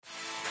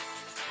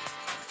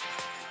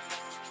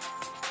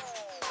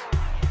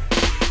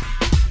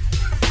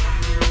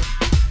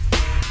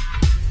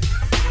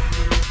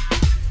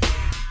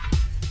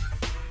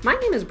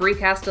name is Brie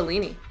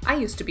Castellini. I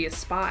used to be a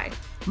spy.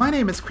 My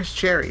name is Chris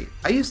Cherry.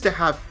 I used to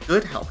have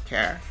good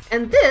healthcare.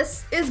 And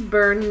this is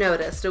Burn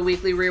Noticed, a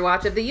weekly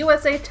rewatch of the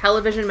USA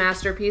television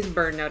masterpiece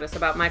Burn Notice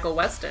about Michael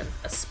Weston,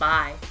 a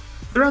spy.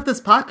 Throughout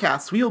this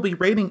podcast, we will be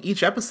rating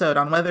each episode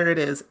on whether it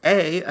is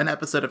A, an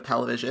episode of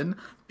television,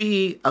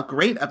 B, a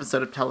great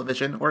episode of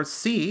television, or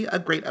C, a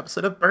great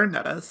episode of Burn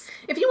Notice.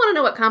 If you want to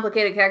know what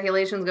complicated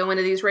calculations go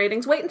into these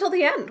ratings, wait until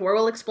the end, where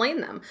we'll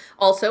explain them.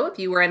 Also, if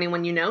you or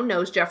anyone you know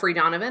knows Jeffrey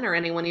Donovan or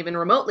anyone even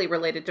remotely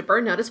related to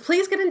Burn Notice,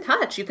 please get in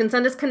touch. You can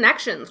send us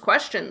connections,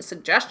 questions,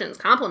 suggestions,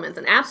 compliments,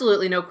 and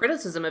absolutely no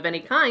criticism of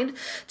any kind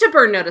to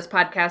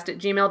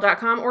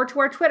burnnoticepodcast@gmail.com or to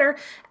our Twitter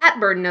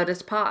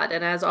 @BurnNoticePod.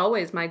 And as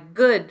always, my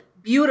good,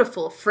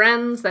 beautiful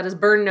friends, that is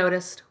Burn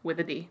Noticed with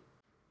a D.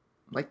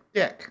 Like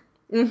dick.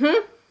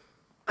 Mm-hmm.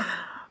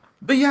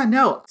 But yeah,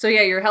 no. So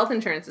yeah, your health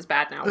insurance is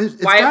bad now. It's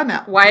bad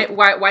now. Why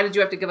did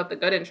you have to give up the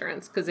good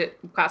insurance? Because it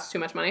costs too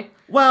much money?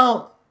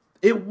 Well,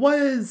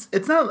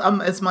 it's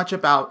not as much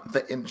about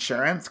the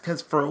insurance,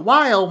 because for a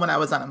while when I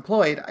was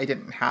unemployed, I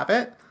didn't have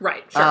it.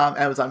 Right, sure.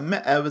 I was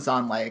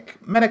on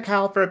like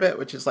Medi-Cal for a bit,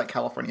 which is like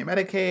California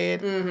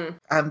Medicaid. Mm-hmm.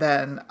 And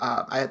then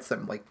I had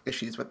some like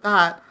issues with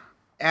that.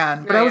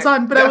 I was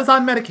on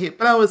Medicaid,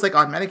 but I was like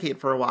on Medicaid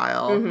for a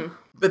while. Mm-hmm.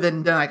 But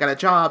then I got a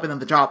job, and then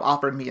the job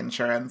offered me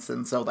insurance,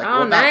 and so like,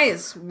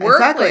 nice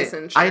workplace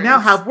insurance. I now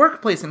have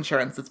workplace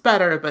insurance. It's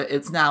better, but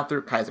it's now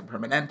through Kaiser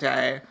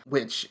Permanente,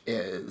 which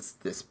is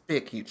this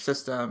big, huge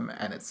system,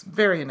 and it's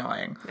very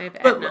annoying. I have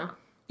Aetna.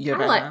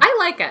 I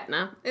like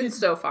Aetna. It's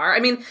so far.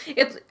 I mean,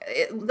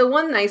 the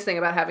one nice thing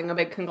about having a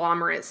big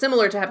conglomerate,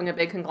 similar to having a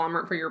big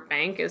conglomerate for your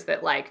bank, is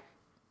that like,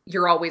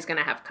 you're always going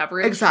to have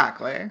coverage.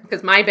 Exactly.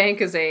 Because my bank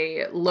is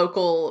a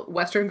local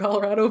Western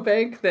Colorado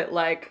bank that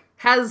like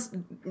has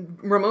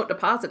remote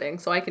depositing,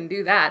 so I can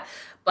do that.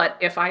 But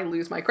if I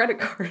lose my credit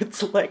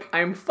cards, like,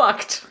 I'm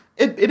fucked.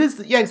 It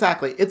is, yeah,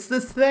 exactly. It's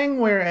this thing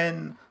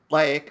wherein,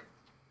 like,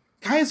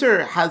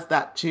 Kaiser has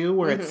that too,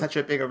 where it's such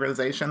a big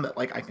organization that,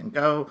 like, I can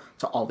go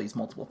to all these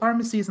multiple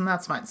pharmacies, and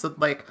that's fine. So,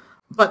 like,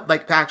 but,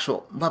 like, the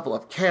actual level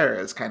of care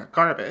is kind of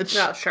garbage.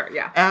 Oh, sure,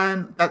 yeah.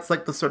 And that's,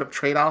 like, the sort of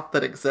trade-off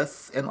that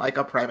exists in, like,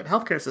 a private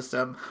healthcare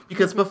system.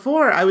 Because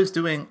before, I was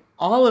doing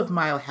all of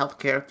my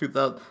healthcare through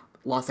the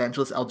Los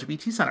Angeles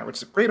LGBT Center, which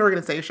is a great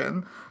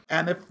organization.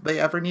 And if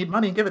they ever need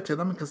money, give it to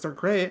them, because they're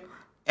great.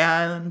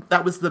 And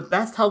that was the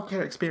best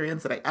healthcare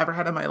experience that I ever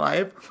had in my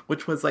life,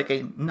 which was, like,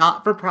 a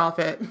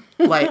not-for-profit,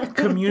 like,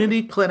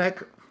 community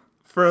clinic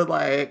for,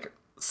 like,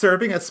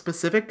 serving a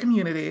specific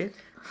community.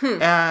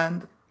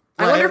 And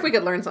I wonder if we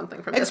could learn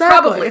something from this.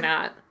 Exactly. Probably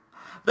not.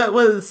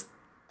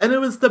 And it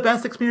was the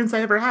best experience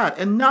I ever had.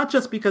 And not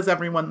just because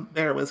everyone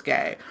there was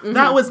gay. Mm-hmm.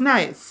 That was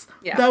nice.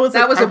 Yeah, that was a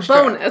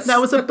bonus.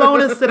 That was a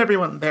bonus that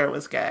everyone there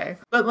was gay.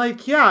 But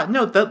like, yeah,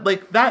 no,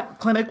 that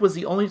clinic was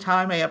the only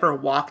time I ever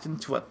walked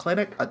into a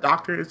clinic, a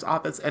doctor's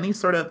office, any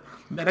sort of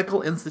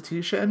medical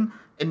institution,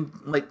 and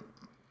like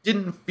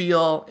didn't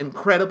feel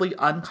incredibly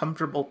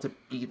uncomfortable to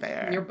be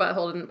there. Your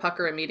butthole didn't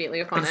pucker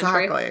immediately upon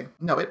entry? Exactly.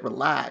 No, it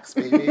relaxed,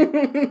 baby.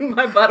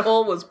 My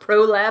butthole was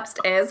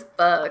prolapsed as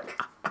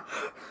fuck.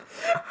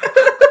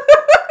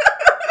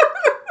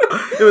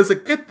 It was a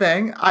good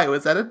thing I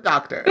was at a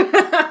doctor.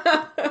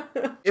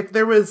 If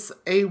there was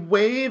a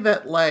way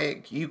that,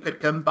 like, you could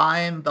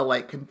combine the,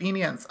 like,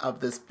 convenience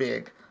of this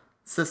big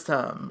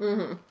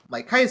system,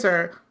 like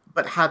Kaiser,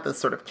 but had this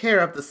sort of care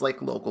of this,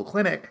 like, local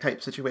clinic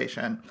type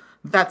situation,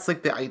 that's,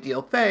 like, the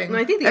ideal thing. And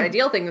I think the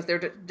ideal thing is there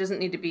doesn't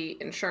need to be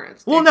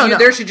insurance. Well,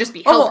 there should just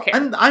be healthcare.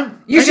 And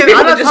I'm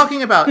not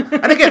talking about,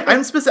 and again,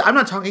 I'm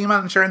not talking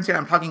about insurance here.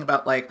 I'm talking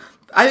about, like,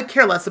 I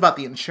care less about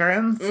the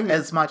insurance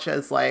as much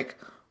as, like,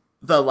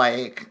 the,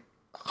 like,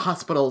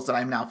 hospitals that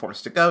I'm now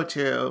forced to go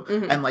to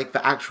and, like,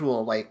 the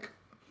actual, like,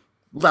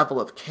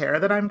 level of care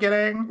that I'm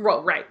getting.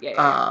 Well, right,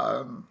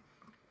 yeah.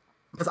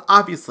 Because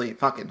obviously,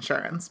 fuck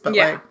insurance, but,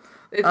 yeah.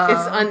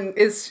 like...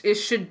 It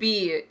should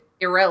be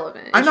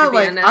irrelevant. It I'm should not be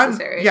like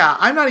unnecessary.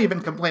 I'm not even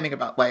complaining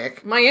about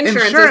like my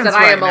insurance is that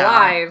I am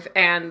alive,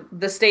 and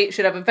the state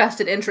should have a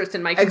vested interest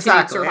in my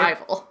continued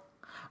survival.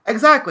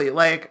 Exactly.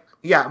 Like,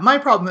 yeah, my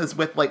problem is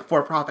with like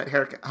for-profit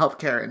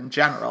healthcare in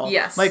general.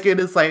 Yes. Like, it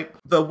is like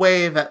the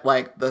way that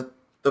like the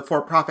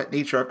for-profit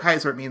nature of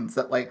Kaiser means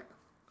that like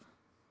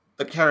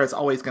the care is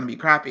always going to be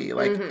crappy.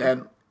 Like,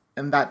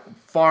 and that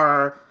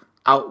far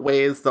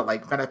outweighs the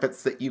like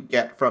benefits that you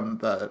get from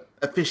the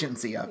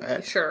efficiency of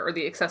it. Sure, or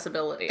the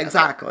accessibility.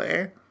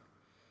 Exactly.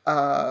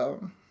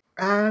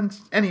 And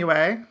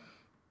anyway,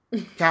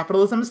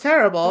 capitalism is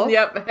terrible.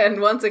 Yep,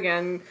 and once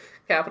again,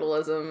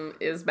 capitalism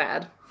is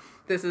bad.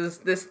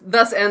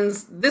 Thus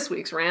ends this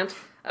week's rant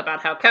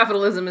about how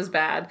capitalism is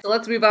bad. So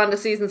let's move on to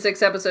season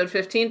 6, episode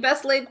 15,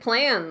 Best Laid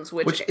Plans,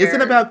 which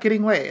isn't about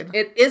getting laid.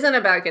 It isn't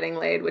about getting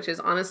laid, which is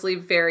honestly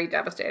very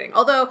devastating.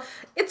 Although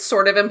it's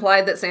sort of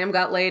implied that Sam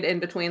got laid in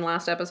between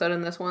last episode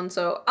and this one,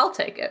 so I'll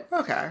take it.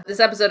 Okay. This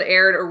episode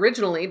aired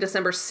originally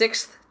December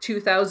 6th,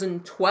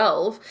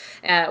 2012,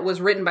 was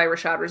written by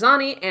Rashad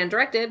Razani and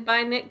directed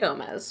by Nick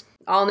Gomez.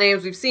 All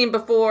names we've seen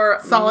before.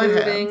 Solid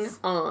Moving hands.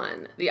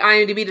 on. The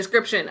IMDb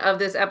description of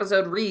this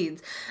episode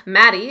reads,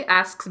 Maddie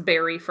asks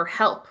Barry for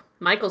help.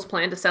 Michael's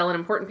plan to sell an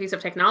important piece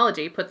of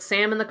technology puts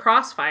Sam in the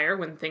crossfire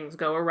when things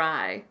go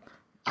awry.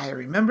 I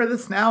remember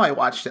this now. I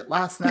watched it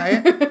last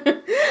night.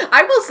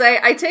 I will say,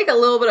 I take a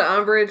little bit of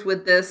umbrage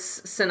with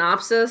this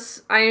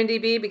synopsis,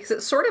 IMDb, because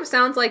it sort of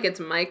sounds like it's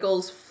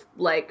Michael's,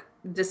 like,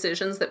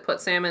 decisions that put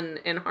Sam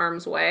in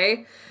harm's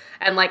way.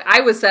 And, like, I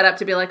was set up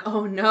to be like,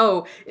 oh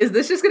no, is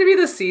this just going to be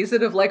the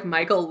season of, like,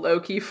 Michael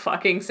low-key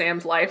fucking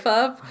Sam's life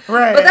up?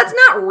 Right. But that's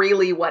not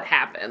really what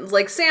happens.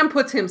 Like, Sam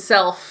puts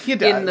himself He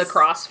does. in the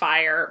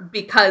crossfire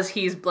because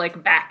he's,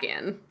 like, back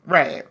in.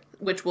 Right.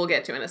 Which we'll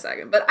get to in a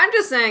second. But I'm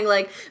just saying,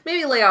 like,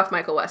 maybe lay off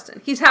Michael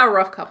Weston. He's had a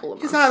rough couple of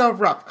months. He's had a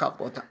rough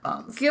couple of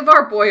months. Give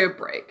our boy a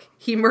break.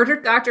 He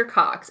murdered Dr.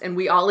 Cox, and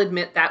we all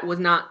admit that was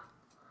not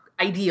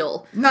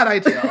ideal. Not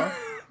ideal.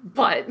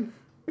 But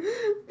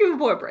give a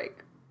boy a break.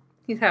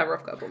 He's had a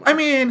rough couple of months. I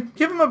mean,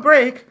 give him a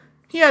break.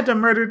 He had to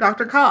murder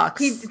Dr.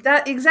 Cox.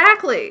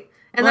 Exactly.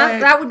 And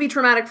Like, that would be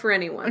traumatic for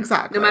anyone.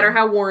 Exactly. No matter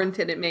how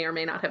warranted it may or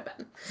may not have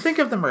been. Think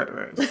of the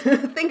murderers.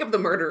 Think of the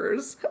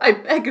murderers. I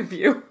beg of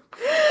you.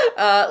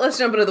 Let's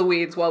jump into the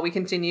weeds while we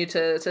continue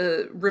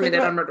to ruminate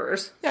on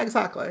murderers. Yeah,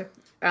 exactly.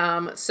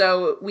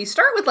 So we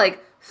start with,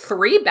 like,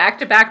 3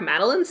 back-to-back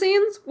Madeline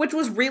scenes, which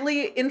was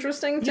really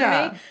interesting to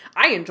me.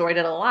 I enjoyed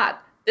it a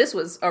lot. This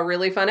was a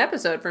really fun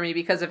episode for me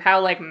because of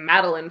how, like,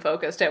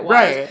 Madeline-focused it was.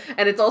 Right.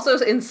 And it's also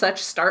in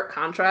such stark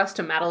contrast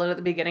to Madeline at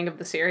the beginning of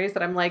the series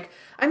that I'm like,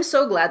 I'm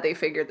so glad they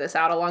figured this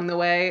out along the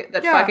way,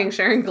 that fucking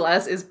Sharon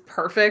Gless is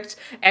perfect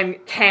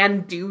and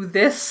can do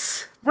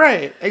this.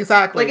 Right,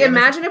 exactly. Like,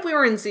 imagine if we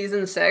were in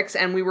season 6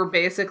 and we were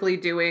basically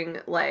doing,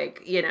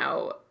 like, you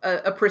know,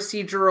 a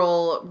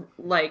procedural,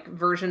 like,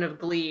 version of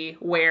Glee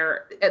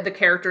where the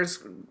characters'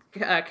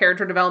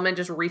 character development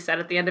just reset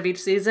at the end of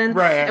each season.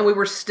 Right. And we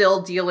were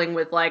still dealing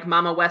with, like,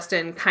 Mama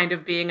Weston kind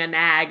of being a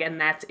nag and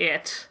that's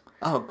it.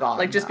 Oh, God.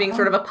 Like, just being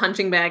sort of a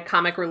punching bag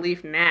comic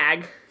relief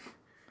nag.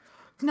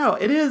 No,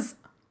 it is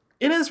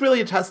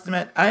really a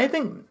testament, I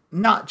think,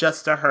 not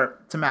just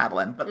to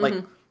Madeline, but, like,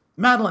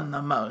 Madeline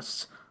the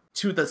most,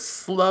 to the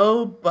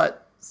slow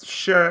but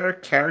sure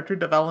character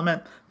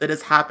development that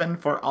has happened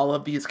for all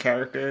of these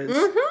characters,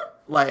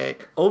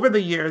 like, over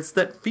the years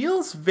that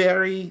feels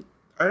very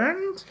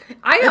earned.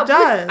 It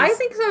does. I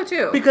think so,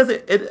 too. Because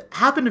it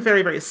happened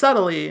very, very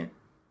subtly,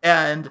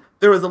 and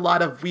there was a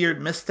lot of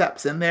weird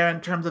missteps in there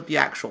in terms of the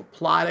actual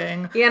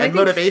plotting and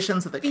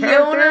motivations of the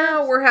characters.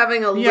 Fiona, we're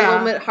having a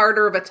little bit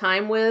harder of a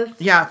time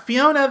with. Yeah,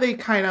 Fiona, they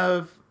kind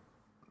of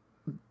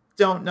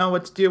don't know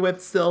what to do with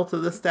still to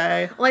this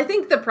day. Well, I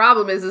think the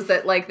problem is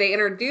that, like, they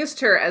introduced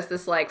her as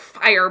this, like,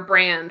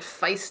 firebrand,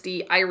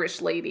 feisty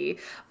Irish lady,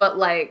 but,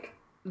 like,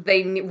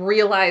 they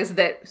realized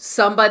that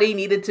somebody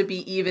needed to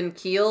be even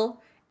keel,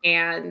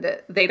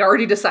 and they'd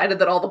already decided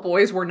that all the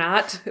boys were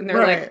not, and they're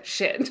like,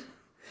 shit.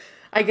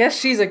 I guess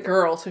she's a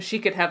girl, so she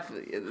could have,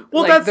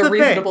 well, like, that's the the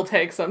reasonable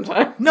take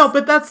sometimes. No,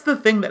 but that's the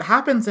thing that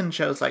happens in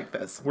shows like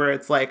this, where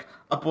it's like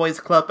a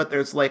boys' club, but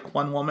there's like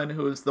one woman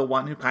who's the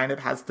one who kind of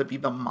has to be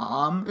the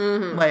mom.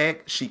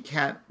 Like, she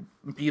can't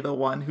be the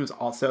one who's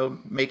also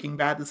making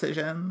bad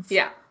decisions.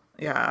 Yeah.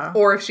 Yeah.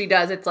 Or if she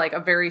does, it's like a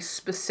very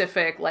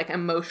specific, like,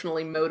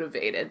 emotionally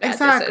motivated bad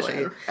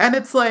decision. And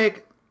it's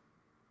like,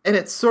 and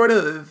it's sort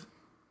of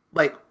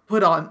like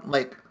put on,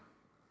 like,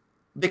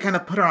 they kind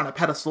of put her on a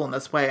pedestal in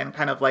this way, and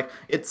kind of like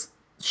it's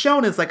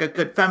shown as like a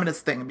good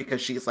feminist thing because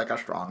she's like a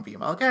strong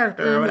female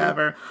character or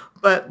whatever.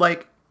 But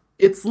like,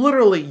 it's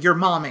literally you're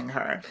momming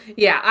her.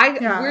 Yeah,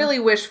 I really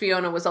wish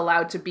Fiona was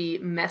allowed to be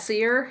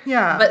messier.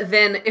 Yeah. But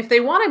then if they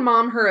want to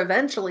mom her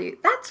eventually,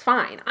 that's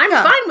fine. I'm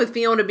fine with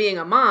Fiona being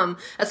a mom,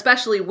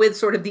 especially with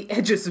sort of the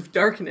edges of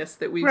darkness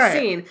that we've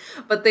seen.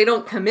 But they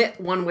don't commit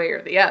one way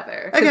or the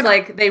other. Because,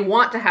 like, they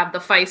want to have the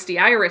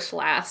feisty Irish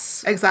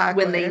lass.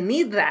 Exactly. When they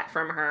need that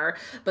from her.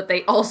 But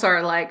they also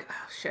are like,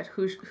 oh, shit,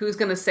 who's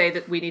going to say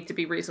that we need to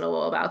be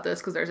reasonable about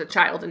this because there's a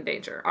child in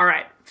danger? All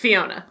right,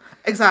 Fiona.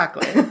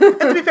 Exactly. And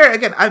to be fair,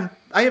 again,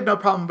 I have no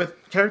problem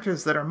with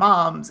characters that are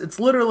moms. It's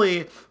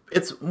literally,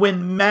 it's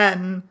when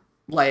men,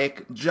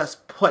 like,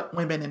 just put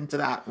women into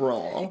that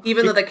role.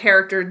 Even though the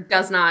character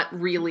does not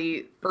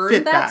really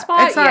earn that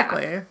spot.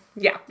 Exactly.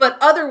 Yeah. But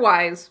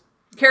otherwise,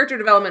 character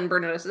development in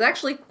Burn Notice is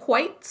actually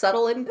quite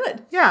subtle and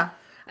good. Yeah.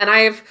 And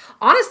I've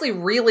honestly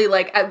really,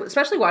 like,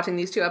 especially watching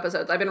these 2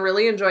 episodes, I've been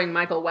really enjoying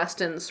Michael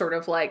Weston's sort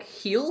of, like,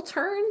 heel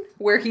turn,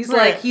 where he's,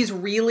 like, he's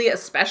really,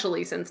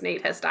 especially since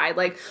Nate has died,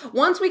 like,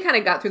 once we kind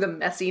of got through the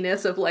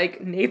messiness of,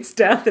 like, Nate's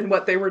death and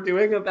what they were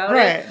doing about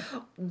it,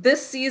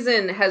 this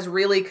season has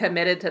really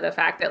committed to the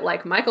fact that,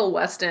 like, Michael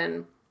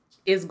Weston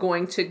is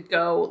going to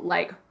go,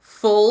 like,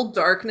 full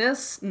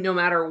darkness no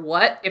matter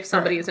what if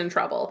somebody is in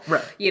trouble.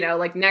 Right. You know,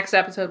 like next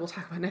episode we'll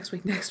talk about next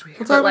week. We'll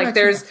but like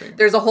next week.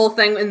 there's a whole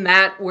thing in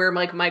that where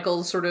like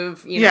Michael sort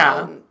of, you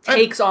know,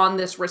 takes on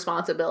this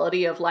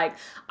responsibility of like,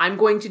 I'm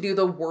going to do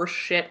the worst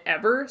shit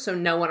ever so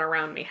no one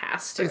around me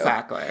has to.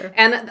 Exactly.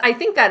 And I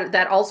think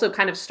that also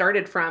kind of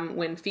started from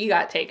when Fee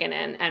got taken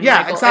in and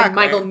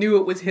Michael knew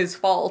it was his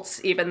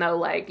fault, even though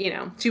like, you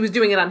know, she was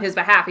doing it on his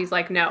behalf. He's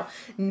like,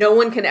 no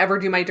one can ever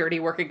do my dirty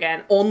work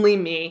again. Only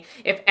me.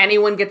 If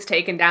anyone gets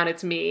taken down,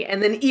 it's me.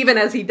 And then even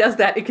as he does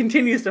that, it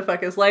continues to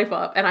fuck his life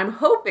up. And I'm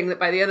hoping that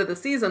by the end of the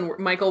season,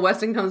 Michael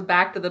Weston comes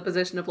back to the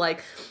position of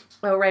like,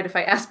 oh, right, if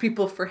I ask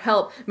people for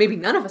help, maybe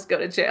none of us go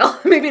to jail.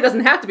 Maybe it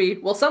doesn't have to be,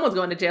 well, someone's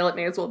going to jail, it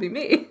may as well be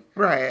me.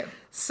 Right.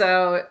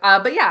 So,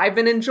 but yeah, I've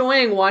been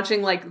enjoying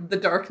watching, like, the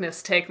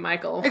darkness take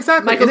Michael.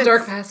 Exactly. Michael's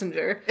dark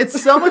passenger.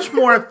 It's so much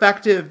more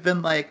effective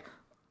than, like,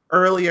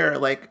 earlier,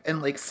 like,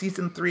 in, like,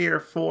 season 3 or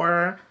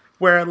 4,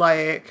 where,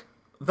 like,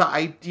 the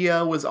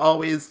idea was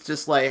always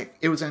just, like,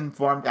 it was an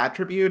informed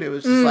attribute. It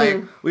was just,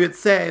 like, we would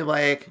say,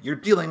 like, you're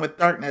dealing with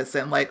darkness,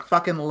 and, like,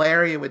 fucking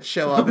Larry would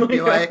show up and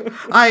be like,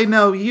 I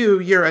know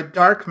you're a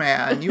dark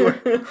man. You're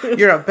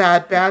a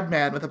bad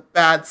man with a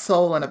bad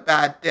soul and a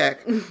bad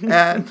dick.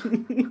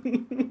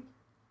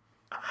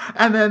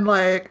 And then,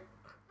 like,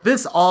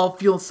 this all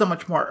feels so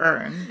much more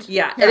earned.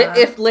 Yeah. And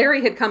if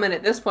Larry had come in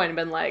at this point and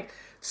been like,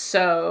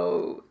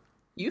 so,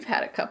 you've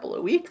had a couple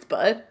of weeks,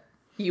 bud.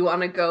 You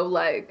want to go,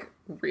 like,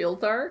 real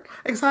dark?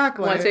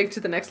 Exactly. Want to take it to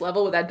the next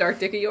level with that dark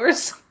dick of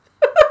yours?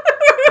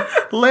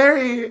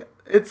 Larry,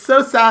 it's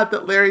so sad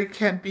that Larry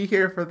can't be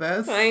here for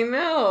this. I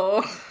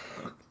know.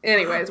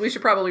 Anyways, we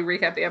should probably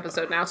recap the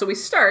episode now. So we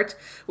start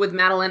with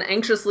Madeline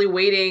anxiously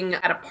waiting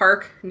at a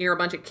park near a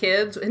bunch of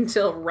kids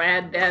until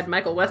rad dad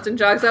Michael Weston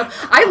jogs up.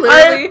 I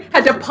literally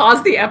had to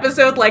pause the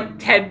episode like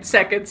 10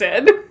 seconds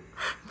in.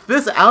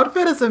 This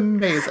outfit is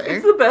amazing.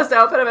 It's the best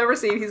outfit I've ever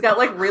seen. He's got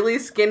like really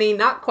skinny,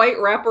 not quite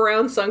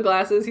wraparound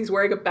sunglasses. He's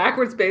wearing a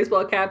backwards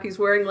baseball cap. He's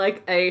wearing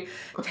like a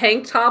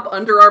tank top,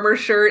 Under Armour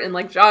shirt, and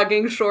like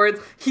jogging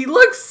shorts. He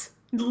looks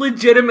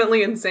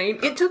legitimately insane.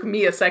 It took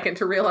me a second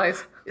to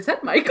realize, is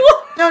that Michael?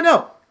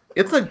 No.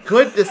 It's a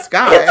good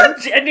disguise.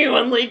 It's a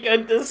genuinely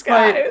good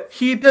disguise. Like,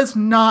 he does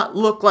not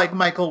look like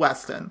Michael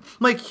Weston.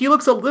 Like, he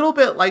looks a little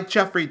bit like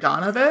Jeffrey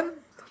Donovan,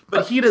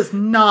 but he does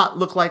not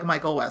look like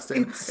Michael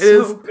Weston. It's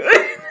so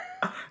good.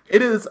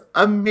 It is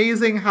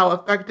amazing how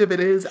effective it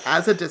is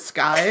as a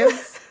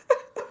disguise.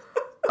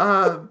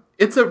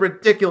 It's a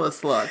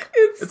ridiculous look.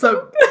 It's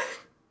so good.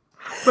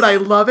 But I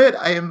love it.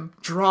 I am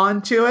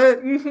drawn to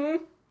it.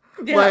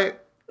 Mm-hmm. Yeah. Like,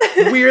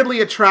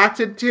 weirdly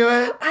attracted to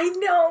it. I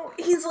know.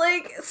 He's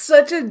like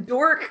such a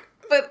dork,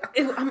 but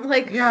I'm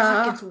like,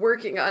 fuck, it's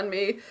working on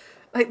me.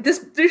 Like,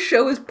 this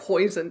show has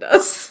poisoned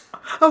us.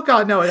 Oh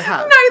god, no, it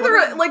has.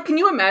 Like, can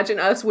you imagine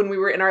us when we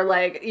were in our,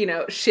 like, you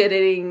know,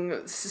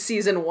 shit-eating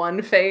season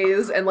 1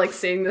 phase and, like,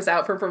 seeing this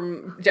out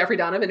from Jeffrey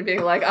Donovan and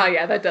being like, oh,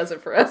 yeah, that does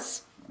it for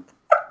us.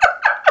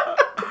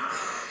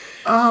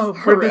 Oh,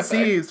 we're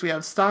diseased. We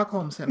have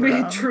Stockholm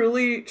Syndrome. We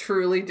truly,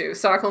 truly do.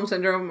 Stockholm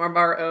Syndrome of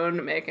our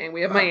own making.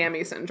 We have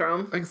Miami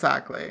Syndrome.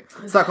 Exactly.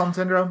 Stockholm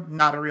Syndrome,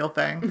 not a real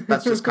thing.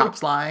 That's just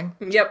cops lying.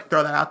 Yep.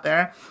 Throw that out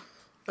there.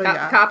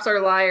 Cops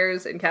are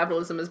liars and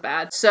capitalism is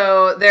bad.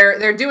 So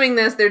they're doing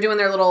this. They're doing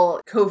their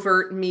little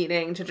covert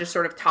meeting to just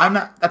sort of talk.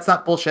 That's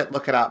not bullshit.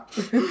 Look it up.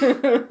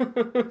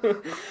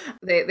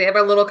 They have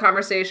a little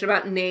conversation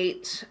about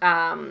Nate.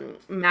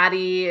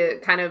 Maddie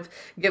kind of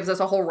gives us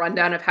a whole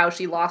rundown of how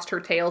she lost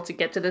her tail to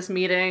get to this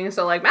meeting.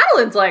 So like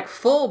Madeline's like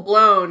full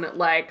blown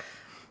like,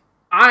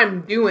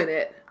 I'm doing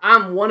it.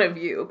 I'm one of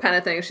you kind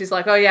of thing. She's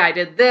like, oh yeah, I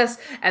did this,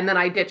 and then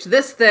I ditched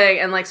this thing,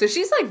 and like, so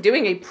she's like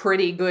doing a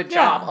pretty good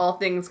job, all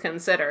things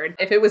considered.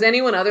 If it was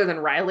anyone other than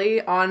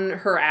Riley on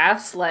her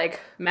ass,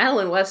 like,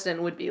 Madeline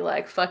Weston would be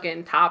like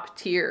fucking top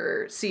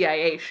tier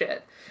CIA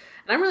shit.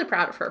 And I'm really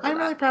proud of her for that. I'm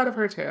really proud of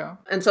her too.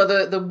 And so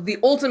the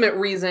ultimate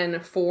reason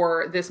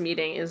for this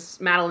meeting is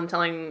Madeline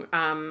telling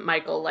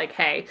Michael, like,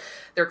 hey,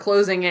 they're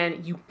closing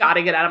in. You got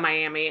to get out of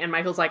Miami. And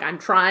Michael's like, I'm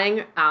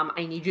trying.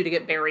 I need you to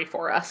get Barry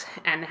for us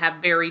and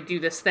have Barry do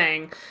this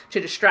thing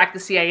to distract the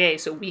CIA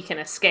so we can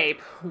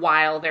escape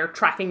while they're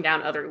tracking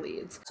down other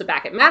leads. So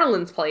back at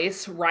Madeline's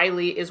place,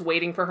 Riley is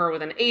waiting for her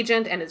with an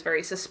agent and is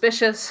very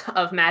suspicious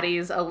of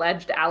Maddie's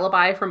alleged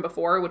alibi from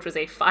before, which was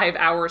a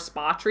 5-hour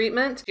spa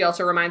treatment. She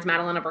also reminds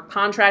Madeline of her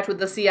contract with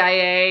the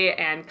CIA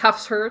and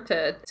cuffs her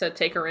to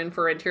take her in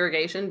for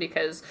interrogation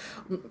because,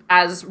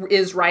 as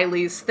is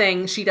Riley's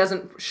thing, she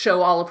doesn't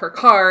show all of her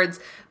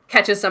cards,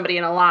 catches somebody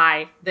in a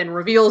lie, then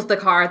reveals the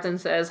cards and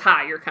says,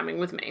 hi, you're coming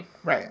with me.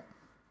 Right.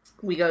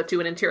 We go to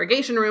an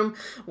interrogation room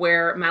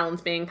where Madeline's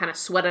being kind of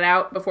sweated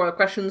out before the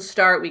questions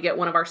start. We get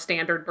one of our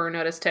standard burn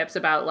notice tips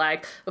about,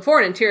 like,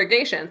 before an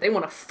interrogation, they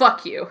want to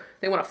fuck you.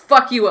 They want to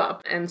fuck you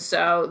up. And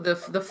so the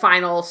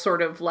final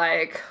sort of,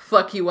 like,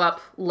 fuck you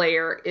up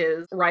layer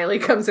is Riley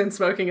comes in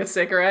smoking a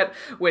cigarette,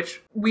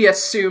 which we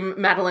assume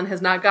Madeline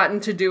has not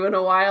gotten to do in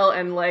a while.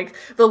 And, like,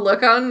 the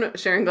look on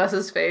Sharon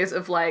Gless's face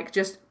of, like,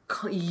 just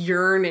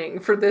yearning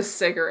for this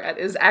cigarette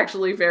is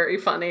actually very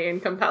funny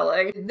and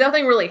compelling.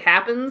 Nothing really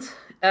happens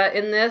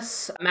in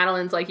this.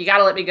 Madeline's like, you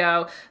gotta let me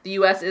go. The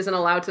U.S. isn't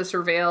allowed to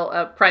surveil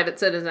a private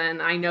citizen.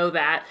 I know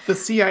that. The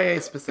CIA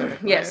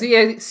specifically. Yeah,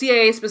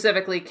 CIA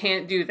specifically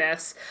can't do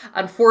this.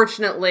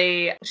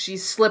 Unfortunately, she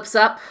slips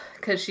up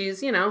because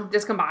she's,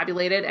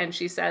 discombobulated, and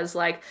she says,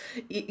 like,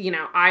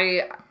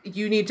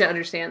 you need to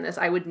understand this.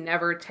 I would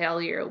never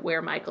tell you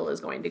where Michael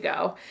is going to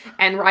go.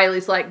 And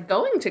Riley's like,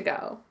 going to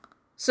go?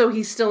 So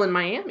he's still in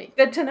Miami.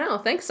 Good to know.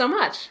 Thanks so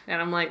much.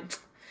 And I'm like,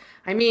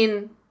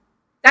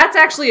 that's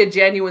actually a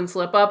genuine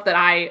slip up that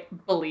I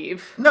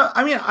believe. No,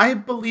 I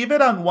believe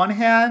it on one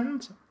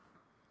hand,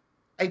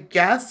 I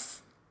guess.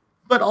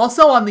 But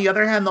also on the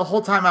other hand, the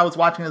whole time I was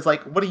watching is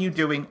like, what are you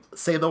doing?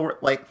 Say the word,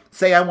 like,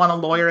 say I want a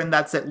lawyer and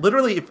that's it.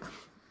 Literally,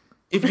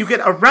 if you get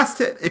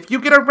arrested,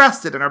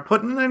 and are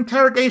put in an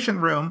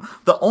interrogation room,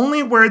 the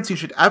only words you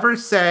should ever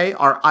say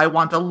are, I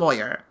want a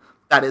lawyer.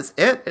 That is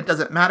it. It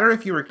doesn't matter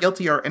if you were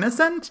guilty or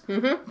innocent.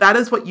 Mm-hmm. That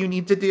is what you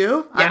need to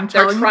do. Yeah,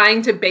 they're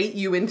trying to bait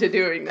you into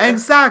doing this.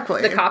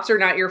 Exactly. The cops are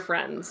not your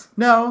friends.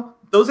 No,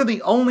 those are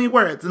the only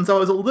words. And so I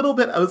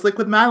was like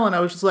with Madeline, I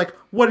was just like,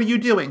 what are you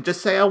doing?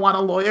 Just say I want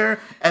a lawyer.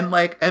 And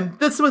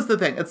this was the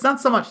thing. It's not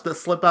so much the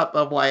slip up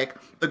of like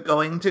the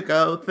going to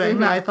go thing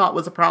that I thought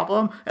was a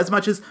problem, as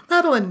much as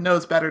Madeline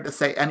knows better to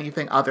say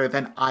anything other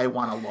than I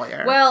want a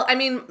lawyer. Well,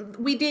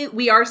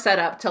 we are set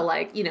up to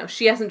like,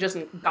 she hasn't just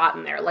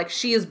gotten there. Like,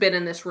 she has been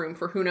in this room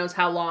for who knows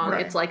how long.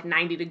 Right. It's like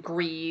 90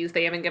 degrees.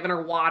 They haven't given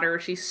her water.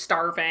 She's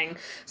starving.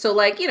 So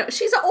like,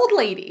 she's an old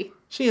lady.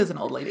 She is an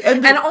old lady.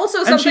 And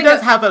also something... And she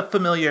does have a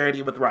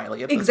familiarity with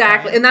Riley at this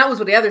Exactly. point. And that was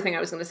the other thing I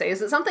was going to say,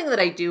 is that something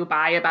that I do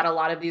buy about a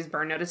lot of these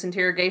Burn Notice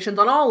interrogations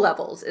on all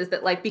levels is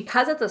that, like,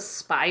 because it's a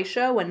spy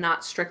show and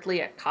not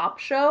strictly a cop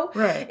show,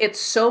 right, it's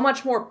so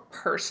much more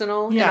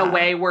personal in a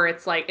way where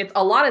it's like,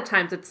 a lot of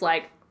times it's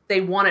like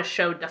they want to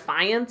show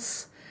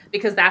defiance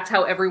because that's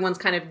how everyone's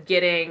kind of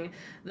getting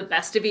the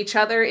best of each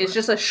other, is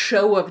just a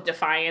show of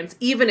defiance,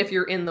 even if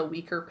you're in the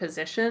weaker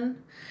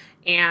position.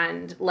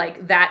 And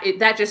like that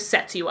just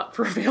sets you up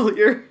for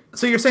failure.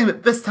 So you're saying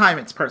that this time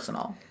it's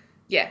personal?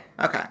 Yeah.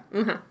 Okay.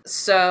 Mm-hmm.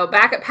 So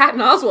back at Patton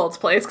Oswalt's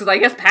place, because I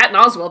guess Patton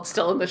Oswalt's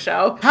still in the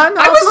show. Patton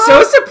I was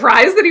so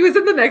surprised that he was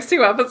in the next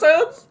 2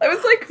 episodes. I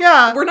was like,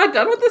 yeah, we're not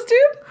done with this dude?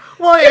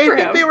 Well, I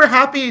think they were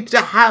happy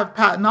to have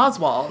Patton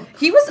Oswalt.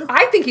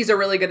 I think he's a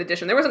really good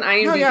addition. There was an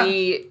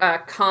IMDb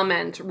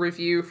comment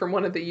review from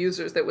one of the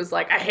users that was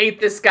like, I hate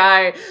this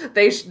guy.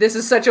 This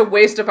is such a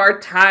waste of our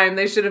time.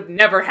 They should have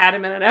never had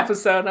him in an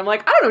episode. And I'm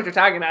like, I don't know what you're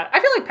talking about. I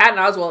feel like Patton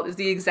Oswalt is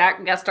the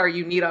exact guest star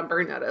you need on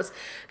Burn Notice.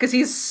 Because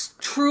he's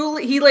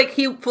truly,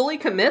 he fully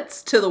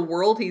commits to the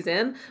world he's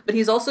in, but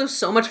he's also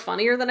so much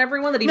funnier than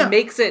everyone that he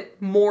makes it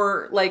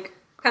more like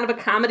kind of a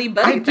comedy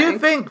buddy thing. I do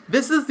think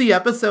this is the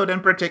episode in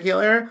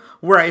particular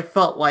where I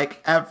felt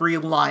like every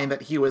line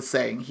that he was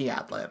saying he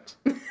ad-libbed.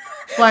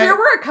 Like, there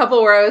were a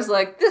couple where I was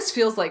like, this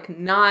feels like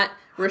not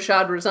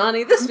Rashad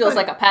Rosani. This feels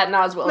like a Patton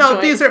Oswalt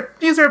joint.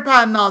 these are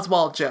Patton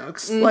Oswalt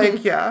jokes. Mm-hmm.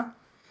 Like, yeah.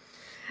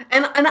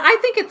 And I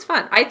think it's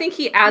fun. I think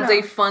he adds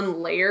a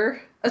fun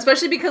layer,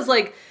 especially because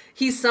like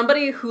he's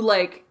somebody who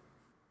like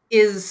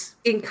is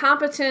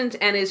incompetent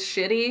and is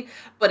shitty,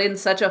 but in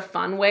such a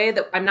fun way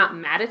that I'm not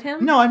mad at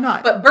him. No, I'm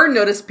not. But Burn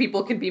Notice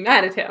people can be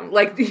mad at him.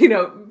 Like,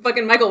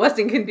 fucking Michael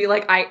Weston can be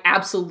like, I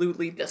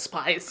absolutely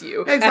despise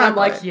you. Exactly. And I'm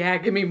like, yeah,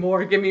 give me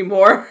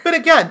more. But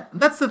again,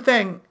 that's the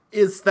thing,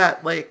 is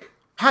that, like,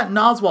 Patton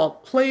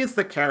Oswalt plays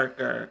the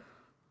character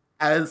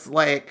as,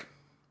 like,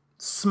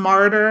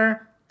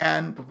 smarter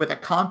and with a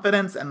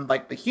confidence and,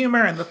 like, the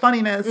humor and the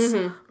funniness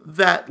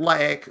that,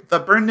 like, the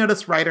Burn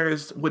Notice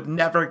writers would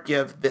never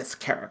give this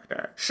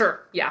character.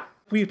 Sure, yeah.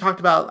 We talked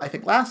about, I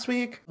think, last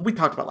week. We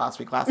talked about last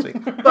week.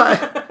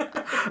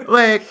 But,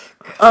 like,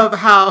 of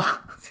how...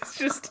 It's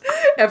just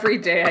every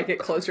day I get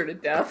closer to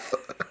death.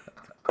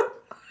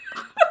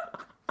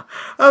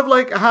 Of,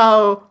 like,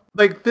 how...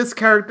 Like, this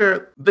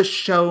character, the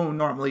show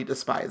normally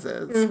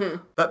despises. Mm-hmm.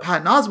 But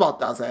Patton Oswalt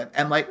doesn't.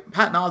 And, like,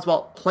 Patton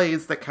Oswalt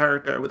plays the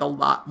character with a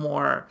lot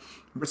more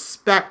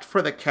respect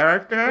for the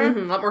character.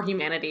 Mm-hmm, a lot more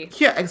humanity.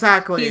 Yeah,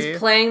 exactly. He's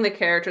playing the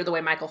character the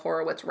way Michael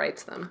Horowitz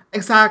writes them.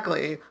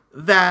 Exactly.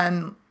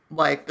 Than,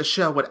 like, the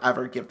show would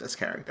ever give this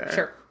character.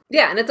 Sure.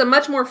 Yeah, and it's a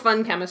much more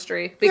fun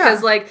chemistry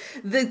because like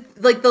the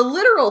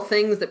literal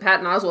things that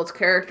Patton Oswalt's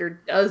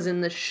character does in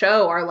the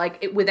show are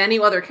like with any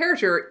other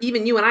character,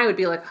 even you and I would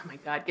be like, oh my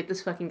god, get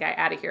this fucking guy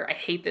out of here. I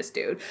hate this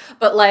dude.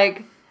 But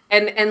like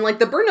and like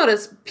the Burn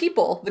Notice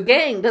people, the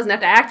gang doesn't have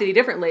to act any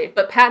differently,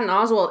 but Patton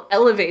Oswalt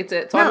elevates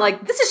it. So I'm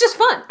like, this is just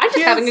fun. I'm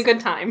just having a good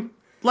time.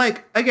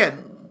 Like,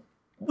 again,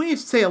 we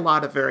say a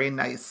lot of very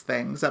nice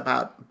things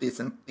about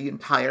the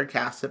entire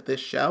cast of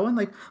this show, and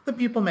like the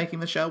people making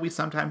the show, we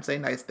sometimes say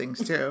nice things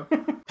too.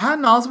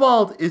 Patton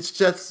Oswalt is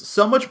just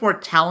so much more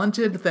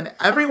talented than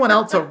everyone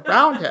else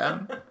around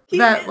him.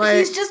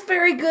 He's just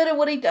very good at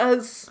what he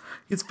does.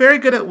 He's very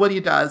good at what he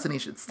does, and he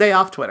should stay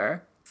off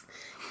Twitter.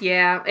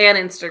 Yeah, and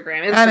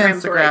Instagram.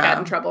 Instagram's where he got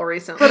in trouble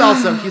recently. But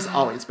also, he's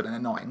always been an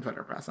annoying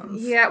Twitter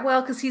presence. Yeah,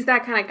 well, because he's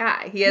that kind of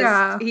guy.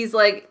 He's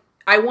like,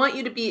 I want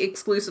you to be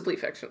exclusively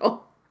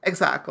fictional.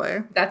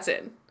 Exactly. That's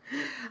it.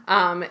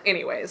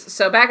 Anyways,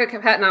 so back at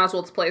Patton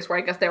Oswalt's place, where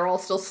I guess they're all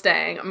still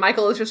staying,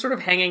 Michael is just sort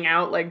of hanging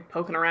out, like,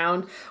 poking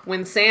around.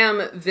 When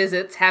Sam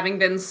visits, having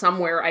been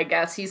somewhere, I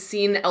guess, he's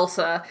seen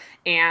Elsa,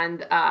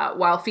 and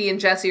while Fee and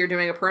Jesse are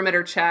doing a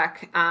perimeter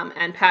check,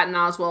 and Patton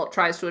Oswalt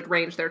tries to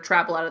arrange their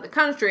travel out of the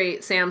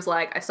country, Sam's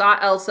like, I saw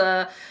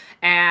Elsa,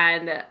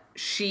 and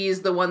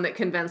she's the one that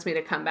convinced me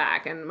to come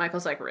back. And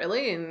Michael's like,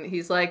 really? And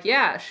he's like,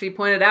 yeah, she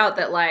pointed out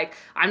that, like,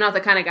 I'm not the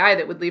kind of guy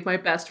that would leave my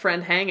best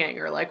friend hanging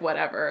or, like,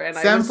 whatever. And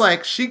Sam's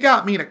like, she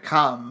got me to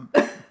come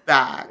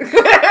back.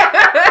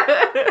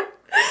 I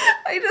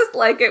just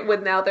like it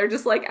when now they're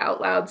just, like, out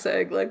loud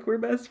saying, like, we're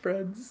best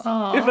friends.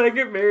 Aww. If I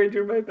get married,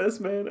 you're my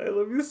best man. I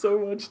love you so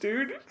much,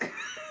 dude.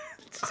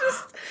 It's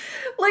just,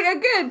 like,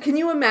 again, can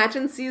you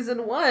imagine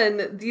season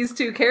 1, these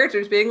two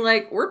characters being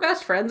like, we're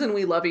best friends and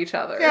we love each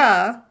other?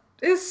 Yeah.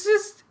 It's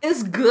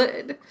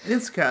good.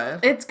 It's good.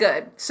 It's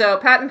good. So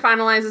Patton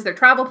finalizes their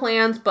travel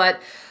plans,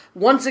 but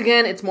once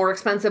again, it's more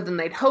expensive than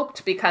they'd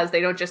hoped because they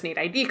don't just need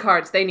ID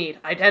cards, they need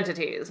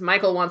identities.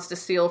 Michael wants to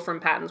steal from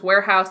Patton's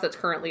warehouse that's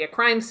currently a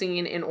crime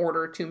scene in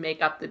order to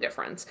make up the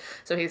difference.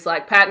 So he's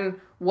like, Patton,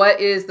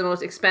 what is the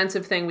most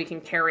expensive thing we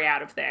can carry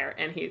out of there?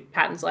 And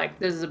Patton's like,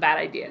 this is a bad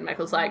idea. And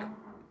Michael's like,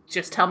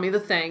 just tell me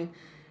the thing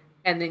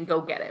and then go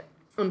get it.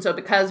 And so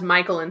because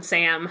Michael and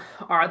Sam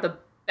are the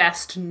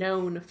best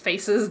known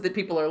faces that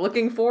people are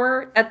looking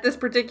for at this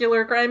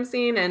particular crime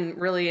scene and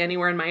really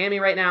anywhere in Miami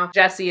right now,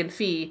 Jesse and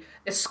Fee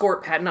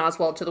escort Patton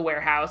Oswalt to the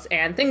warehouse,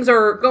 and things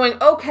are going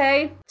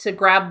okay to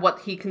grab what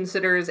he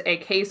considers a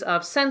case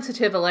of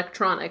sensitive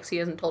electronics. He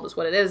hasn't told us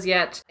what it is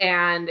yet,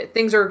 and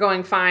things are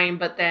going fine,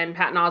 but then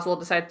Patton Oswalt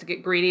decides to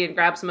get greedy and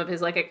grab some of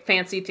his, like, a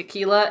fancy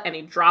tequila, and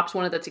he drops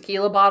one of the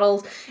tequila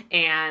bottles,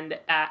 and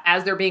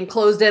as they're being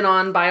closed in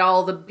on by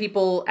all the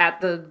people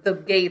at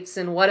the gates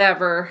and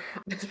whatever,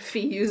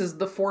 Fee uses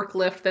the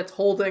forklift that's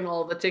holding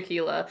all the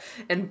tequila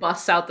and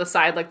busts out the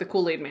side like the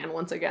Kool-Aid Man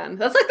once again.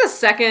 That's like the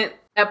second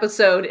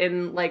episode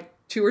in like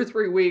 2 or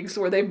 3 weeks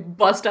where they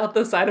bust out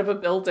the side of a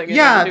building.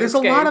 Yeah, there's a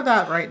lot of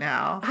that right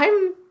now.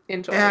 I'm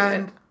enjoying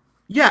it.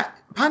 Yeah,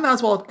 Patton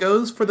Oswalt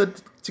goes for the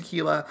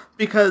tequila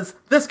because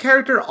this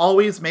character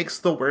always makes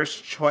the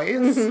worst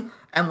choice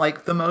and,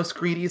 like, the most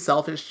greedy,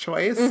 selfish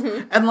choice.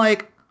 And,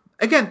 like,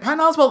 again, Patton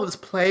Oswalt is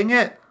playing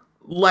it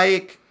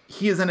like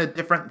he is in a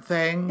different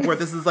thing where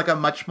this is, like, a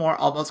much more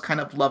almost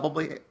kind of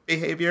lovable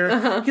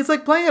behavior. He's,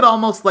 like, playing it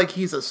almost like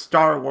he's a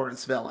Star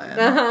Wars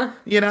villain,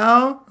 you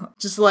know?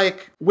 Just,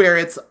 like, where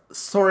it's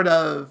sort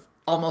of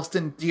almost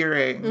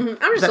endearing.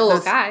 I'm just a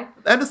little guy.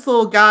 I'm just a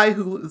little guy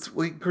who is,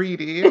 like,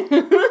 greedy.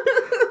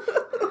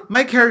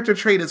 My character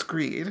trait is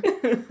greed.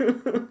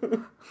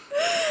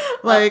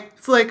 Like,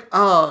 it's like,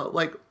 oh,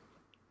 like,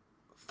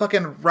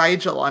 fucking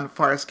Rigel on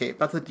Farscape.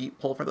 That's a deep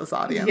pull for this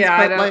audience. Yeah,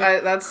 but, I know.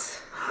 like, That's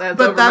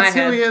but that's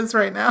who he is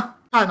right now.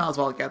 Patton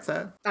Oswalt gets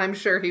it. I'm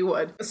sure he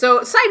would.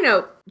 So, side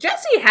note,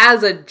 Jesse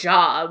has a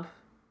job.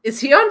 Is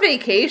he on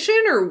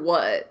vacation or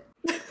what?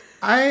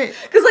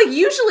 Because, like,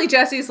 usually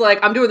Jesse's like,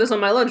 I'm doing this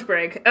on my lunch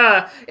break.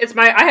 I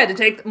had to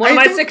take one of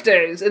my sick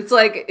days. It's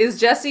like, is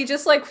Jesse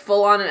just, like,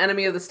 full on an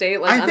enemy of the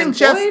state, like,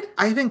 unemployed?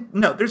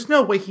 No, there's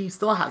no way he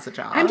still has a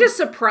job. I'm just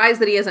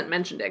surprised that he hasn't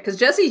mentioned it, because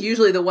Jesse's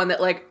usually the one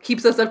that, like,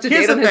 keeps us up to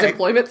date on his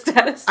employment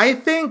status. I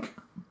think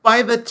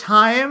by the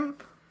time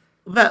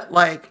that,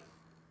 like,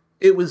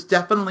 it was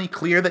definitely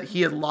clear that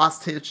he had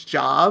lost his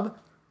job,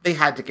 they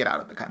had to get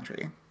out of the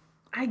country.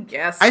 I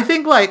guess. I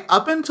think, like,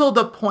 up until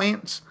the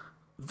point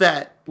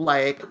that,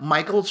 like,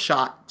 Michael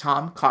shot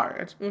Tom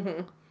Card,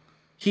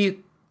 he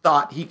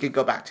thought he could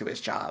go back to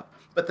his job.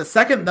 But the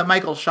second that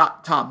Michael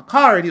shot Tom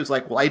Card, he was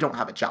like, well, I don't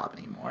have a job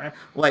anymore.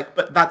 Like,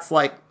 but that's,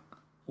 like,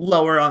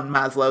 lower on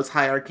Maslow's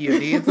hierarchy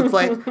of needs. It's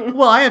like,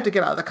 well, I have to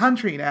get out of the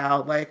country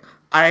now. Like,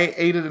 I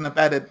aided and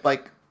abetted,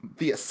 like,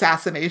 the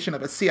assassination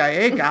of a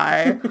CIA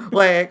guy.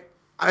 Like,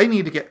 I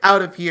need to get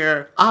out of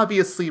here.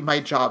 Obviously,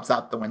 my job's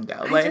out the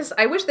window.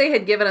 I wish they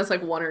had given us,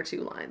 like, 1 or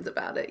 2 lines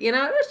about it. You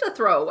know, just a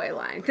throwaway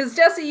line. Because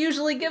Jesse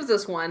usually gives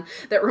us one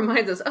that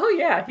reminds us, oh,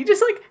 yeah, he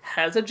just, like,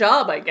 has a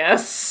job, I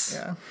guess.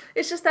 Yeah.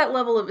 It's just that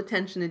level of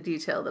attention to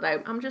detail that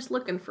I'm just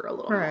looking for a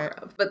little more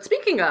of. But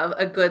speaking of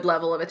a good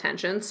level of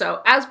attention,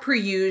 so as per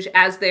usual,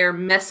 as they're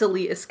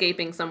messily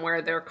escaping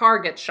somewhere, their car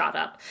gets shot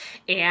up.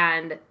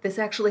 And this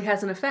actually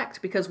has an effect,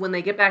 because when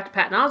they get back to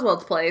Patton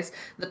Oswalt's place,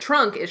 the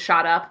trunk is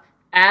shot up,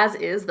 as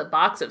is the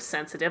box of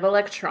sensitive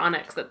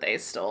electronics that they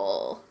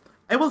stole.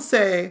 I will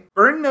say,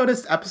 Burn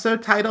Noticed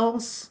episode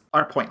titles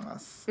are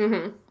pointless.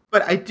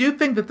 But I do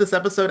think that this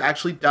episode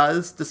actually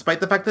does, despite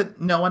the fact that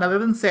no one other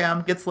than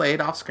Sam gets laid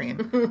off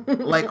screen,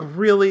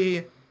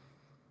 really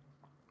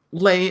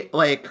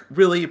deliver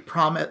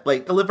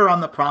on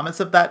the promise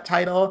of that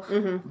title,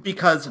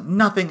 because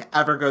nothing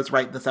ever goes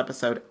right in this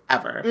episode,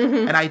 ever.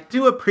 And I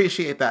do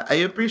appreciate that. I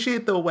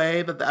appreciate the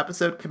way that the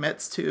episode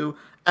commits to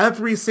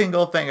every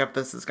single thing if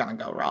this is going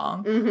to go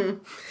wrong.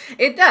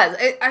 It does.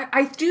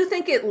 I do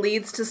think it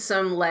leads to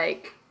some,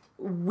 like,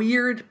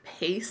 weird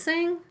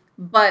pacing,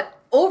 but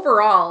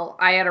overall,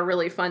 I had a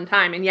really fun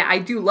time. And yeah, I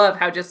do love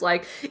how just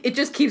like, it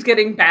just keeps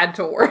getting bad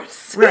to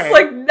worse. Right. It's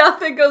like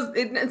nothing goes,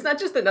 it's not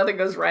just that nothing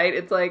goes right.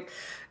 It's like,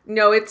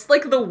 no, it's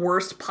like the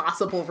worst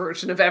possible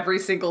version of every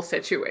single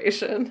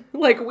situation.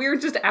 Like, we're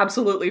just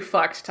absolutely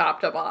fucked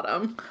top to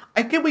bottom.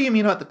 I get what you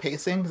mean about the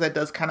pacing, because that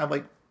does kind of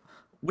like,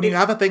 when you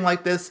have a thing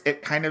like this,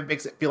 it kind of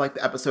makes it feel like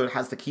the episode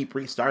has to keep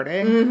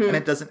restarting, and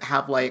it doesn't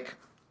have like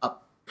a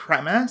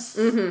premise.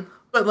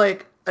 But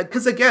like,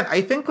 because again,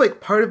 I think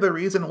like part of the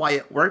reason why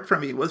it worked for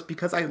me was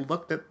because I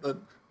looked at the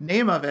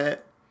name of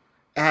it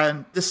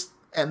and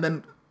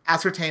then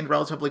ascertained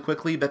relatively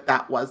quickly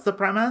that was the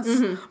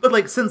premise. But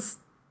like, since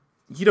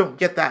you don't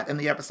get that in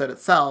the episode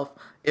itself,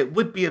 it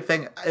would be a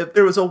thing if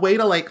there was a way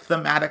to like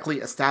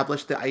thematically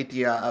establish the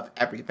idea of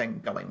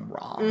everything going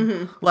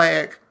wrong.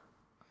 Like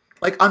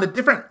on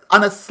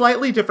a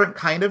slightly different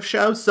kind of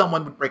show,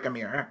 someone would break a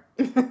mirror.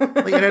 Like,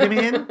 you know what I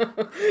mean?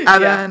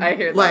 And then I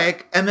hear that.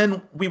 like, and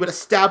then we would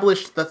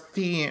establish the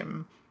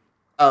theme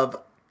of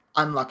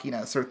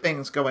unluckiness or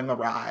things going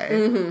awry.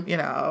 You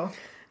know?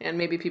 And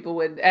maybe people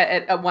would,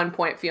 at one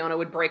point, Fiona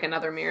would break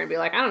another mirror and be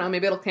like, I don't know,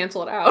 maybe it'll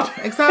cancel it out.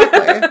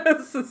 Exactly.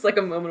 It's like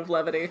a moment of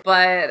levity.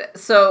 But,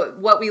 so,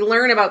 what we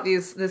learn about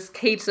this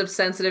case of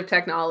sensitive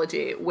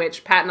technology,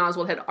 which Patton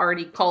Oswalt had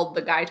already called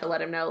the guy to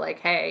let him know, like,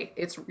 hey,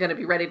 it's gonna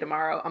be ready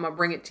tomorrow, I'm gonna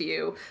bring it to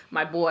you,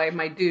 my boy,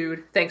 my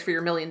dude, thanks for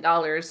your $1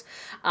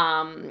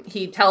 million.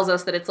 He tells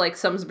us that it's like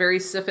some very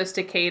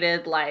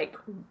sophisticated, like,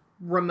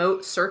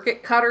 remote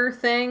circuit cutter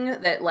thing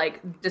that,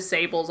 like,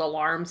 disables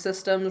alarm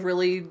systems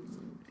really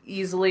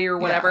easily or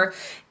whatever.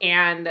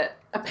 And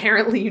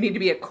apparently you need to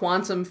be a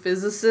quantum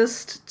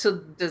physicist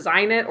to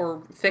design it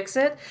or fix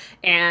it.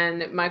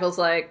 And Michael's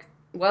like,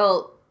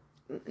 well,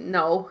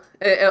 no.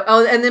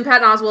 And then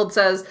Patton Oswalt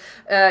says,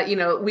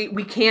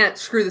 we can't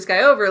screw this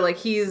guy over. Like,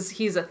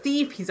 he's a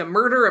thief, he's a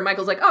murderer. And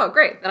Michael's like, oh,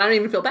 great. Then I don't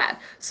even feel bad.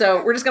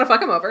 So we're just going to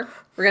fuck him over.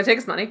 We're going to take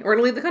his money. We're going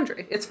to leave the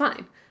country. It's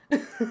fine.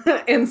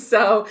 And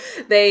so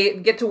they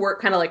get to work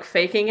kind of like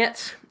faking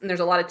it. And there's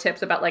a lot of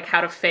tips about like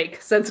how to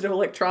fake sensitive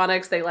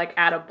electronics. They like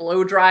add a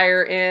blow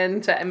dryer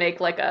in to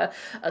make like a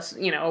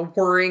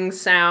whirring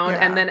sound.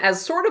 Yeah. And then as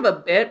sort of a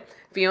bit,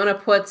 Fiona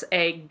puts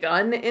a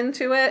gun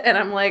into it. And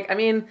I'm like, I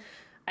mean,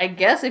 I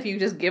guess if you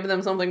just give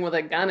them something with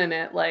a gun in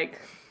it,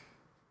 like,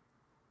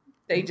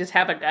 they just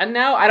have a gun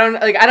now? I don't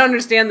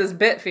understand this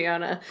bit,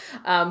 Fiona.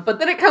 But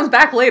then it comes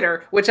back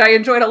later, which I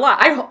enjoyed a lot.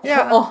 I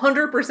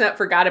 100%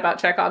 forgot about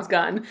Chekhov's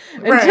gun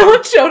until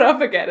it showed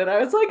up again. And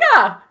I was like,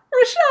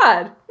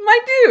 Rashad, my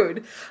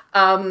dude.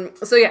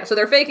 So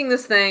they're faking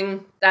this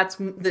thing. That's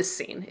this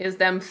scene, is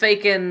them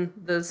faking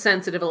the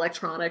sensitive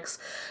electronics,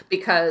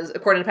 because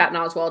according to Patton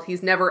Oswalt,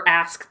 he's never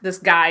asked this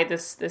guy,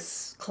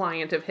 this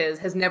client of his,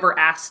 has never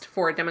asked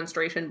for a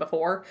demonstration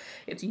before.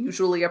 It's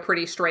usually a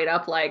pretty straight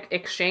up like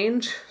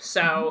exchange.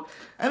 So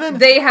and then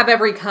they have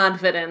every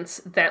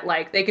confidence that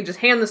like they could just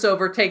hand this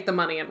over, take the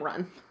money, and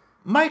run.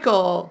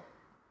 Michael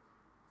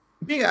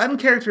being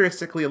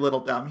uncharacteristically a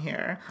little dumb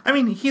here. I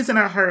mean, he's in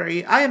a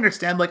hurry. I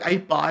understand, like, I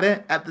bought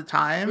it at the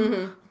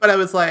time, but I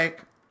was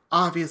like,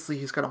 obviously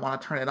he's going to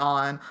want to turn it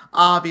on.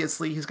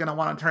 Obviously he's going to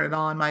want to turn it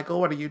on.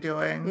 Michael, what are you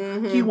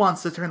doing? He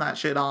wants to turn that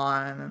shit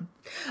on.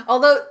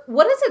 Although,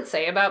 what does it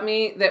say about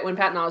me that when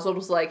Patton Oswalt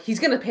was like, he's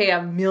going to pay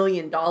 $1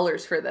 million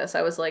for this,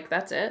 I was like,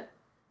 that's it?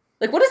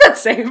 Like, what does that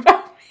say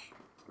about me?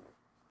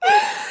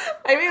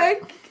 I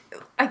mean,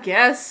 I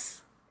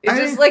guess. It's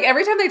just, like,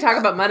 every time they talk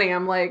about money,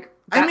 I'm like...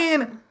 I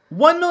mean...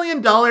 $1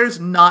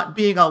 million not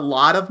being a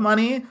lot of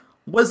money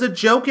was a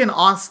joke in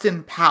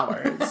Austin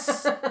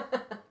Powers.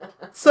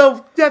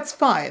 So that's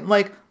fine.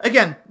 Like,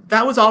 again,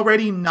 that was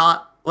already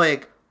not,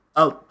 like,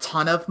 a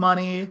ton of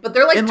money. But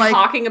they're, like,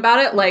 talking about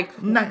it like,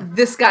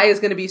 this guy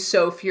is going to be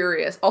so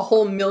furious. A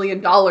whole $1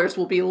 million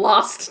will be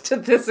lost to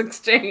this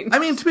exchange. I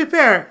mean, to be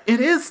fair, it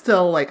is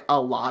still, like,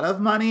 a lot of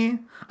money.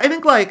 I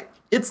think, like,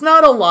 it's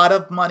not a lot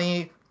of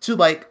money to,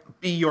 like,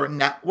 be your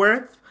net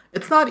worth.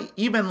 It's not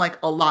even, like,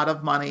 a lot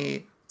of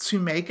money to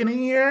make in a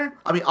year.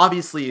 I mean,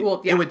 obviously,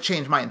 it would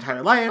change my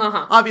entire life.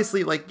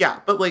 Obviously, like,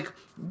 but, like,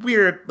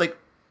 we're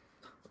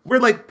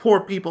like poor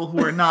people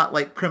who are not,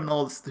 like,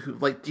 criminals who,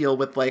 like, deal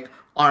with, like,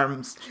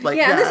 arms. Like,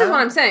 and this is what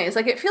I'm saying. It's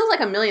like, it feels like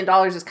 $1 million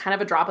is kind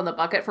of a drop in the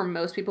bucket for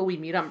most people we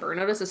meet on Burn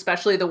Notice,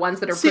 especially the ones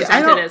that are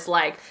presented as,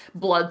 like,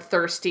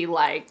 bloodthirsty,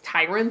 like,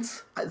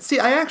 tyrants. See,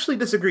 I actually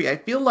disagree. I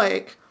feel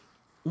like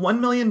 $1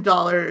 million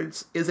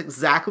is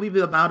exactly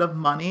the amount of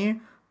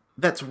money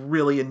that's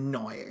really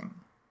annoying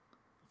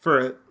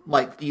for,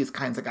 like, these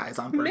kinds of guys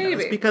on Burn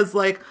Notice. Because,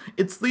 like,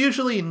 it's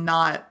usually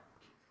not...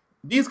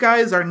 These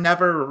guys are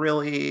never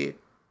really,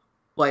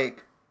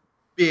 like,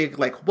 big,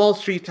 like, Wall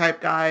Street type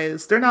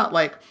guys. They're not,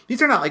 like...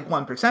 These are not, like,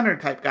 1%er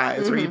type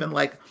guys or even,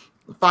 like,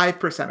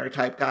 5%er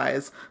type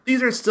guys.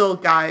 These are still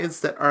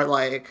guys that are,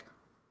 like...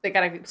 They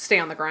gotta stay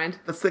on the grind.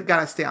 They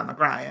gotta stay on the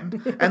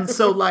grind. And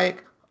so,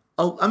 like,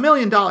 $1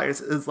 million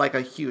is like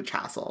a huge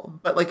hassle,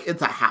 but like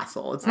it's a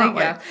hassle. It's not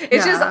like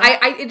it's just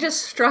it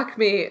just struck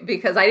me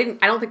because I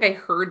don't think I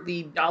heard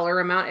the dollar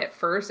amount at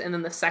first, and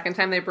then the second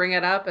time they bring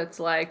it up, it's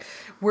like,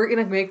 we're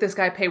gonna make this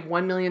guy pay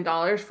 $1 million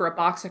for a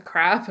box of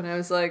crap, and I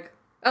was like,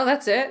 oh,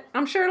 that's it?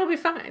 I'm sure it'll be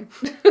fine.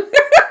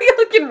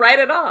 You can write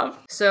it off.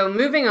 So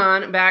moving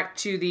on back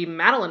to the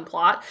Madeline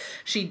plot,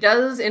 she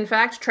does in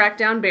fact track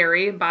down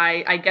Barry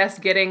by, I guess,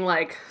 getting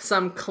like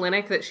some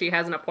clinic that she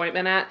has an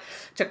appointment at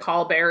to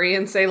call Barry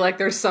and say like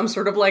there's some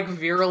sort of like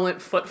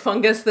virulent foot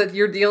fungus that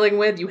you're dealing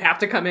with. You have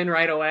to come in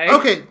right away.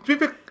 Okay,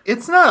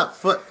 it's not a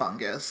foot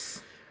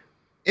fungus.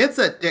 It's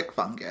a dick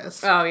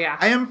fungus. Oh, yeah.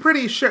 I am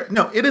pretty sure.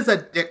 No, it is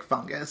a dick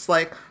fungus.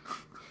 Like,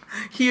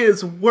 he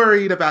is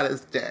worried about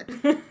his dick.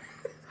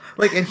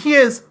 Like, and he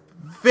is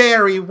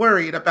very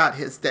worried about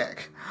his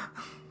dick.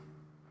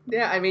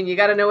 Yeah, I mean, you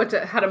gotta know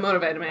how to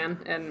motivate a man,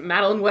 and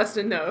Madeline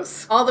Weston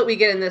knows. All that we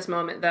get in this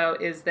moment, though,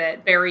 is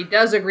that Barry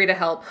does agree to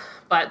help,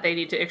 but they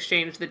need to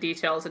exchange the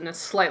details in a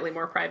slightly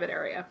more private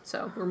area.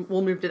 So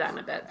we'll move to that in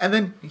a bit. And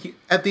then,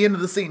 at the end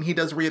of the scene, he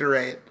does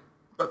reiterate,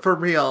 but for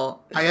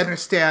real, I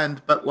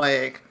understand, but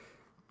like,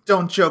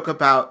 don't joke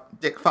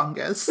about dick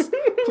fungus,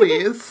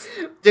 please.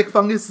 Dick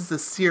fungus is a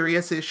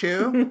serious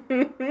issue.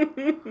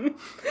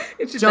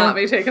 It should not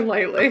be taken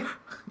lightly.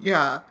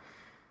 Yeah.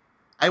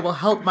 I will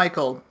help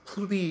Michael,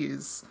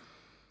 please.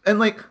 And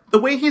like, the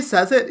way he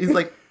says it, he's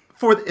like,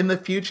 in the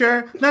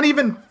future, not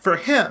even for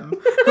him.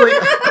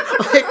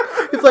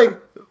 It's like,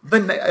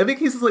 I think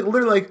he's like,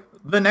 literally like,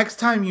 the next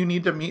time you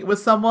need to meet with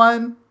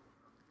someone,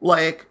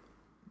 like,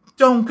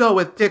 don't go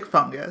with dick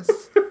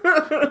fungus.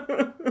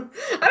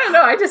 I don't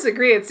know. I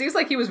disagree. It seems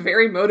like he was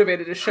very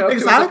motivated to show up to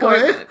his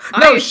appointment.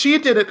 No, she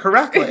did it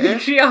correctly.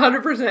 She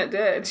 100%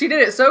 did. She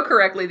did it so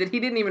correctly that he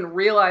didn't even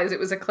realize it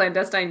was a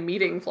clandestine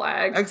meeting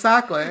flag.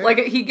 Exactly. Like,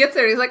 he gets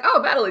there and he's like,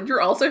 oh, Madeline,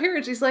 you're also here?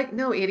 And she's like,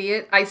 no,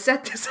 idiot. I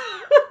set this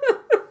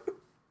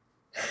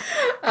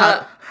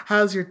up.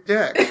 How's your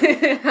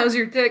dick? How's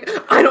your dick?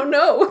 I don't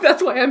know.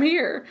 That's why I'm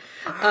here.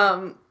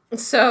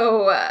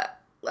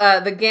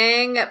 The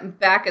gang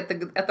back at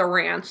the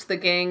ranch, the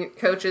gang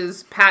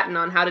coaches Patton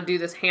on how to do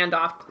this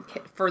handoff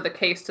for the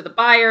case to the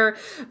buyer.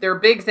 Their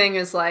big thing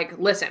is like,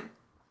 listen,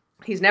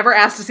 he's never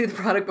asked to see the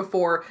product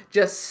before.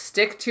 Just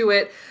stick to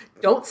it.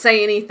 Don't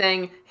say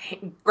anything.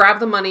 Grab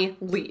the money,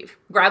 leave.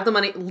 Grab the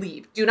money,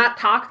 leave. Do not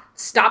talk.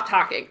 Stop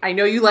talking. I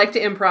know you like to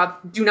improv.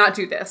 Do not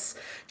do this.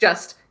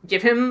 Just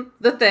give him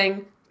the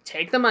thing.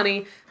 Take the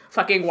money.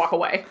 Fucking walk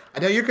away. I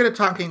know you're good at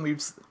talking.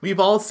 We've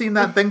all seen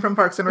that thing from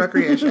Parks and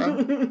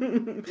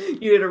Recreation.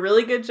 You did a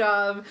really good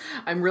job.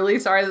 I'm really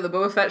sorry that the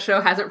Boba Fett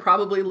show hasn't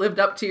probably lived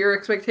up to your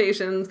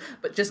expectations,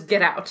 but just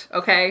get out,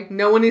 okay?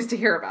 No one needs to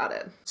hear about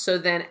it. So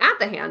then at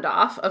the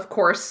handoff, of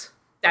course,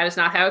 that is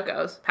not how it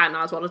goes. Patton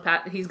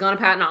Oswalt he's gone to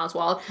Patton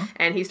Oswalt,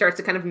 and he starts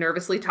to kind of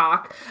nervously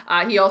talk.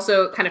 He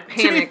also kind of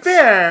panics. To be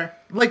fair,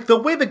 like, the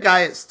way the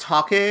guy is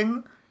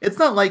talking, it's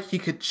not like he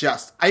could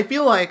just... I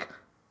feel like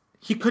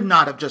he could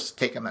not have just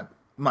taken the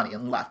money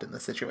and left in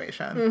this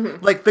situation.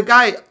 Mm-hmm. Like, the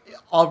guy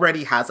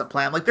already has a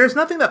plan. Like, there's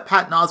nothing that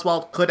Patton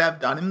Oswalt could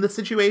have done in this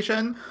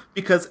situation,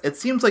 because it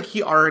seems like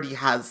he already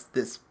has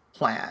this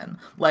plan.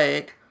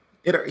 Like,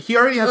 he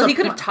already has he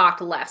could have talked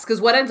less,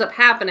 because what ends up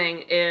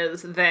happening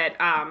is that,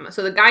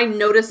 so the guy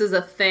notices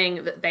a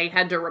thing that they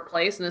had to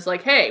replace, and is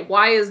like, hey,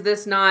 why is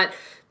this not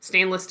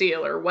stainless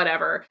steel or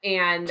whatever?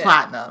 And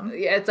platinum.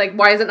 It's like,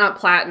 why is it not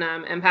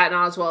platinum? And Patton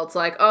Oswalt's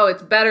like, oh,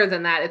 it's better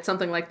than that. It's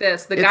something like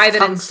this. The guy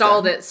that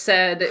installed it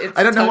said it's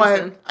I don't know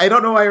tungsten.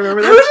 why I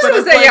remember this. I was just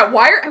going to say, yeah,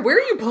 where are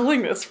you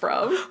pulling this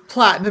from?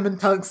 Platinum and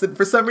tungsten.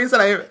 For some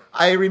reason,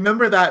 I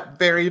remember that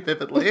very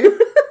vividly.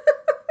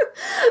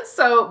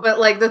 So, but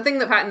like, the thing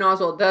that Patton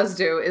Oswalt does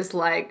do is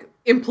like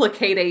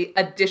implicate a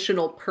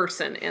additional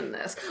person in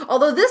this.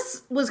 Although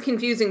this was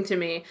confusing to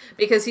me,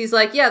 because he's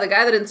like, yeah, the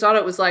guy that installed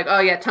it was like, oh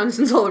yeah,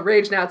 tungsten's all the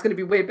rage now. It's going to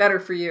be way better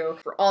for you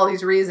for all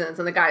these reasons.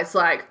 And the guy's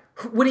like,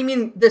 what do you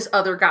mean this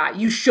other guy?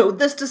 You showed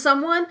this to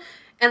someone?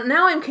 And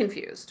now I'm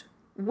confused.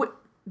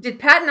 Did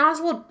Patton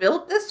Oswalt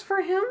build this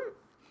for him?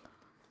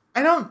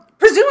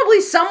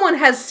 Presumably someone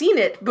has seen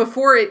it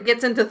before it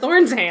gets into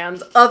Thorne's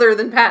hands, other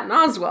than Patton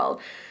Oswalt.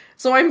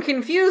 So I'm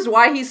confused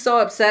why he's so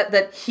upset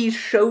that he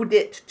showed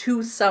it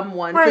to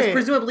someone. Because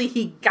presumably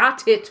he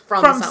got it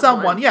from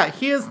someone. Yeah,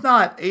 he is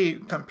not a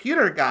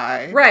computer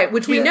guy. Right,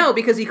 which we know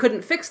because he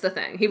couldn't fix the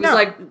thing. He was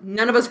like,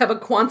 none of us have a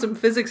quantum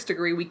physics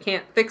degree. We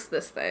can't fix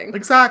this thing.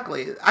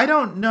 Exactly. I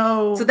don't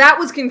know. So that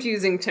was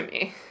confusing to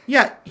me.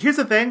 Yeah, here's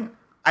the thing.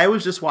 I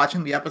was just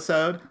watching the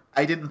episode.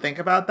 I didn't think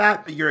about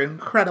that, but you're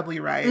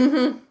incredibly right.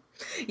 Mm-hmm.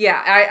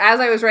 Yeah,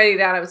 as I was writing it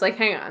down, I was like,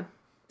 hang on.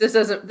 This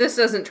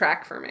doesn't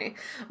track for me.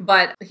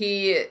 But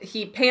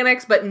he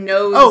panics, but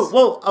knows... Oh,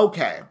 well,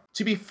 okay.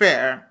 To be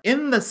fair,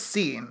 in the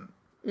scene,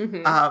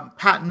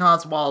 Patton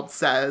Oswalt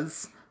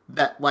says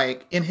that,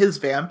 like, in his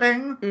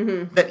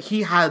vamping, that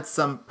he had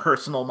some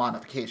personal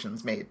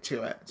modifications made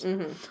to it.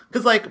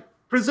 Because, like,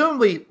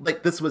 presumably,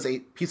 like, this was a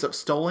piece of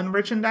stolen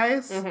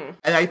merchandise. Mm-hmm.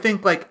 And I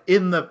think, like,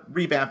 in the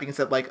revamping, it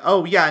said, like,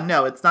 oh, yeah,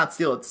 no, it's not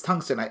steel, it's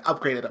tungsten. I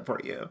upgraded it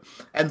for you.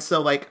 And so,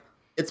 like,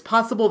 it's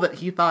possible that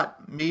he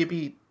thought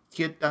maybe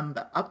he had done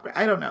the upgrade.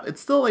 I don't know.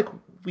 It's still, like,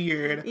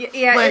 weird.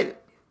 Yeah,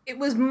 like, it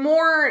was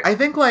more I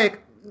think,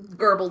 like,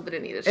 garbled than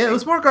it needed to be. it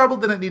was more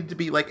garbled than it needed to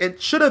be. Like,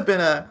 it should have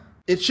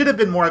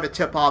been more of a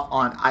tip-off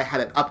on I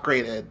had it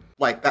upgraded.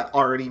 Like, that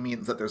already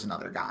means that there's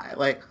another guy.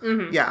 Like,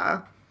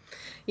 yeah.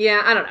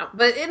 Yeah, I don't know.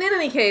 But in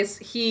any case,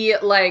 he,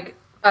 like...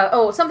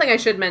 something I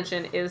should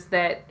mention is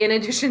that in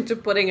addition to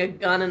putting a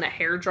gun and a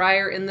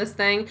hairdryer in this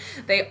thing,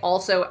 they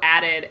also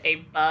added a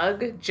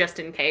bug just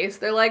in case.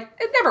 They're like,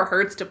 it never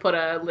hurts to put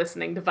a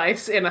listening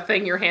device in a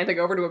thing you're handing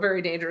over to a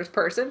very dangerous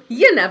person.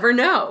 You never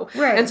know.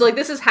 Right. And so, like,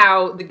 this is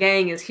how the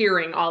gang is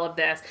hearing all of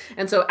this.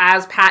 And so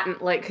as Patton,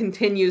 like,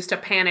 continues to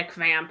panic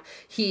vamp,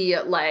 he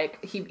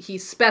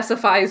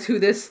specifies who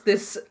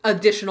this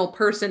additional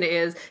person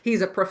is.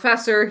 He's a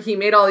professor. He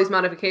made all these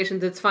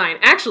modifications. It's fine.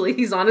 Actually,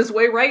 he's on his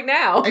way right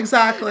now.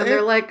 Exactly. And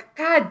they're like,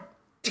 God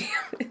damn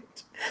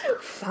it.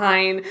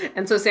 Fine.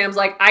 And so Sam's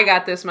like, I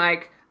got this,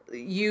 Mike.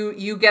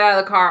 You get out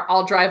of the car.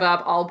 I'll drive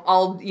up.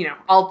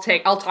 I'll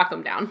talk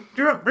them down.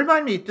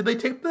 Remind me, did they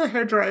take the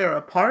hairdryer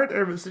apart,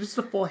 or was it just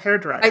a full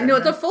hairdryer? I know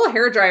it's a full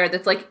hairdryer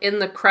that's like in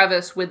the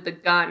crevice with the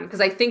gun, because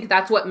I think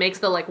that's what makes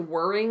the like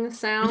whirring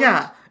sound.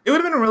 Yeah. It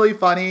would have been really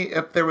funny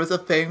if there was a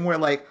thing where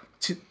like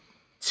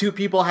two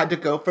people had to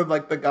go for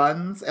like the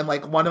guns, and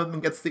like one of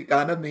them gets the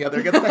gun and the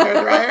other gets the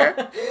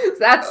hairdryer.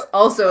 That's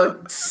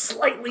also a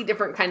slightly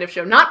different kind of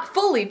show. Not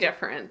fully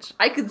different.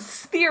 I could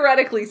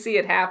theoretically see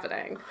it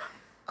happening.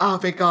 Oh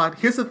my god.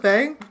 Here's the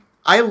thing.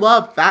 I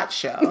love that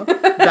show.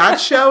 That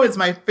show is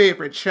my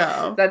favorite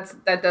show.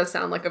 That does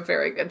sound like a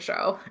very good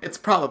show. It's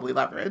probably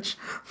Leverage.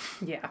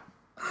 Yeah.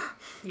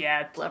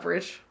 Yeah,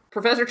 Leverage.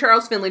 Professor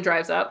Charles Finley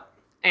drives up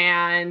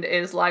and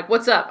is like,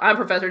 what's up? I'm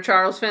Professor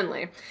Charles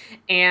Finley.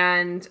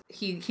 And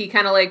he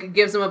kind of like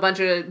gives them a bunch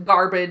of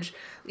garbage,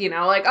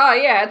 like, oh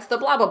yeah, it's the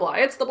blah, blah, blah.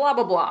 It's the blah,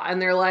 blah, blah. And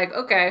they're like,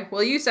 okay,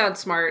 well, you sound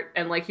smart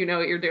and like, you know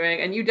what you're doing.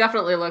 And you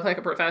definitely look like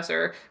a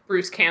professor,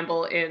 Bruce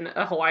Campbell, in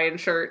a Hawaiian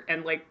shirt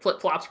and like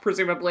flip-flops,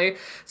 presumably.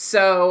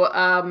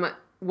 So,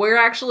 we're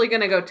actually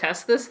going to go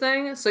test this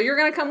thing, so you're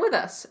going to come with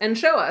us and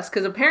show us,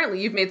 because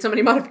apparently you've made so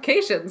many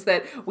modifications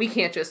that we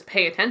can't just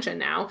pay attention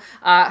now.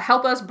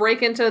 Help us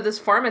break into this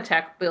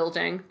Pharmatech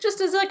building,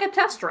 just as like a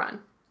test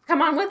run.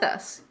 Come on with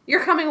us.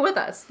 You're coming with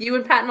us. You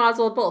and Patton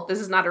Oswalt both. This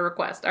is not a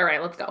request. All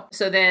right, let's go.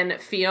 So then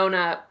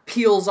Fiona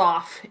peels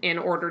off in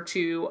order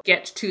to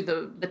get to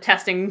the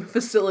testing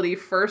facility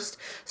first,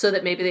 so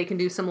that maybe they can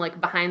do some like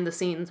behind the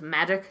scenes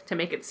magic to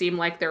make it seem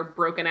like their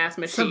broken ass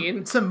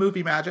machine. Some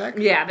movie magic.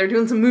 Yeah, they're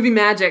doing some movie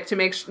magic to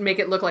make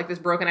it look like this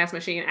broken ass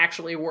machine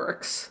actually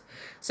works.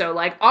 So,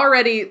 like,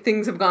 already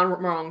things have gone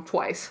wrong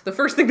twice. The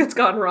first thing that's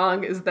gone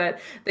wrong is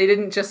that they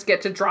didn't just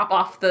get to drop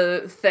off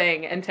the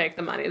thing and take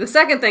the money. The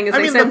second thing is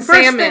send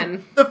Sam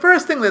in. The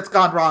first thing that's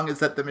gone wrong is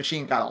that the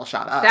machine got all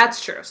shot up.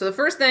 That's true. So the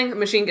first thing, the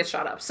machine gets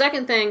shot up.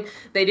 Second thing,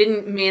 they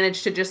didn't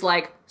manage to just,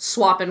 like,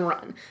 swap and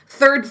run.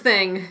 Third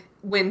thing,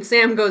 when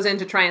Sam goes in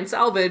to try and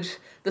salvage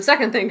the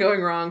second thing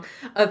going wrong,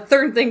 a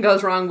third thing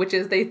goes wrong, which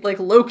is they, like,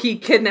 low-key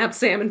kidnap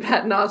Sam and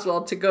Patton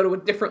Oswalt to go to a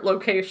different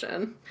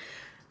location.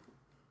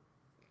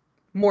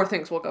 More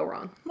things will go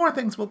wrong. More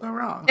things will go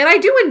wrong. And I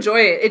do enjoy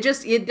it.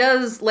 It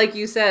does, like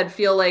you said,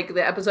 feel like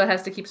the episode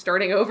has to keep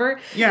starting over.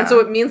 Yeah. And so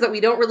it means that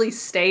we don't really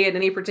stay in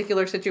any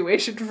particular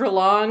situation for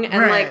long.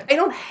 And, like, I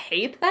don't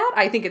hate that.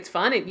 I think it's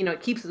fun.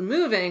 It keeps us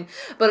moving.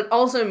 But it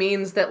also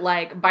means that,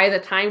 like, by the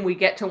time we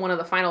get to one of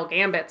the final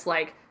gambits,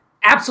 like,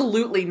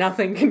 absolutely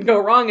nothing can go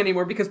wrong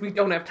anymore because we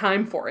don't have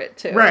time for it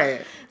to. Right.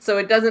 So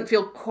it doesn't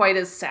feel quite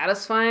as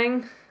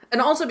satisfying. And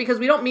also because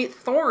we don't meet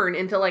Thorne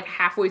until, like,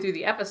 halfway through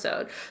the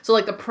episode. So,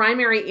 like, the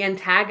primary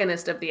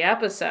antagonist of the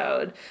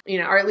episode,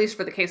 or at least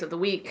for the case of the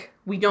week,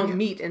 we don't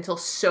meet until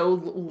so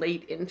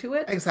late into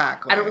it.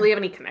 Exactly. I don't really have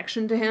any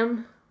connection to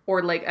him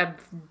or, like, a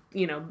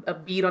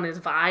beat on his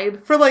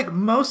vibe. For, like,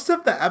 most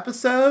of the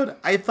episode,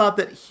 I thought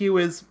that he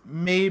was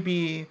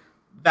maybe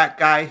that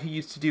guy who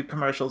used to do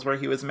commercials where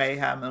he was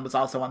Mayhem and was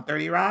also on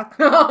 30 Rock.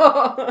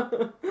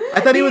 I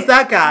thought he was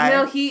that guy.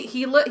 No,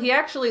 he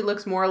actually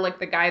looks more like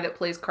the guy that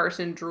plays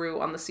Carson Drew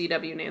on the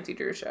CW Nancy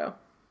Drew show.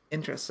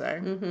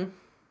 Interesting. Mm-hmm.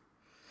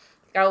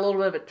 Got a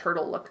little bit of a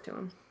turtle look to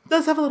him.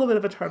 Does have a little bit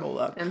of a turtle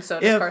look. And so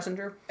does Carson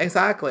Drew.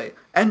 Exactly.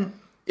 And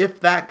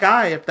if that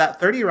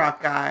 30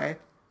 Rock guy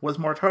was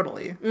more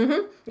turtly.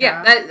 Mm-hmm.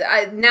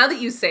 Yeah. Now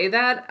that you say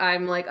that,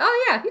 I'm like,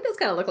 oh yeah, he does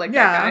kind of look like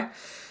that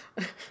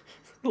guy.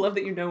 Love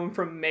that you know him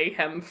from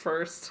Mayhem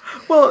first.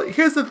 Well,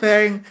 here's the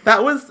thing.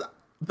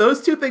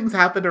 Those two things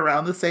happened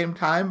around the same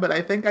time, but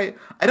I think I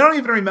don't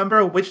even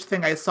remember which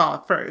thing I saw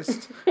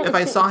first. If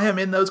I saw him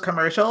in those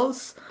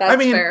commercials.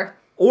 That's fair.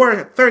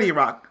 Or 30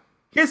 Rock.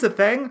 Here's the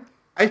thing.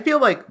 I feel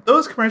like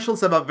those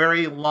commercials have a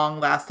very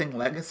long-lasting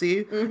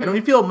legacy, and we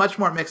feel much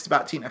more mixed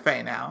about Tina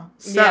Fey now.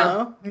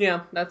 So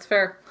Yeah, that's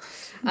fair.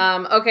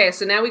 Okay,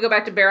 so now we go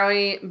back to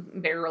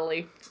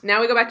Beverly.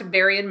 Now we go back to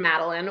Barry and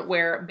Madeline,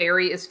 where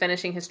Barry is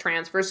finishing his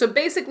transfer. So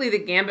basically the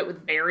gambit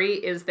with Barry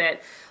is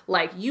that,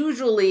 like,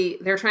 usually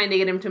they're trying to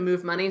get him to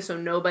move money so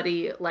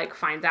nobody, like,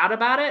 finds out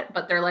about it.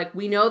 But they're like,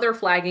 we know they're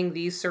flagging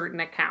these certain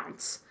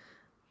accounts.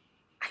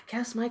 I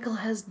guess Michael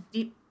has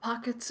deep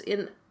pockets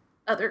in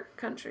other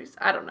countries.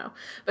 I don't know.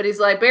 But he's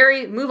like,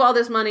 Barry, move all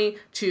this money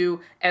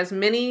to as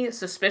many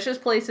suspicious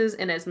places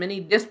in as many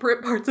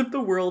disparate parts of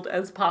the world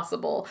as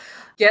possible.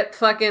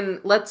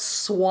 Let's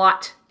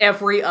SWAT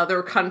every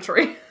other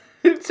country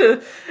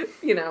to,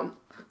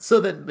 So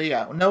that,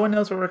 yeah, no one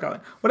knows where we're going.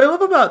 What I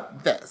love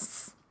about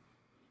this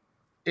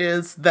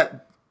is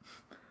that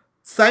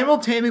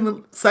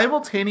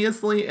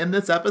simultaneously in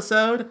this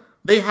episode,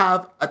 they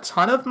have a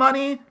ton of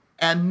money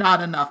and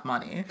not enough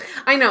money.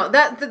 I know.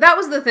 That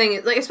was the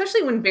thing. Like,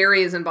 especially when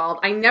Barry is involved,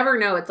 I never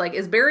know. It's like,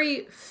 is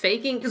Barry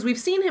faking? Because we've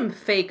seen him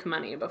fake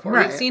money before.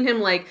 Right. We've seen him,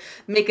 like,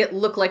 make it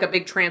look like a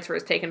big transfer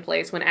has taken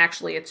place when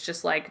actually it's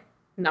just, like,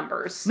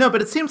 numbers. No,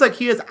 but it seems like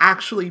he is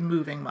actually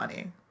moving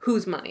money.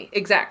 Whose money?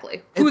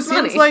 Exactly. Whose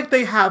money? It seems like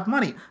they have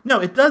money.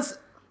 No, it does.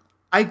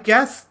 I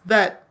guess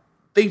that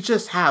they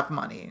just have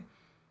money.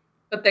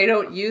 But they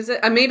don't use it.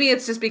 Maybe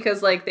it's just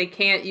because, like, they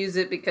can't use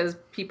it because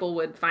people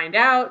would find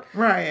out.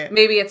 Right.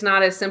 Maybe it's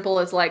not as simple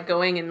as, like,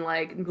 going and,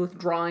 like,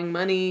 withdrawing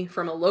money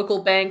from a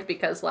local bank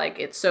because, like,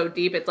 it's so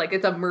deep. It's, like,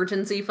 it's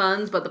emergency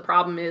funds. But the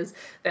problem is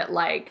that,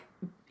 like,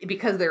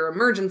 because they're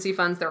emergency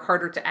funds, they're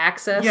harder to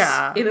access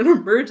in an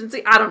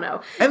emergency. I don't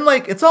know. And,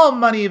 like, it's all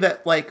money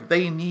that, like,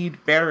 they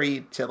need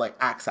Barry to, like,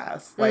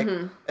 access. Like,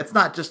 it's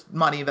not just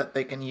money that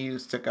they can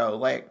use to go,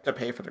 like, to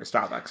pay for their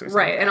Starbucks or something.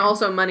 Right, and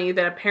also money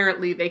that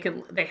apparently they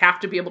have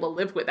to be able to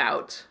live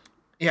without.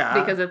 Yeah.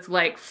 Because it's,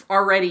 like,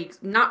 already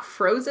not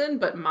frozen,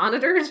 but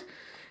monitored.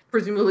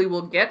 Presumably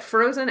will get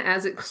frozen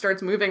as it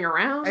starts moving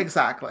around.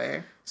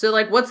 Exactly. So,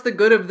 like, what's the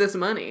good of this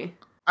money?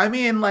 I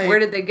mean, like... Where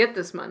did they get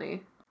this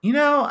money?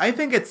 I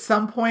think at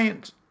some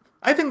point...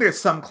 I think there's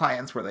some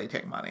clients where they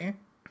take money.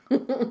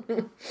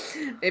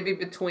 Maybe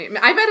between...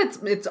 I bet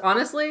it's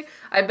honestly...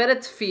 I bet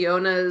it's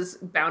Fiona's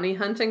bounty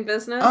hunting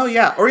business. Oh,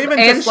 yeah. Or even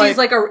and just, she's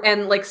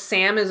like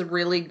Sam is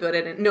really good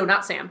at... No,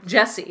 not Sam.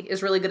 Jessie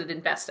is really good at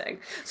investing.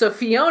 So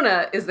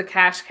Fiona is the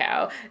cash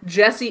cow.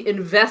 Jessie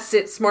invests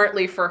it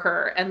smartly for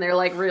her. And they're,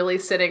 like, really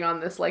sitting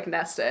on this, like,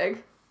 nest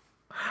egg.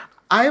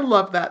 I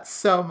love that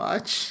so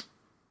much.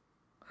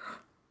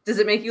 Does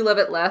it make you love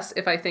it less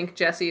if I think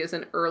Jessie is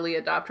an early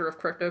adopter of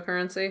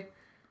cryptocurrency?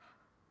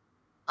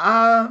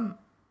 No,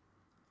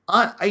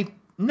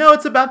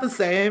 it's about the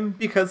same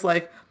because,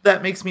 like,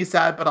 that makes me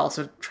sad, but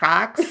also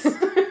tracks.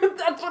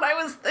 That's what I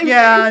was thinking.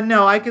 Yeah,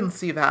 no, I can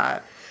see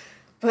that.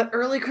 But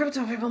early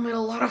crypto people made a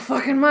lot of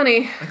fucking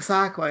money.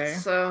 Exactly.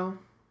 So,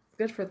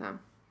 good for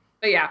them.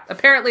 But yeah,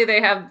 apparently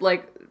they have,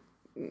 like,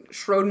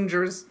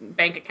 Schrodinger's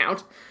bank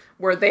account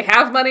where they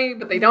have money,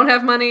 but they don't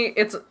have money.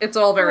 It's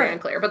all very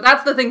unclear. But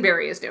that's the thing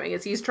Barry is doing,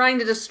 is he's trying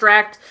to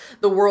distract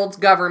the world's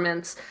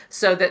governments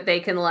so that they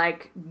can,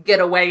 like, get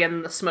away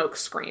in the smoke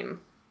screen.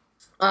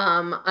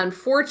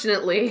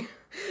 Unfortunately,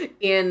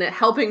 in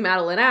helping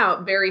Madeline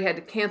out, Barry had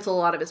to cancel a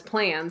lot of his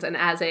plans, and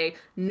as a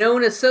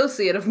known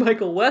associate of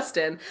Michael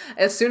Weston,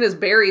 as soon as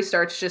Barry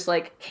starts just,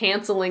 like,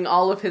 canceling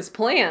all of his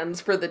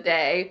plans for the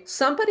day,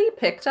 somebody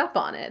picked up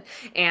on it.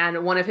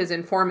 And one of his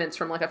informants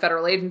from, like, a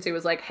federal agency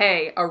was like,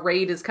 hey, a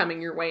raid is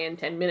coming your way in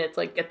 10 minutes,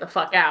 like, get the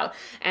fuck out.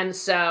 And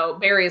so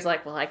Barry's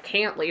like, well, I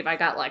can't leave. I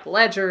got, like,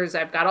 ledgers.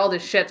 I've got all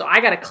this shit, so I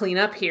gotta clean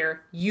up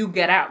here. You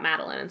get out,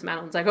 Madeline. And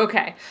Madeline's like,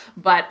 okay.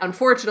 But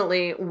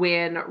unfortunately,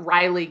 when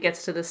Riley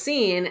gets to the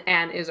scene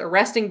and is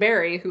arresting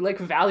Barry, who, like,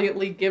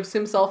 valiantly gives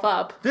himself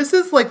up. This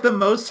is, like,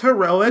 the most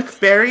heroic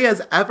Barry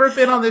has ever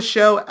been on this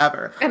show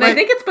ever. And like, I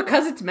think it's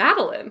because it's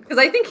Madeline. Because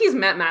I think he's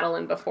met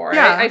Madeline before.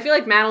 Yeah. I feel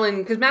like Madeline,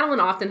 because Madeline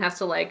often has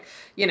to, like,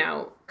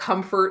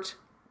 comfort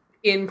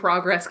in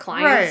progress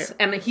clients. Right.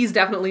 And he's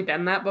definitely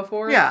been that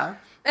before. Yeah.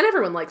 And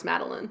everyone likes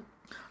Madeline.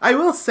 I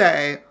will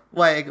say,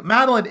 like,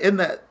 Madeline in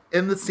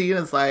the scene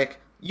is like,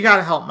 you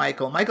gotta help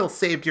Michael. Michael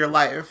saved your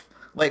life,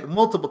 like,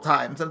 multiple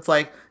times. And it's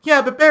like,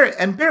 yeah, but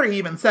Barry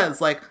even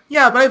says, like,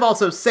 yeah, but I've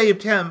also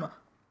saved him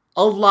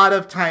a lot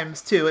of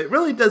times too. It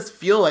really does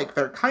feel like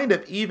they're kind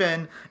of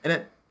even,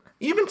 and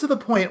even to the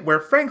point where,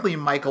 frankly,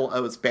 Michael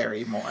owes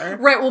Barry more.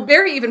 Right, well,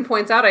 Barry even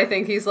points out, I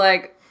think, he's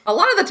like, a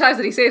lot of the times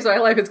that he saves my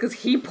life is because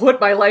he put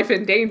my life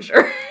in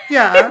danger.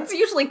 Yeah. It's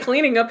usually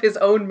cleaning up his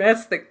own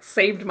mess that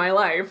saved my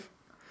life.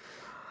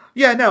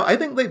 Yeah, no, I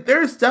think, like,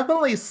 there's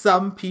definitely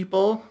some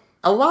people,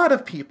 a lot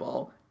of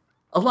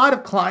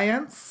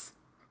clients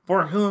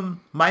for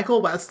whom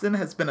Michael Weston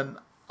has been an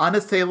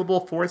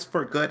unassailable force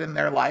for good in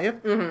their life.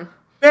 Mm-hmm.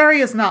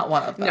 Barry is not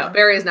one of them. No,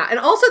 Barry is not. And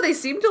also, they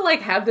seem to,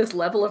 like, have this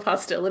level of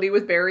hostility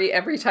with Barry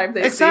every time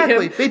they see him.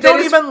 Exactly. They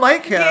don't even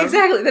like him.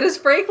 Exactly. That is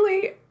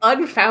frankly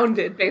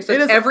unfounded based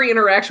on every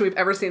interaction we've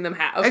ever seen them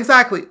have.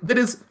 Exactly. That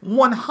is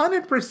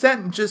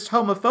 100% just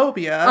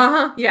homophobia.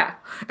 Uh-huh, yeah.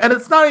 And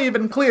it's not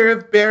even clear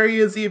if Barry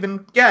is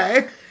even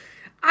gay.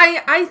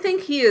 I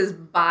think he is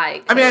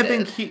bi-coded. I mean, I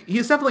think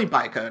he's definitely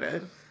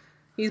bi-coded.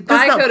 He's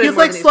bi-coded. He's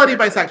like slutty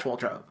bisexual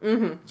trope.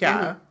 Mm-hmm. Yeah.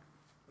 Mm-hmm.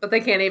 But they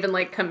can't even,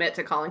 like, commit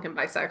to calling him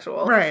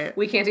bisexual. Right.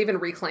 We can't even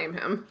reclaim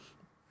him.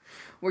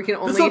 We can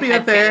only This will be a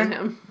headcanon thing.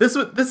 him. This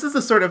is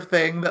the sort of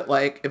thing that,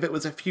 like, if it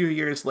was a few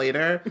years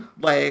later,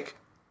 like,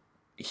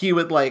 he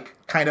would, like,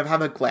 kind of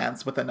have a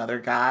glance with another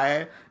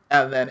guy,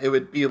 and then it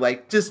would be,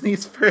 like,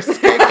 Disney's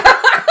first pick.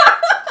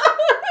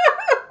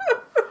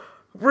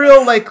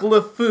 Real, like,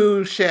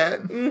 LeFou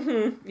shit.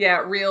 Mm-hmm.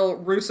 Yeah, real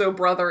Russo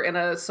brother in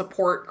a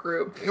support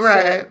group.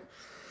 Right. Shit.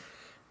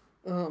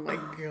 Oh my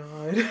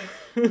god.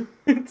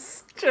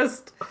 It's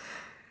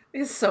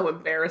so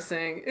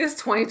embarrassing. It's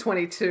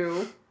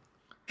 2022.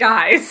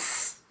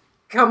 Guys,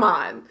 come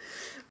on.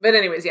 But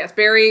anyways, yes,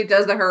 Barry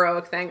does the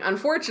heroic thing.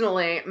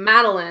 Unfortunately,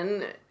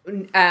 Madeline,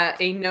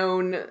 a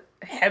known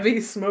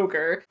heavy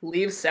smoker,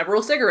 leaves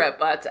several cigarette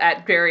butts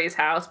at Barry's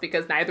house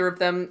because neither of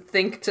them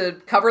think to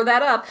cover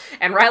that up.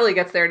 And Riley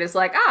gets there and is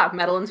like,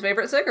 Madeline's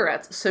favorite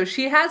cigarettes. So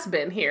she has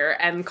been here,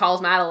 and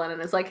calls Madeline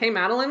and is like, hey,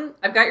 Madeline,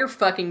 I've got your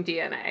fucking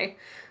DNA.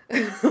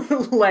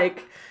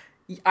 Like,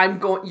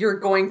 you're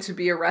going to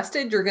be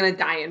arrested. You're going to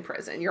die in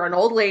prison. You're an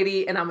old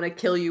lady, and I'm going to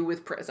kill you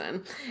with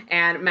prison.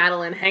 And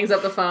Madeline hangs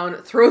up the phone,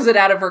 throws it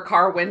out of her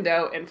car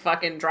window, and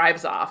fucking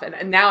drives off.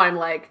 And now I'm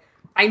like,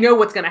 I know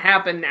what's going to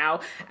happen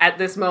now at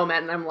this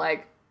moment. And I'm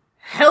like,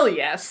 hell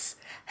yes.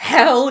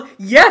 Hell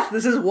yes.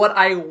 This is what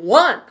I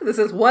want. This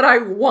is what I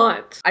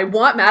want. I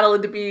want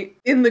Madeline to be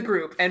in the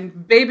group.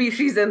 And baby,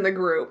 she's in the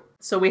group.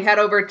 So we head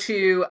over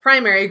to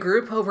primary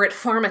group over at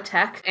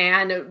Pharmatech,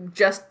 and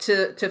just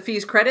to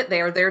Fee's credit,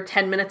 they are there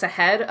 10 minutes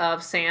ahead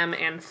of Sam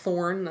and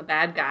Thorne, the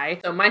bad guy.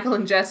 So Michael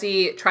and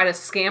Jesse try to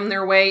scam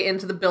their way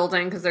into the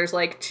building because there's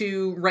like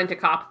two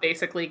rent-a-cop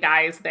basically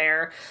guys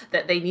there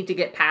that they need to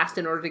get past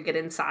in order to get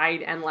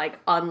inside and like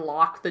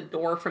unlock the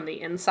door from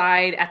the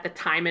inside at the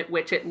time at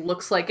which it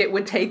looks like it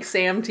would take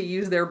Sam to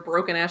use their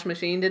broken-ass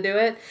machine to do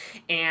it.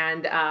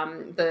 And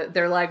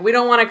they're like, we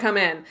don't want to come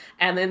in.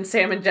 And then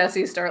Sam and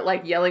Jesse start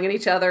like yelling at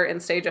each other and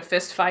stage a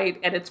fist fight,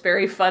 and it's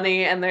very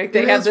funny. And they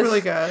have this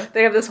really good.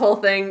 They have this whole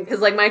thing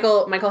because like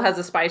Michael has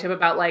a spy tip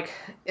about like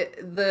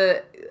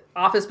the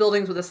office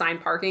buildings with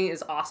assigned parking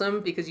is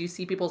awesome because you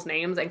see people's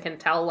names and can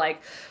tell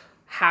like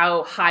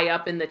how high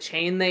up in the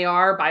chain they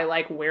are by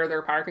like where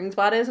their parking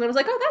spot is. And I was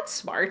like, oh, that's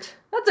smart.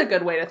 That's a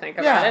good way to think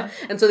about it.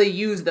 And so they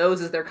use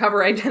those as their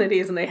cover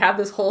identities, and they have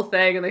this whole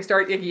thing, and they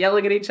start like,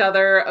 yelling at each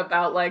other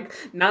about like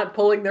not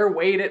pulling their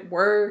weight at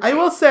work. I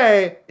will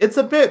say it's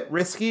a bit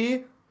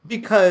risky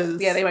because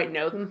they might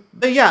know them.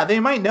 They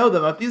might know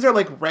them. If these are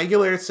like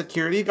regular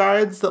security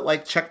guards that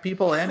like check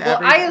people in. Well,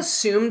 I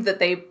assumed that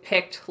they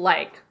picked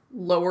like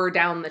lower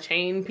down the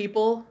chain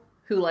people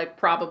who like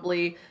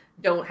probably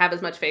don't have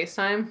as much face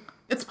time.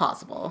 It's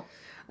possible.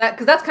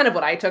 Because that's kind of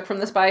what I took from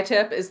the spy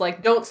tip is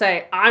like, don't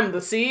say I'm the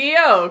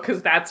CEO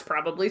because that's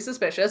probably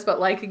suspicious, but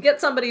like get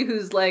somebody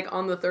who's like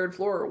on the third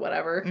floor or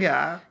whatever.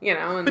 Yeah. You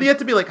know. But you have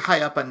to be like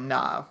high up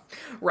enough.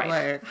 Right.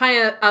 Like, high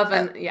up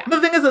and yeah.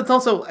 The thing is, it's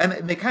also,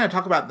 and they kind of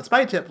talk about in the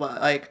spy tip,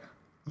 like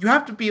you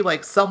have to be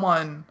like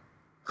someone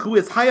who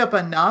is high up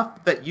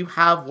enough that you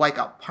have like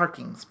a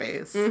parking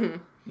space. Mm-hmm.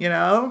 You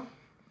know?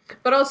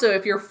 But also,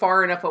 if you're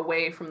far enough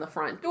away from the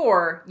front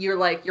door,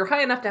 you're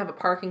high enough to have a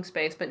parking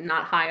space, but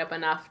not high up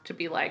enough to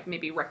be like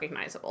maybe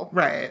recognizable.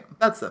 Right.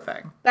 That's the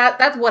thing.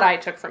 That's what I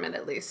took from it,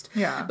 at least.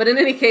 Yeah. But in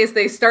any case,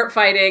 they start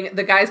fighting.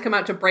 The guys come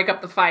out to break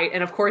up the fight,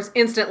 and of course,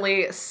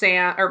 instantly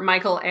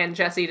Michael and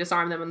Jesse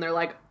disarm them, and they're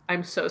like,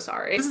 "I'm so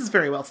sorry." This is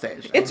very well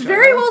staged. It's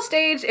very well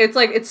staged. It's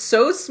like it's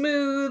so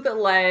smooth.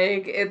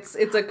 Like it's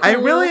a cool... I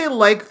really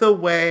like the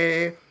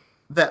way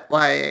that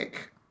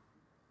like.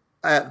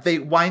 They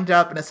wind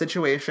up in a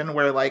situation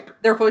where, like...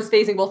 They're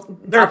facing both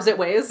opposite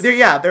ways.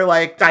 They're,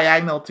 like,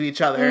 diagonal to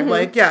each other. Mm-hmm.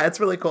 Like, yeah, it's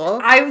really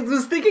cool. I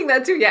was thinking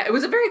that, too. Yeah, it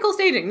was a very cool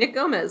staging. Nick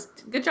Gomez.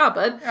 Good job,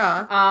 bud.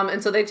 Yeah.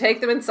 And so they take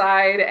them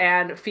inside,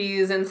 and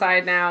Fee's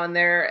inside now, and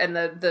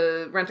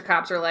the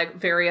rent-a-cops are, like,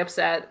 very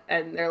upset,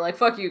 and they're like,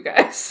 fuck you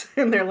guys.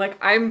 And they're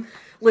like,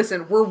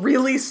 listen, we're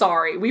really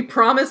sorry. We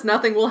promise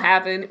nothing will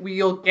happen.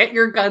 You'll get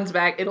your guns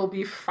back. It'll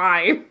be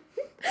fine.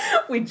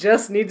 We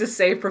just need to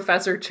save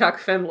Professor Chuck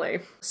Finley.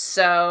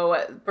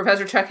 So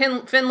Professor Chuck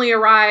Finley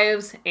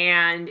arrives,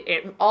 and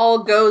it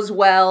all goes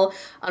well.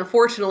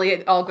 Unfortunately,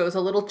 it all goes a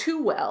little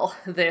too well.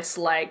 This,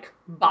 like,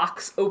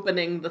 box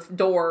opening the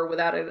door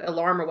without an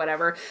alarm or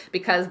whatever,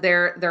 because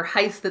their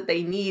heist that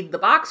they need the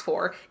box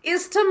for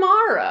is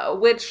tomorrow,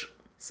 which,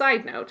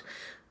 side note,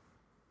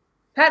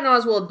 Patton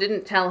Oswalt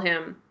didn't tell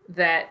him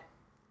that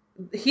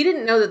he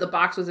didn't know that the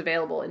box was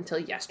available until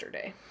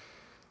yesterday,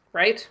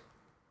 right?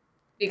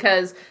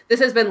 Because this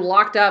has been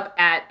locked up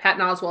at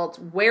Patton Oswalt's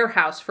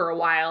warehouse for a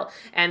while,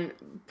 and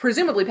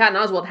presumably Patton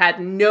Oswalt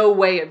had no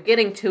way of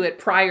getting to it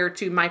prior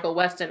to Michael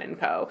Weston and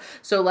co.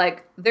 So,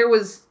 like,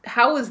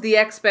 how was the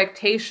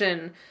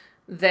expectation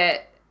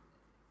that,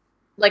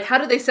 like, how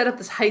did they set up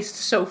this heist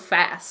so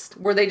fast?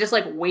 Were they just,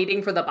 like,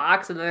 waiting for the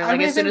box, and then they're like,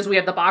 as soon as we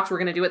have the box, we're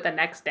going to do it the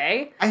next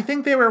day? I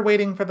think they were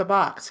waiting for the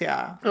box,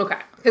 yeah. Okay.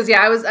 Because,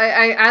 yeah,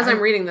 as I'm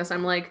reading this,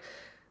 I'm like,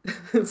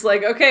 It's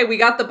like, okay, we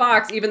got the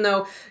box, even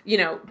though,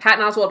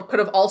 Patton Oswalt could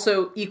have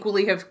also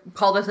equally have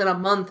called us in a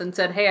month and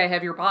said, hey, I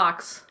have your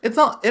box.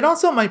 It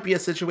also might be a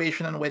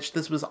situation in which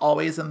this was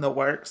always in the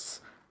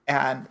works.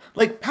 And,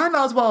 like, Patton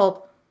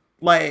Oswalt,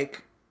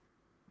 like,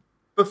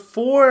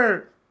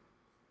 before,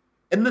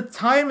 in the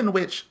time in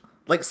which,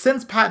 like,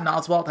 since Patton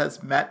Oswalt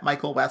has met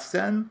Michael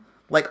Weston,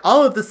 like,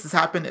 all of this has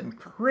happened in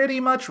pretty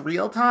much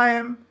real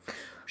time.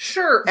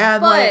 Sure,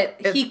 and,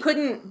 but he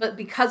couldn't, but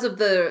because of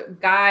the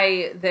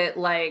guy that,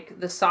 like,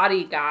 the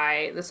Saudi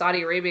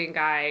Arabian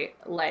guy,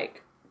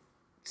 like,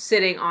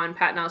 sitting on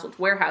Patton Oswalt's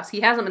warehouse,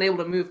 he hasn't been able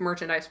to move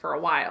merchandise for a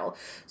while.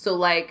 So,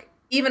 like,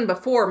 even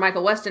before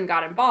Michael Weston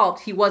got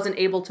involved, he wasn't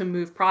able to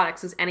move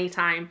products, as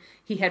anytime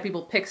he had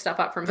people pick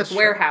stuff up from his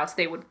warehouse,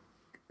 they would.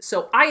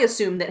 So I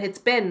assume that it's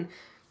been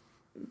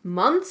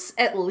months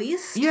at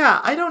least. Yeah,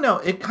 I don't know.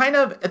 It kind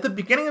of, at the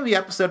beginning of the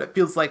episode, it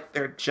feels like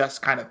they're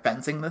just kind of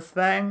fencing this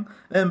thing.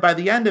 And by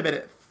the end of it,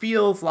 it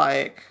feels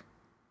like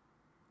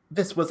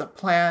this was a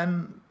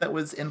plan that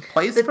was in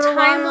place for a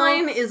while. The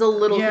timeline is a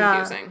little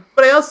confusing.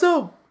 But I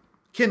also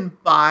can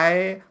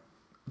buy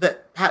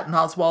that Patton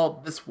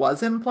Oswalt, this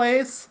was in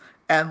place.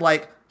 And,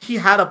 like, he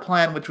had a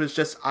plan which was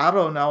just, I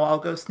don't know, I'll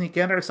go sneak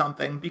in or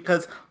something,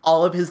 because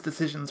all of his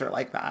decisions are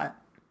like that.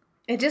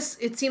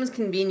 It seems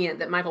convenient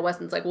that Michael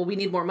Weston's like, well, we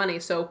need more money,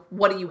 so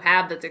what do you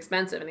have that's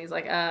expensive? And he's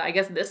like, I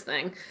guess this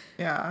thing.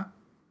 Yeah.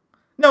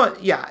 No,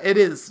 yeah, it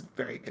is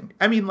very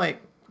I mean,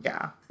 like,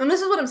 yeah. And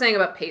this is what I'm saying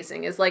about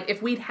pacing, is, like,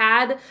 if we'd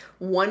had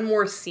one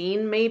more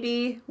scene,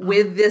 maybe,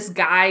 with this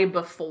guy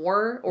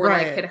before, or,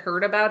 like, had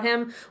heard about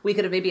him, we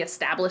could have maybe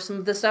established some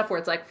of this stuff where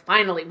it's like,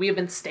 finally, we have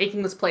been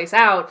staking this place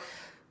out.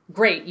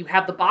 Great, you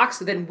have the box,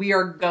 then we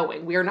are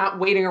going. We are not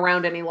waiting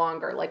around any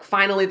longer. Like,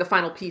 finally, the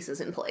final piece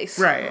is in place.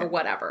 Right. Or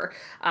whatever.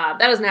 That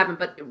doesn't happen,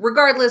 but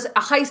regardless,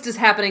 a heist is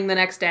happening the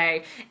next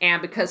day, and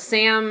because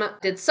Sam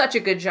did such a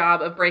good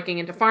job of breaking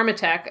into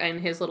Pharmatech in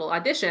his little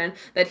audition,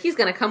 that he's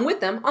going to come with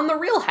them on the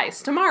real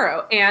heist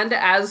tomorrow. And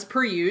as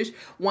per usual,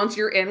 once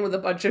you're in with a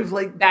bunch of,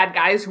 like, bad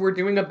guys who are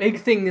doing a big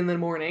thing in the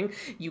morning,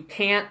 you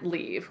can't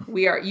leave.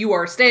 You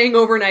are staying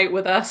overnight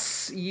with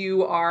us.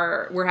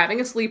 We're having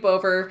a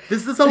sleepover.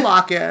 This is a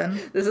lock-in.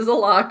 This is a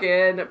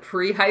lock-in,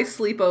 pre-heist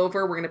sleepover.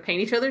 We're going to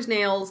paint each other's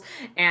nails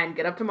and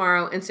get up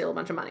tomorrow and steal a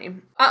bunch of money.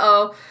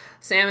 Uh-oh.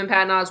 Sam and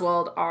Patton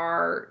Oswalt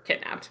are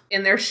kidnapped.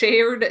 In their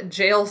shared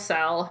jail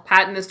cell,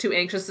 Patton is too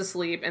anxious to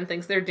sleep and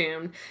thinks they're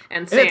doomed.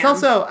 And Sam... It's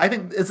also, I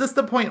think, is this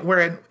the point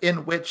where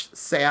in which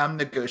Sam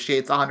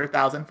negotiates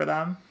 $100,000 for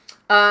them?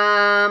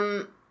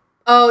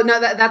 Oh, no,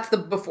 that's the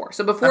before.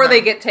 So before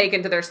they get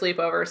taken to their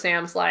sleepover,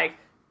 Sam's like,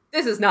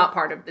 this is not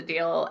part of the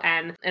deal,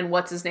 and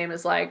what's his name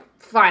is like,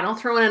 fine, I'll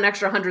throw in an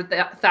extra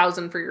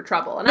 $100,000 for your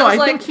trouble. And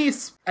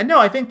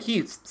I think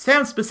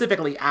Sam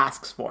specifically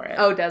asks for it.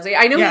 Oh, does he?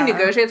 I know he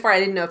negotiates for it. I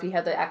didn't know if he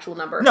had the actual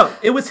number. No,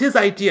 it was his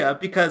idea,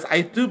 because I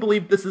do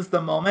believe this is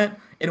the moment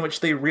in which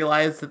they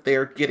realize that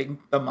they're getting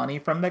the money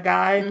from the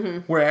guy,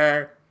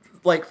 where,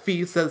 like,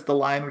 Fee says the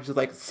line, which is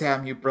like,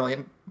 Sam, you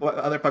brilliant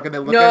motherfucker. They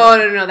look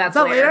No, that's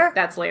later.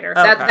 That's later.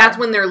 Okay. That's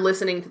when they're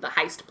listening to the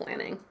heist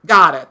planning.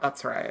 Got it,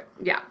 that's right.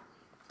 Yeah.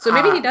 So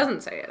maybe he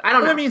doesn't say it. I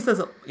don't know. Maybe he says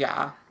it,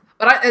 yeah.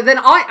 But then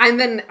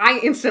I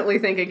instantly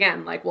think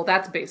again, like, well,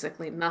 that's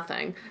basically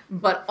nothing.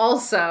 But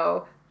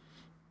also,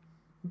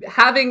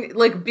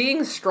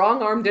 being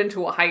strong-armed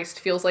into a heist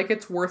feels like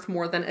it's worth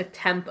more than a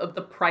tenth of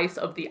the price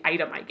of the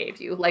item I gave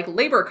you. Like,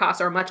 labor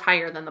costs are much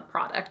higher than the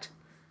product.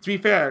 To be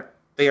fair,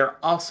 they are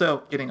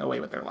also getting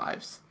away with their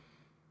lives.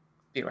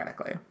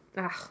 Theoretically.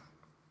 Ugh.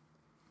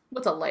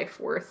 What's a life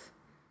worth?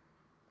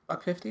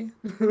 $1.50?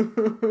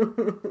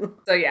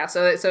 So yeah,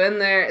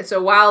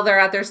 so while they're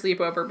at their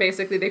sleepover,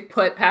 basically they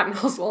put Patton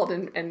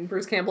Oswalt and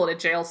Bruce Campbell in a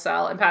jail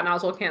cell, and Patton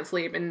Oswalt can't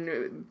sleep,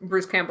 and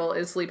Bruce Campbell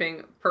is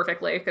sleeping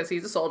perfectly because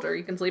he's a soldier,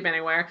 he can sleep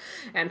anywhere,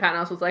 and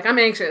Patton Oswalt's like, I'm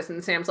anxious,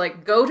 and Sam's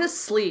like, go to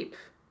sleep.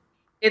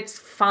 It's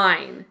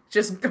fine.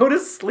 Just go to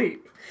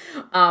sleep.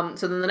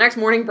 So then the next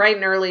morning, bright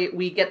and early,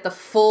 we get the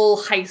full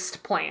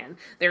heist plan.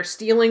 They're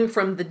stealing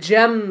from the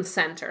Gem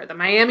Center, the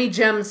Miami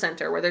Gem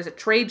Center, where there's a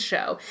trade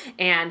show,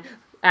 and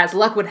as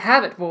luck would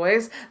have it,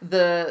 boys,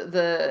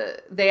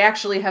 they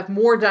actually have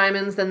more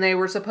diamonds than they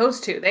were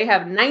supposed to. They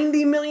have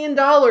 $90 million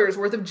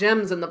worth of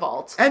gems in the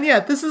vault. And yeah,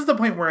 this is the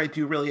point where I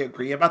do really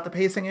agree about the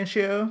pacing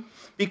issue,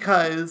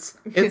 because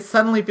it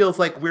suddenly feels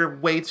like we're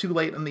way too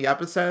late in the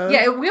episode.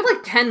 Yeah, we have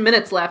like 10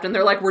 minutes left, and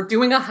they're like, we're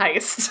doing a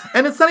heist.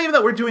 And it's not even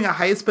that we're doing a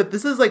heist, but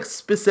this is like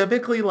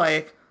specifically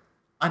like,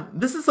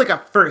 this is like a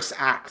first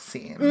act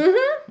scene.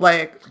 Mm-hmm.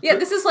 Like, yeah,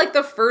 this is like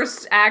the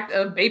first act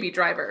of Baby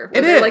Driver.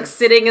 It they're is. Like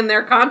sitting in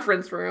their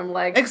conference room,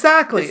 like,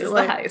 exactly. This is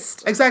like, the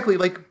heist. Exactly.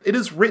 Like, it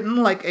is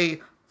written like a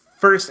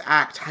first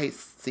act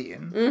heist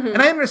scene. Mm-hmm. And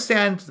I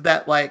understand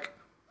that, like,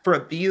 for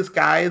these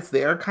guys,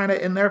 they're kind of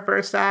in their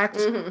first act.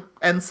 Mm-hmm.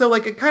 And so,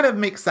 like, it kind of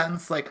makes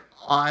sense, like,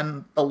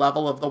 on the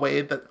level of the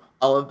way that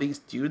all of these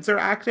dudes are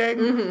acting,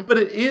 mm-hmm. but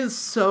it is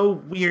so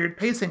weird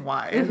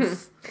pacing-wise.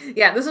 Mm-hmm.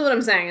 Yeah, this is what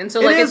I'm saying. And so,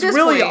 like, it is at this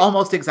really point,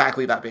 almost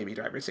exactly that Baby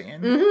Driver scene.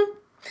 Mm-hmm.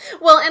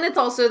 Well, and it's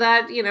also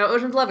that,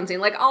 Ocean's 11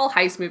 scene. Like, all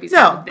heist movies no,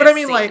 have this but I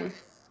mean, scene. like,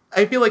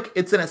 I feel like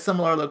it's in a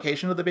similar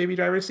location to the Baby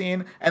Driver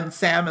scene, and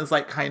Sam is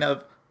like kind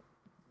of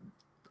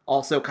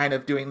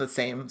doing the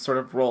same sort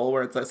of role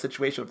where it's a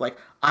situation of like,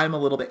 I'm a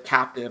little bit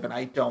captive and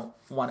I don't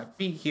want to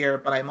be here,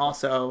 but I'm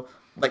also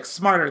like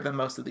smarter than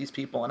most of these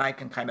people and I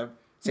can kind of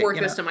work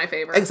this to my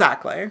favor.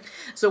 Exactly.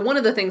 So one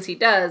of the things he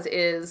does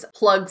is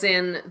plugs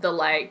in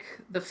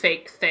the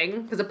fake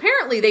thing, because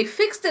apparently they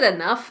fixed it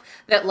enough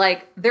that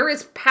like there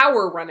is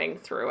power running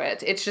through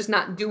it. It's just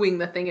not doing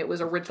the thing it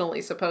was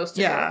originally supposed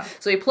to do.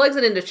 So he plugs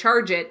it in to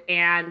charge it,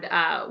 and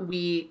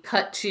we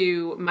cut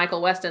to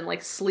Michael Weston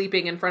like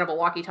sleeping in front of a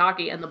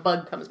walkie-talkie, and the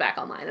bug comes back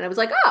online. And I was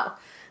like, oh,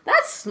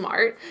 that's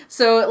smart.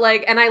 So,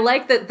 like, and I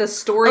like that the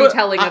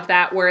storytelling of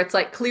that, where it's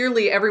like,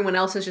 clearly everyone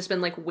else has just been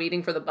like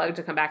waiting for the bug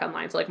to come back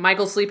online. So like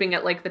Michael's sleeping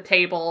at like the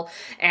table,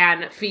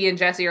 and Fee and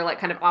Jesse are like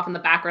kind of off in the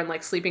background,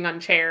 like sleeping on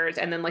chairs.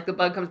 And then like the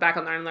bug comes back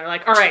online and they're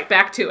like, all right,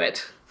 back to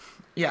it.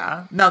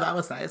 Yeah, no, that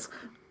was nice.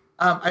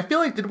 I feel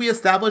like, did we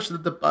establish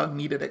that the bug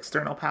needed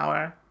external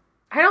power?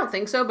 I don't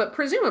think so, but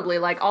presumably,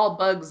 like, all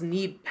bugs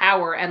need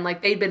power, and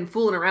like they'd been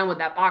fooling around with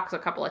that box a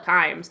couple of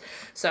times.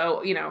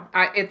 So, you know,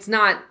 it's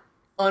not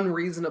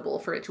unreasonable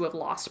for it to have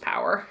lost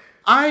power.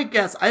 I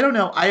guess, I don't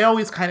know. I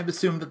always kind of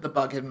assumed that the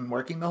bug had been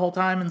working the whole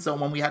time, and so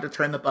when we had to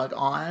turn the bug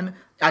on,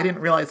 I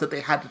didn't realize that they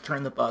had to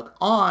turn the bug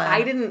on.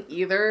 I didn't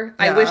either.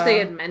 Yeah. I wish they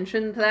had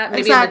mentioned that.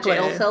 Maybe exactly. in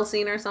the jail cell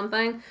scene or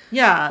something.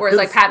 Yeah. Where it's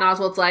like Patton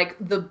Oswalt's like,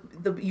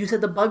 you said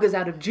the bug is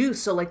out of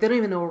juice, so like they don't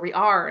even know where we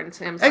are. And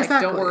Sam's like,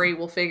 don't worry,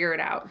 we'll figure it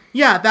out.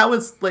 Yeah, that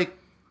was like,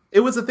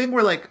 it was a thing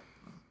where like,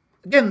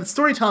 again, the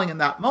storytelling in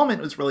that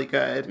moment was really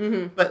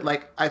good, but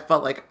like, I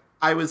felt like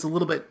I was a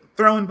little bit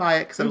thrown by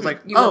it because I was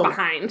like, you were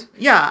behind.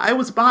 Yeah, I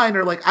was behind,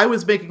 or like I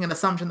was making an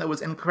assumption that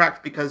was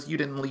incorrect because you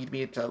didn't lead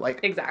me to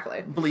like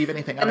believe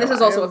anything. And this is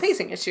also a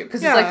pacing issue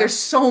because it's like there's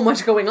so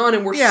much going on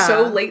and we're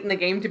so late in the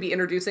game to be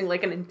introducing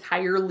like an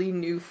entirely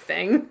new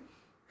thing.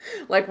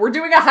 Like, we're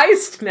doing a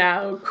heist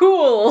now.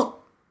 Cool.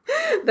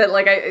 That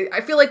like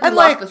I feel like we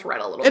lost the thread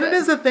a little bit. And it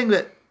is a thing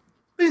that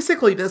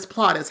basically this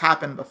plot has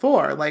happened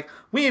before. Like,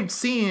 we have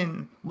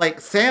seen like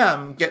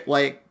Sam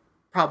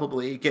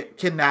probably get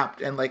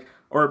kidnapped and like,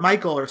 or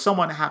Michael or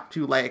someone have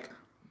to like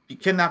be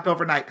kidnapped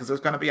overnight because there's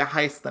going to be a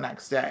heist the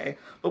next day.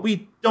 But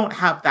we don't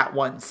have that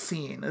one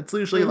scene. It's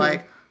usually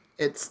like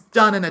it's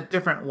done in a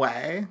different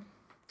way.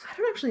 I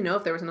don't actually know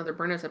if there was another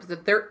Burn Notice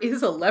episode. There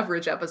is a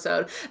Leverage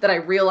episode that I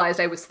realized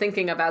I was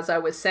thinking of as I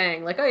was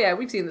saying, like, oh yeah,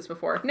 we've seen this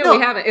before. No,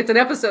 we haven't. It's an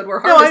episode where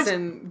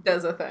Harbison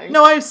does a thing.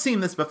 No, I've seen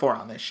this before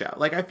on this show.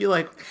 Like, I feel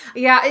like...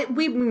 Yeah,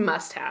 we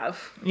must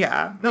have.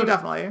 Yeah, no,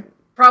 definitely.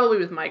 Probably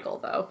with Michael,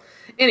 though.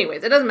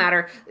 Anyways, it doesn't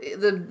matter.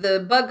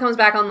 The bug comes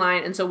back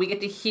online, and so we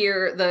get to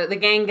hear, the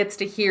gang gets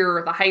to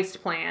hear the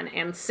heist plan,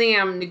 and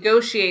Sam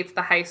negotiates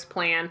the heist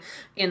plan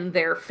in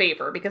their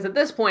favor, because at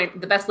this point,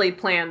 the best laid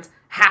plans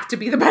have to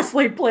be the best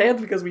laid plans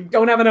because we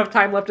don't have enough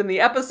time left in the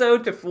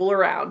episode to fool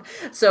around.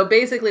 So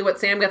basically what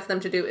Sam gets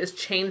them to do is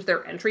change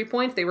their entry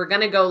point. They were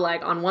going to go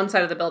like on one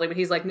side of the building, but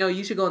he's like, no,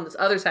 you should go on this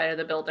other side of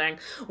the building,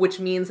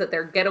 which means that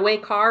their getaway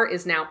car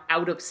is now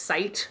out of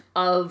sight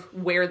of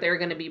where they're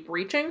going to be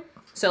breaching.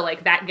 So,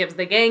 like, that gives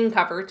the gang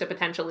cover to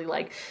potentially,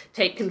 like,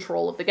 take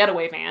control of the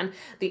getaway van.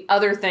 The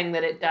other thing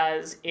that it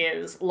does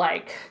is,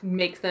 like,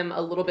 make them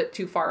a little bit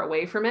too far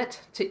away from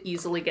it to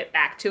easily get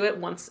back to it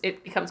once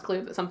it becomes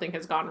clear that something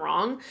has gone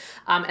wrong.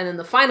 And then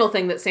the final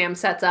thing that Sam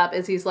sets up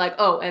is he's like,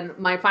 oh, and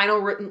my final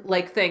written,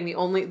 like, thing,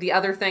 the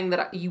other thing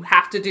that you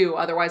have to do,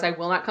 otherwise I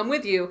will not come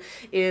with you,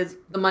 is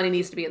the money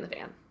needs to be in the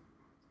van.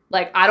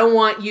 Like, I don't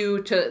want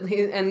you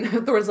to...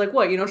 And Thorne's like,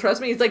 what, you don't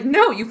trust me? He's like,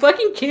 no, you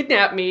fucking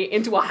kidnapped me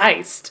into a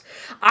heist.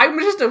 I'm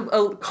just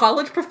a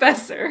college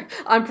professor.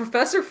 I'm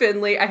Professor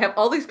Finley. I have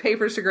all these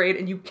papers to grade,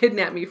 and you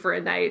kidnapped me for a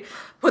night.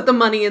 Put the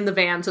money in the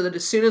van so that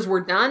as soon as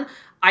we're done,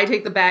 I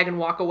take the bag and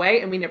walk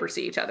away, and we never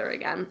see each other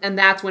again. And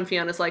that's when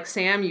Fiona's like,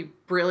 Sam, you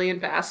brilliant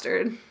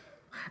bastard.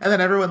 And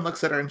then everyone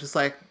looks at her and just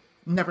like,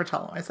 never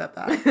tell him I said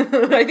that.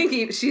 I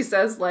think she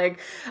says, like,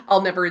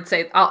 I'll never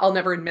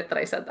admit that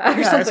I said that,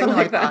 or something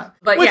like that.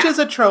 But which is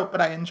a trope,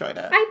 but I enjoyed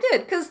it. I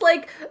did, because,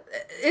 like,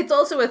 it's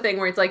also a thing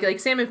where it's like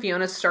Sam and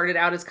Fiona started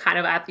out as kind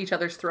of at each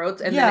other's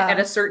throats, and then at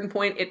a certain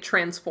point it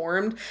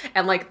transformed,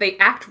 and, like, they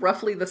act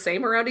roughly the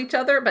same around each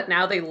other, but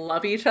now they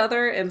love each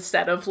other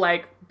instead of,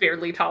 like,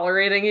 barely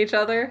tolerating each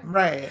other.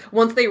 Right.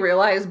 Once they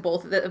realized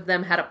both of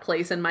them had a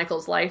place in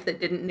Michael's life that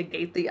didn't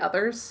negate the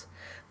others,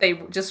 they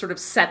just sort of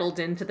settled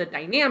into the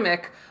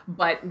dynamic,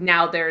 but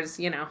now there's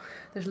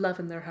love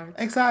in their hearts.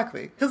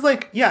 Exactly. Because,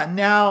 like, yeah,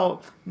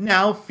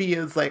 now Fee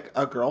is, like,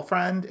 a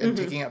girlfriend and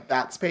taking up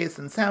that space,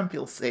 and Sam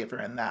feels safer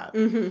in that.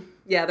 Mm-hmm.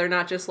 Yeah, they're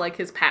not just, like,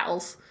 his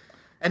pals.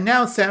 And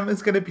now Sam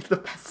is going to be the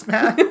best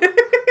man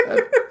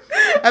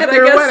at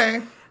their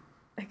wedding.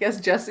 I guess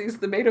Jesse's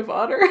the maid of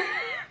honor.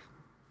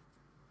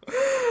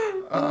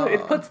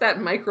 It puts that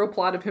micro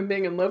plot of him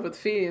being in love with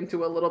Fee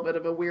into a little bit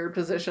of a weird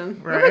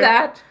position. Right? Remember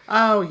that?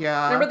 Oh,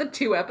 yeah. Remember the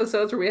 2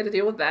 episodes where we had to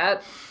deal with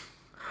that?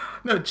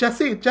 No,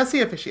 Jesse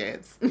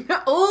officiates.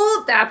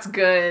 Oh, that's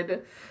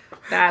good.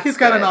 He's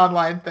got an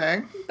online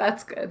thing.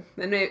 That's good.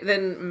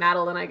 Then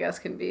Madeline, I guess,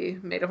 can be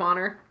maid of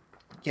honor.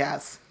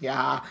 Yes.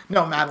 Yeah.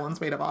 No, Madeline's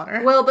maid of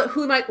honor. Well, but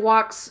who might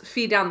walks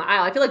Fee down the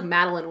aisle? I feel like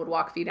Madeline would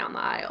walk Fee down the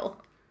aisle.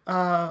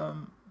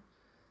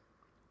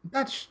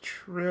 That's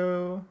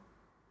true.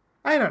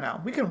 I don't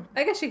know. We can.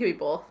 I guess she could be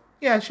both.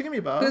 Yeah, she can be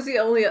both. Who's the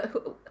only...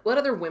 what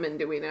other women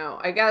do we know?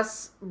 I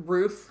guess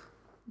Ruth,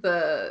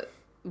 the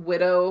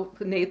widow,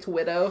 Nate's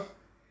widow,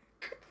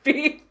 could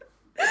be...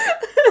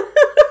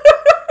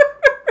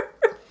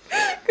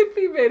 could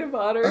be maid of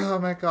honor. Oh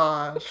my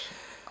gosh.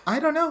 I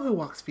don't know who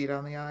walks Fee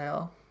down the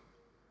aisle.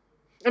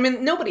 I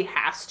mean, nobody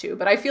has to,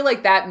 but I feel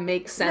like that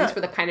makes sense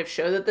for the kind of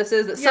show that this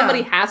is. That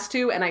somebody has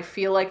to, and I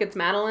feel like it's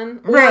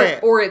Madeline.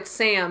 Or it's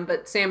Sam,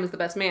 but Sam is the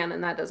best man,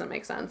 and that doesn't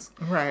make sense.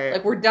 Right.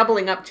 Like, we're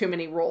doubling up too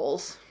many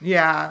roles.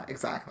 Yeah,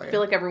 exactly. I feel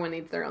like everyone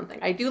needs their own thing.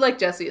 I do like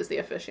Jessie as the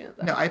officiant,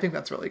 though. No, I think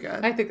that's really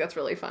good. I think that's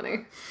really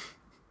funny.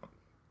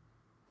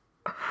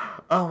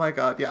 Oh my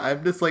god, yeah,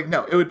 I'm just like,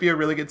 no, it would be a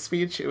really good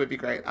speech. It would be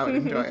great. I would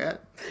enjoy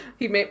it.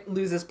 He may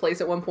lose his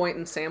place at one point,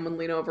 and Sam would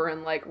lean over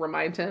and, like,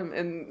 remind him,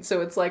 and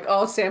so it's like,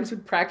 oh, Sam's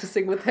been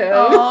practicing with him.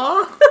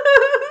 Oh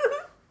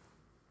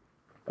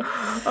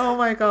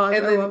my god.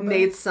 And then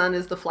Nate's son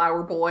is the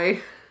flower boy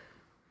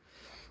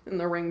and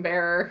the ring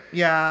bearer.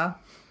 Yeah.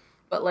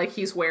 But, like,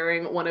 he's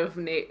wearing one of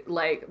Nate,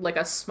 like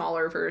a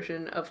smaller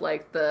version of,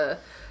 like, the,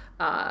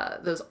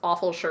 those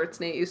awful shirts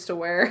Nate used to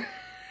wear.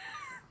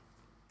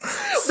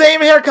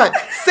 Same haircut.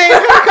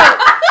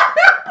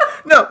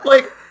 No,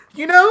 like,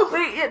 you know how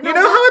at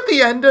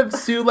the end of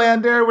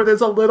Zoolander where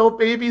there's a little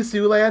baby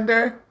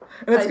Zoolander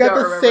and it's got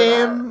the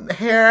same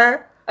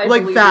hair?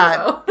 Like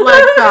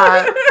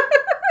that.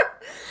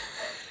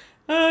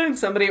 And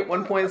somebody at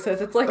one point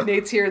says it's like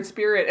Nate's here in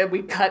spirit, and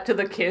we cut to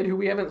the kid who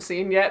we haven't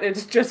seen yet.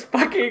 It's just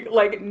fucking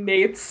like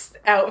Nate's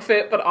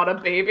outfit, but on a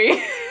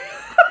baby.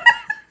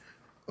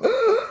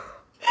 Oh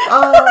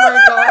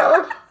my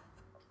god.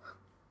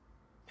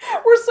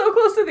 We're so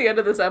close to the end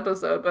of this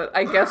episode, but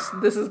I guess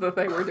this is the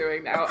thing we're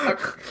doing now.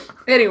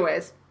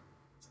 Anyways,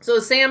 so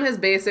Sam has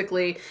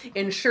basically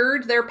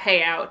ensured their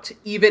payout,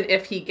 even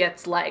if he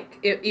gets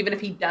even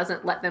if he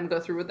doesn't let them go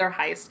through with their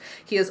heist.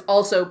 He has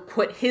also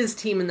put his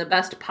team in the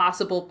best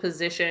possible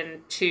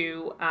position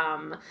to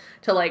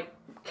like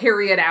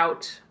carry it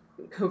out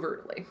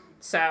covertly.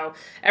 So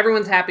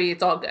everyone's happy.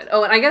 It's all good.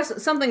 Oh, and I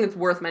guess something that's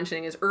worth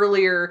mentioning is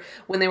earlier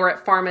when they were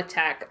at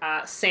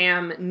Pharmatech,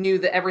 Sam knew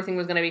that everything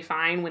was going to be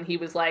fine when he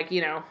was like,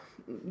 you know,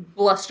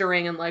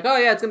 blustering and like, oh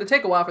yeah, it's going to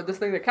take a while for this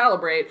thing to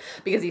calibrate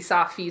because he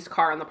saw Fee's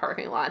car in the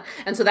parking lot.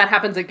 And so that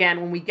happens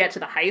again when we get to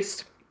the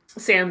heist.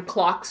 Sam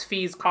clocks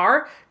Fee's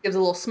car, gives a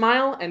little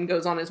smile, and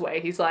goes on his way.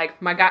 He's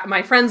like,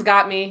 my friends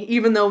got me,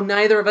 even though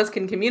neither of us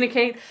can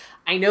communicate.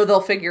 I know they'll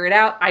figure it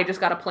out. I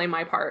just got to play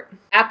my part.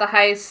 At the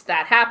heist,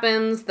 that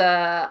happens.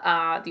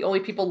 The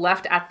only people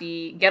left at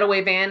the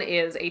getaway van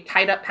is a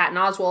tied-up Patton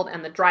Oswalt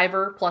and the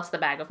driver, plus the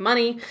bag of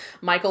money.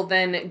 Michael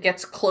then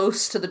gets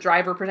close to the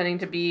driver, pretending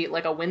to be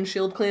like a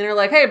windshield cleaner,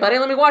 like, hey, buddy,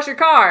 let me wash your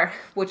car,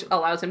 which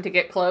allows him to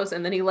get close.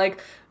 And then he,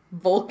 like,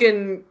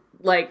 Vulcan...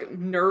 like,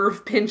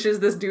 nerve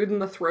pinches this dude in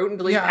the throat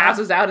until he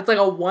passes out. It's like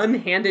a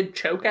one-handed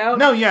chokeout.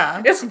 No,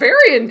 yeah. It's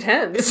very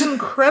intense. It's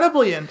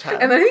incredibly intense.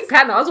 And then I think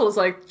Patton Oswalt is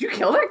like, did you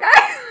kill that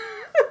guy?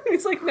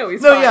 He's like, no,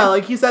 he's fine. No, yeah,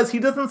 like, he says, he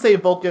doesn't say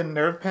Vulcan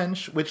nerve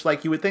pinch, which,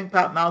 like, you would think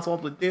Patton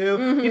Oswalt would do.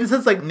 Mm-hmm. He just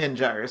says, like,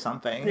 ninja or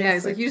something. Yeah,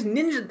 he's like, you just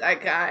ninja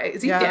that guy.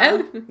 Is he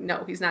dead?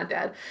 No, he's not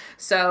dead.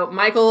 So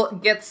Michael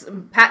gets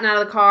Patton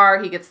out of the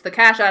car, he gets the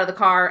cash out of the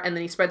car, and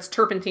then he spreads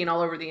turpentine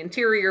all over the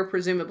interior,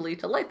 presumably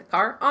to light the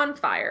car on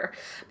fire.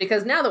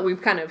 Because now that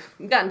we've kind of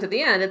gotten to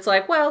the end, it's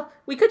like, well,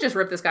 we could just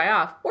rip this guy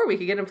off, or we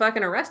could get him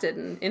fucking arrested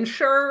and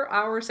ensure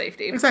our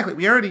safety. Exactly.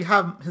 We already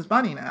have his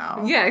money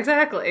now. Yeah,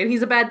 exactly. And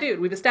he's a bad dude.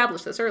 We've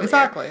established this earlier.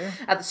 Exactly.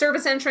 At the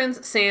service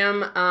entrance,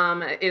 Sam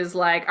is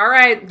like, all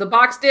right, the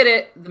box did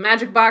it. The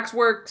magic box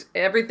worked.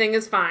 Everything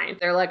is fine.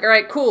 They're like, all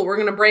right, cool. We're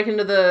going to break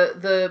into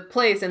the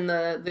place and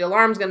the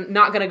alarm's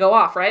not going to go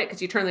off, right?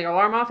 Because you turn the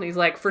alarm off. And he's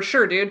like, for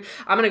sure, dude.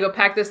 I'm going to go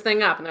pack this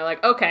thing up. And they're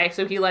like, okay.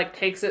 So he like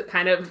takes it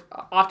kind of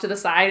off to the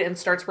side and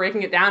starts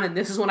breaking it down. And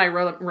this is when I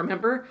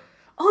remember...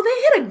 oh,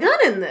 they hid a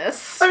gun in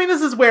this. I mean,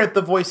 this is where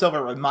the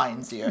voiceover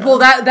reminds you. Well,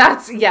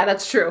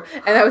 that's true.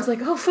 And I was like,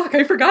 oh, fuck,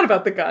 I forgot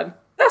about the gun.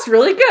 That's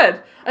really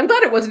good. I'm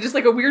glad it wasn't just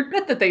like a weird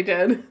bit that they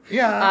did.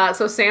 Yeah.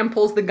 So Sam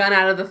pulls the gun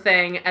out of the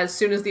thing. As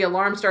soon as the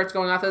alarm starts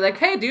going off, they're like,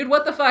 hey, dude,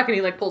 what the fuck? And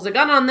he like pulls a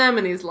gun on them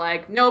and he's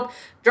like, nope,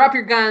 drop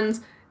your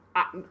guns.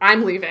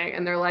 I'm leaving.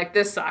 And they're like,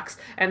 this sucks.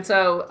 And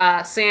so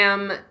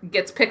Sam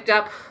gets picked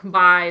up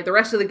by the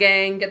rest of the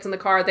gang, gets in the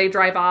car, they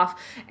drive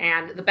off,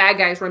 and the bad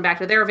guys run back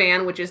to their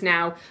van, which is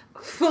now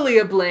fully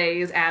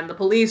ablaze, and the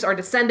police are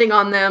descending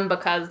on them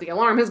because the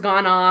alarm has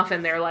gone off,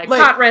 and they're like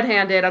caught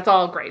red-handed. It's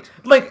all great.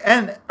 Like,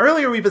 and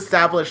earlier we've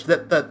established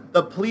that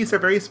the police are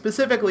very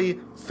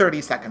specifically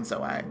 30 seconds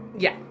away.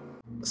 Yeah.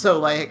 So,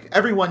 like,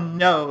 everyone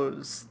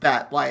knows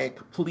that,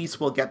 like, police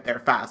will get there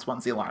fast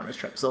once the alarm is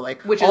tripped. So,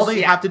 like, all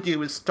they have to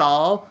do is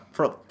stall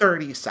for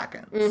 30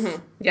 seconds.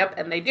 Mm-hmm. Yep,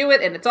 and they do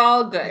it, and it's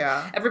all good.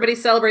 Yeah. Everybody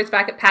celebrates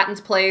back at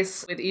Patton's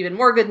place with even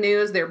more good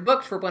news. They're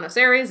booked for Buenos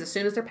Aires as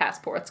soon as their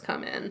passports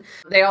come in.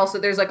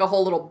 There's, like, a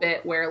whole little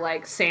bit where,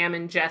 like, Sam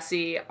and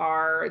Jesse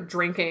are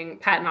drinking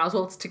Patton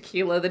Oswalt's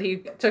tequila that he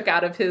took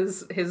out of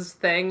his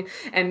thing,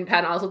 and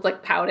Patton Oswalt's,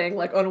 like, pouting,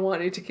 like, I don't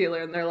want any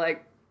tequila, and they're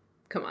like,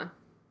 come on.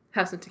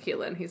 Have some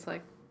tequila, and he's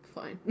like,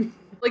 fine.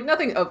 Like,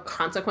 nothing of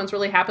consequence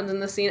really happens in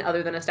this scene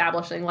other than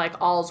establishing,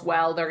 like, all's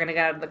well, they're gonna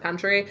get out of the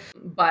country.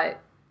 But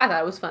I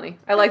thought it was funny.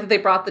 I like that they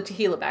brought the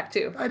tequila back,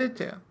 too. I did,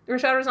 too.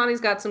 Rashad Rosani's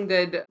got some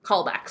good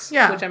callbacks,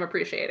 which I'm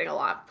appreciating a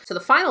lot. So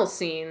the final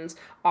scenes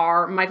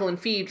are Michael and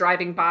Fee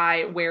driving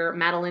by where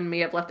Madeline may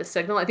have left a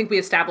signal. I think we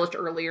established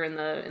earlier in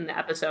the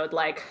episode,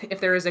 like, if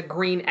there is a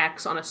green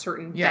X on a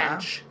certain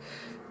bench,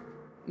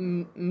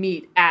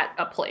 meet at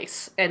a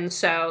place. And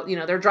so,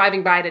 they're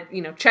driving by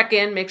to, check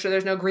in, make sure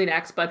there's no green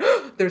X, but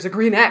there's a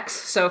green X.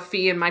 So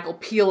Fee and Michael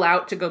peel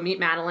out to go meet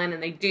Madeline,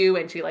 and they do,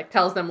 and she, like,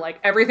 tells them, like,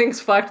 everything's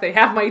fucked. They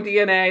have my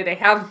DNA. They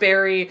have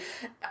Barry.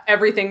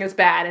 Everything is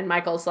bad. And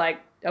Michael's like,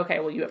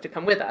 okay, well, you have to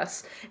come with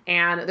us.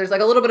 And there's,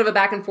 like, a little bit of a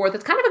back and forth.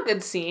 It's kind of a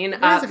good scene.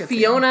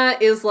 Fiona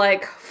is,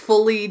 like,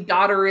 fully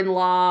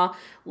daughter-in-law,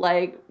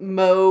 like,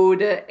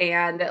 mode,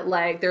 and,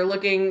 like, they're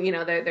looking,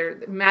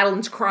 they're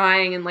Madeline's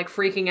crying and, like,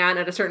 freaking out, and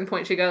at a certain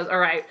point she goes, all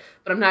right,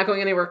 but I'm not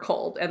going anywhere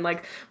cold. And,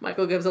 like,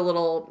 Michael gives a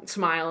little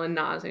smile and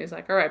nods, and he's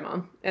like, all right,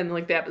 Mom. And,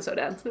 like, the episode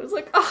ends. And it was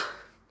like,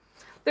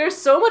 there's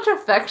so much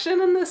affection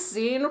in this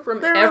scene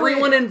from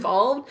everyone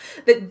involved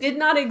that did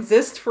not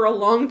exist for a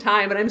long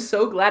time, and I'm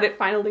so glad it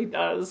finally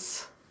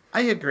does.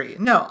 I agree.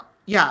 No,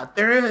 yeah,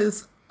 there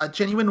is a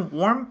genuine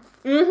warmth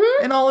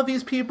in all of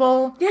these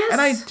people. Yes.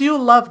 And I do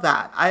love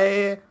that.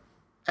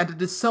 And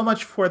it is so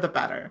much for the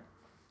better.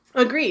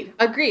 Agreed.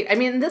 I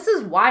mean, this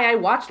is why I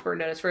watched Burn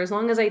Notice for as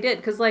long as I did.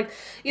 Because, like,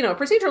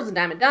 procedural's a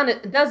dime a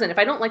dozen. If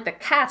I don't like the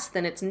cast,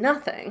 then it's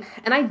nothing.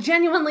 And I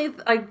genuinely,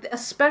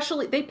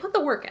 especially, they put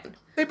the work in.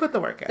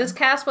 This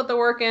cast put the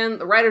work in.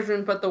 The writer's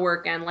room put the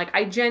work in. Like,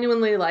 I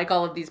genuinely like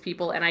all of these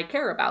people, and I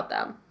care about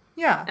them.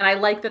 Yeah. And I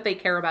like that they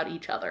care about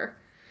each other.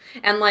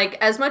 And, like,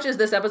 as much as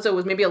this episode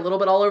was maybe a little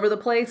bit all over the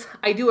place,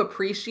 I do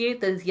appreciate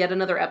that it's yet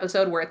another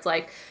episode where it's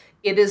like,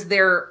 it is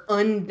their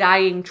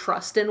undying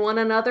trust in one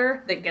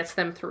another that gets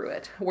them through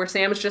it. Where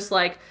Sam's just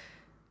like,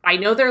 I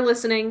know they're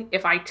listening.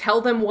 If I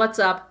tell them what's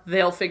up,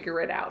 they'll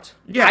figure it out.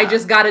 Yeah. I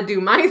just gotta do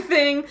my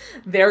thing.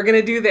 They're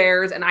gonna do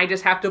theirs. And I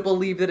just have to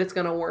believe that it's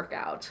gonna work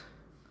out.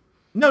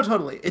 No,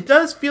 totally. It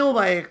does feel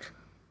like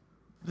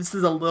this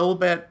is a little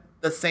bit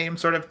the same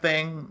sort of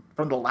thing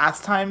from the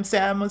last time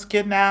Sam was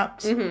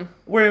kidnapped,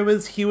 where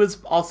he was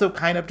also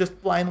kind of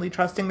just blindly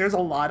trusting. There's a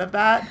lot of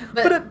that.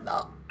 But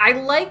I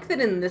like that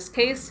in this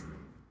case,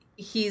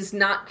 he's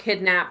not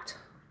kidnapped,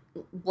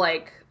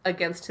 like,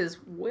 against his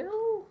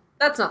will?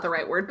 That's not the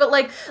right word. But,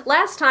 like,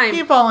 last time...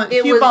 He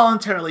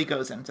voluntarily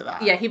goes into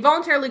that. Yeah, he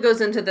voluntarily goes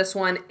into this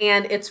one,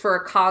 and it's for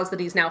a cause that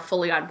he's now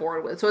fully on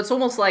board with. So it's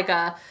almost like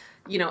a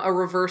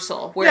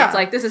reversal, where it's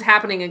like, this is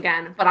happening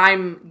again, but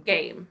I'm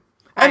game.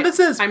 And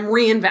I'm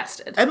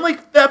reinvested. And,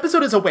 like, the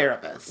episode is aware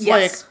of this. Yes.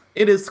 Like,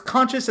 it is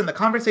conscious in the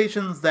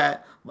conversations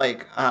that,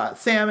 like,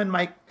 Sam and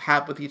Mike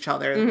have with each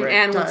other.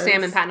 And what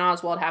Sam and Patton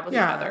Oswalt have with each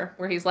other.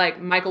 Where he's like,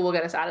 Michael will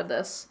get us out of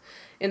this.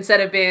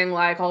 Instead of being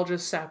like, I'll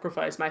just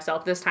sacrifice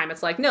myself. This time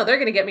it's like, no, they're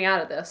going to get me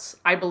out of this.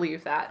 I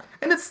believe that.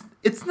 And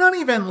it's not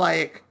even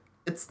like,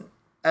 it's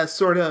a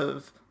sort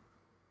of,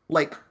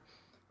 like,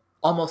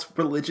 almost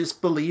religious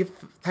belief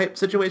type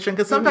situation.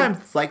 Because sometimes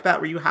it's like that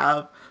where you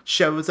have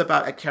shows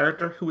about a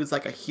character who is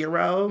like a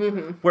hero,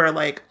 where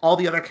like all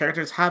the other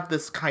characters have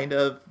this kind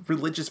of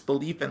religious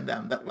belief in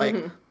them that like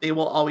they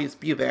will always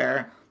be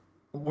there.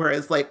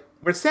 Whereas like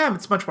with Sam,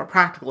 it's much more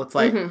practical. It's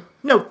like,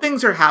 no,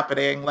 things are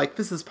happening. Like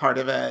this is part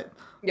of it.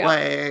 Yeah.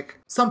 Like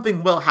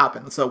something will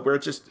happen. So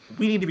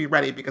we need to be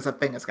ready because a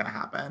thing is going to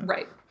happen.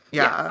 Right.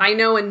 Yeah. I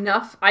know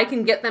enough. I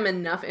can get them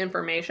enough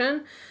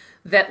information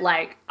that,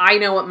 like, I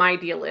know what my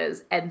deal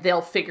is, and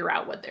they'll figure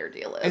out what their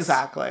deal is.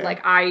 Exactly. Like,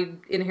 I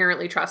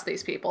inherently trust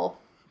these people,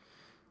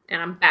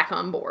 and I'm back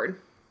on board.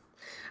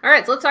 All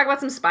right, so let's talk about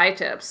some spy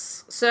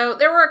tips. So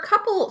there were a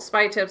couple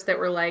spy tips that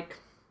were, like,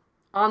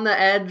 on the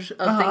edge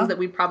of things that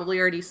we'd probably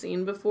already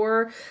seen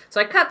before.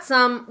 So I cut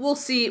some. We'll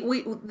see.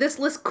 This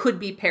list could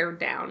be pared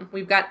down.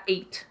 We've got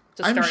 8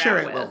 to start out with. I'm sure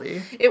it will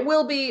be. It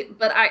will be,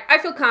 but I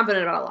feel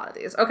confident about a lot of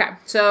these. Okay,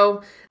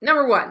 so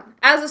number 1.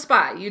 As a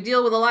spy, you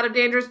deal with a lot of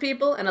dangerous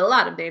people and a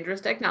lot of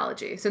dangerous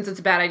technology. Since it's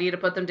a bad idea to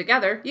put them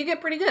together, you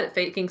get pretty good at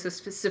faking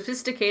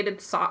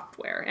sophisticated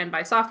software. And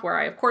by software,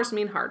 I of course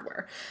mean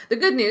hardware. The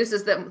good news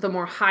is that the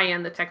more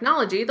high-end the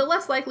technology, the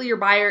less likely your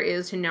buyer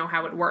is to know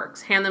how it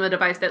works. Hand them a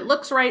device that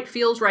looks right,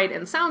 feels right,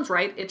 and sounds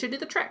right, it should do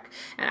the trick.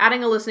 And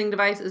adding a listening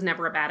device is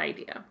never a bad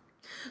idea.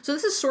 So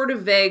this is sort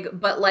of vague,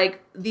 but,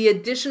 like, the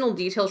additional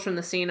details from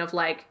the scene of,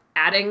 like,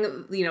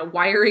 adding,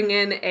 wiring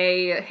in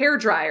a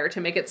hairdryer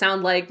to make it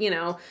sound like,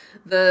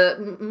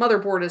 the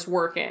motherboard is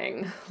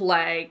working.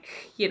 Like,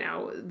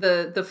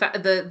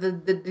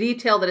 the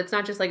detail that it's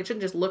not just like, it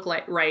shouldn't just look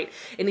like right.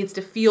 It needs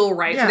to feel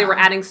right. Yeah. So they were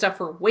adding stuff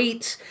for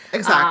weight.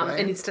 Exactly.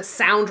 It needs to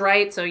sound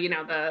right. So,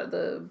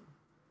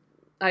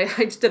 I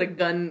just did a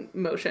gun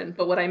motion,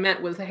 but what I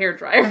meant was a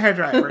hairdryer. The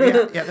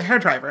hairdryer, yeah, the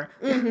hairdryer.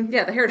 Mm-hmm.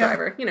 Yeah, the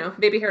hairdryer.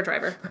 Baby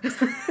hairdryer.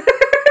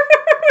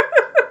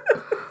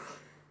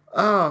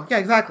 Oh, yeah,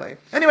 exactly.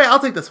 Anyway, I'll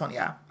take this one,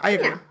 yeah. I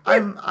agree. Yeah.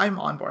 I'm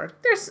on board.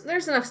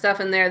 There's enough stuff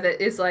in there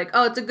that is like,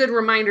 oh, it's a good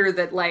reminder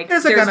that, like,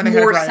 There's there's a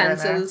more hairdryer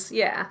senses.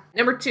 Yeah.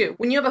 Number 2,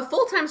 when you have a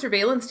full-time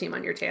surveillance team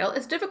on your tail,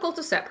 it's difficult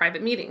to set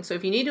private meetings. So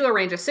if you need to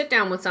arrange a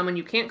sit-down with someone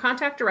you can't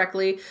contact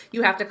directly,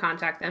 you have to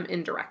contact them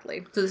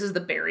indirectly. So this is the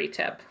Barry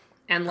tip.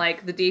 And,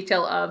 like, the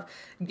detail of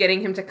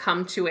getting him to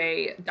come to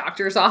a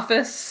doctor's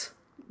office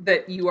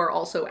that you are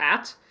also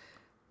at.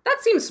 That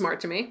seems smart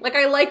to me. Like,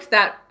 I liked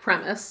that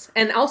premise.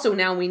 And also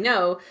now we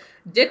know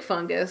Dick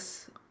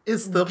Fungus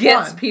Is the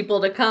gets one.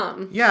 people to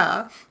come.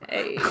 Yeah.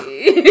 Hey.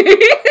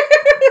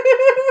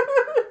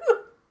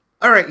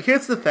 All right,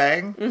 here's the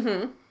thing.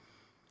 Mm-hmm.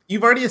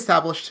 You've already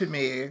established to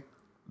me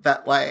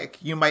that, like,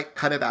 you might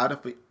cut it out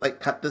if we, like,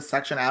 cut this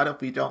section out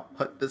if we don't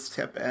put this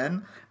tip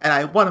in. And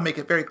I want to make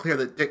it very clear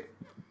that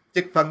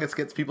Dick Fungus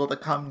gets people to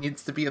come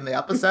needs to be in the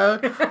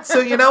episode.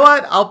 So you know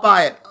what? I'll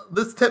buy it.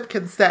 This tip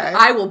can stay.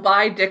 I will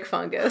buy Dick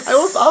Fungus.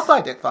 I'll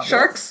buy Dick Fungus.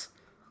 Sharks?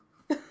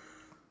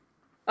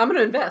 I'm going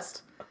to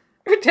invest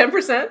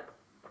 10%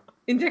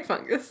 in Dick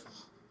Fungus.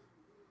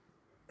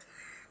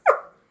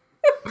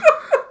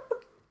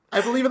 I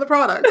believe in the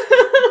product.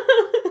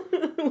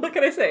 What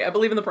can I say? I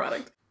believe in the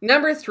product.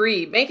 Number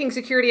 3, making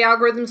security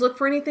algorithms look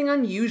for anything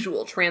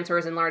unusual,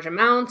 transfers in large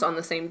amounts on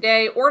the same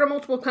day, or to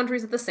multiple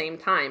countries at the same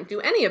time.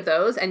 Do any of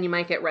those, and you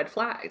might get red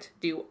flagged.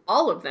 Do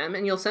all of them,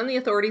 and you'll send the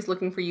authorities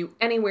looking for you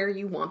anywhere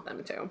you want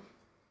them to.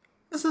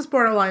 This is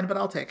borderline, but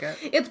I'll take it.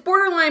 It's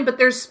borderline, but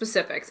there's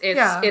specifics.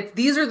 Yeah.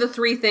 These are the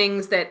 3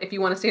 things that if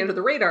you want to stay under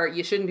the radar,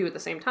 you shouldn't do at the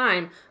same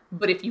time.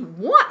 But if you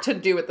want to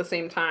do at the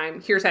same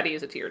time, here's how to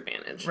use it to your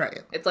advantage.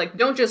 Right. It's like,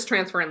 don't just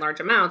transfer in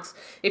large amounts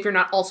if you're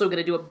not also going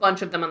to do a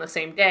bunch of them on the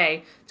same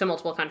day to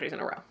multiple countries in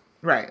a row.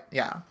 Right,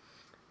 yeah.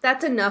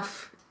 That's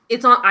enough.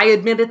 I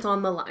admit it's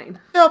on the line.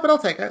 No, but I'll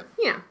take it.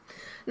 Yeah.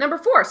 Number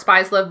 4,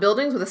 spies love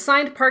buildings with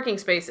assigned parking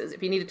spaces.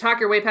 If you need to talk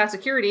your way past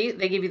security,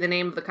 they give you the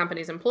name of the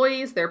company's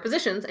employees, their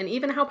positions, and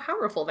even how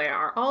powerful they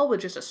are, all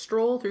with just a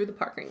stroll through the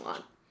parking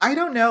lot. I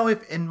don't know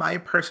if in my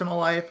personal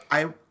life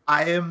I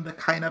am the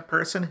kind of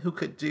person who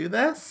could do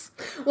this,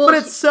 but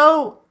it's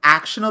so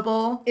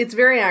actionable. It's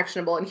very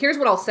actionable, and here's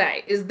what I'll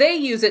say, is they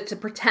use it to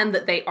pretend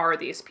that they are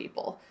these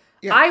people.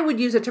 Yeah. I would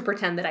use it to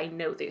pretend that I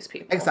know these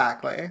people.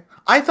 Exactly.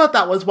 I thought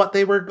that was what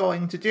they were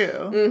going to do.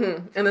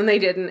 Mm-hmm. And then they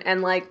didn't,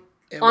 and like,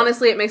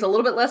 honestly, it makes a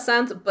little bit less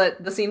sense,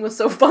 but the scene was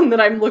so fun that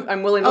I'm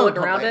willing to look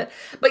around it.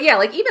 But yeah,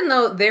 like, even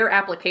though their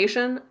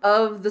application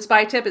of the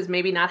spy tip is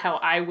maybe not how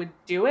I would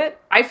do it,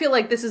 I feel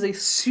like this is a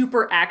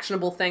super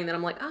actionable thing that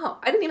I'm like, oh,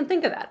 I didn't even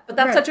think of that. But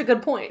that's such a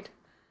good point.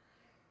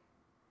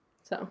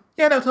 So.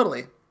 Yeah, no,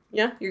 totally.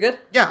 Yeah, you're good?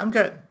 Yeah, I'm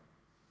good.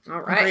 All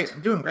right.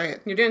 I'm doing great.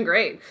 You're doing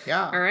great.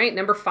 Yeah. All right.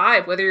 Number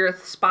 5, whether you're a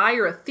spy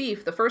or a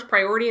thief, the first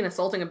priority in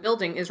assaulting a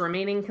building is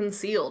remaining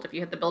concealed. If you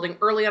hit the building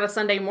early on a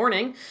Sunday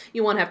morning,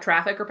 you won't have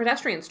traffic or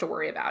pedestrians to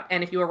worry about.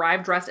 And if you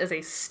arrive dressed as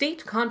a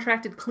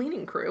state-contracted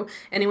cleaning crew,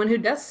 anyone who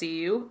does see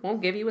you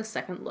won't give you a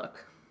second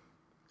look.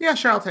 Yeah,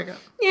 sure, I'll take it.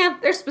 Yeah,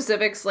 there's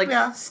specifics,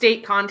 like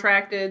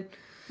state-contracted,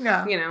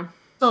 Yeah.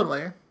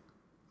 Totally.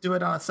 Do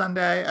it on a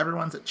Sunday,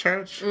 everyone's at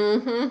church.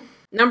 Mm-hmm.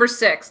 Number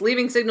 6,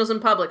 leaving signals in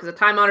public is a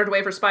time-honored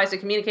way for spies to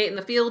communicate in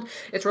the field.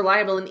 It's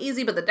reliable and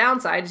easy, but the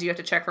downside is you have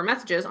to check for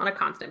messages on a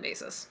constant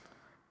basis.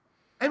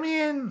 I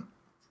mean...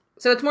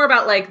 So it's more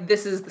about, like,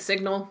 this is the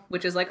signal,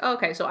 which is like, oh,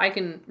 okay, so I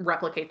can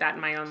replicate that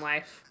in my own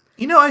life.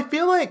 You know, I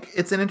feel like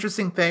it's an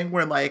interesting thing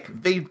where,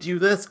 like, they do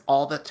this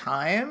all the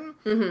time,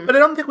 but I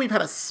don't think we've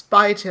had a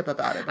spy tip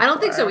about it before. I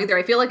don't think so either.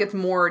 I feel like it's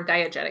more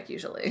diegetic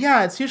usually.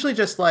 Yeah, it's usually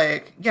just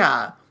like,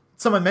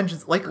 someone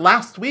mentions, like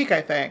last week,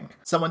 I think,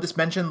 someone just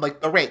mentioned,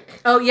 like, the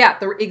rake. Oh, yeah,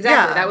 exactly.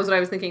 Yeah. That was what I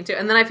was thinking, too.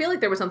 And then I feel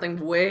like there was something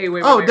way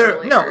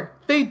earlier. No,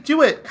 they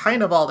do it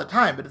kind of all the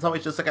time, but it's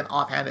always just, like, an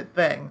offhanded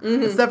thing.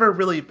 It's never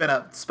really been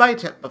a spy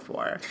tip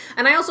before.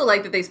 And I also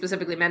like that they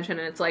specifically mention,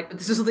 and it's like, but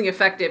this is something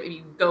effective if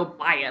you go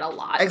buy it a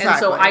lot. Exactly. And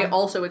so I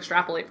also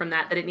extrapolate from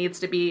that it needs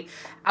to be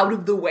out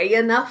of the way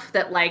enough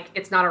that, like,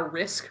 it's not a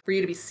risk for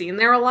you to be seen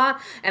there a lot,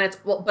 and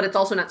but it's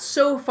also not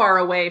so far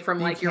away from,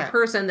 like, your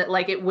person that,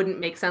 like, it wouldn't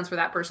make sense for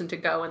that person to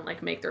go and,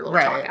 like, make their little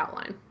chalk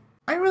outline.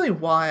 I really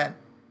want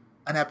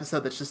an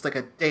episode that's just like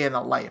a day in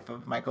the life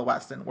of Michael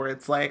Weston, where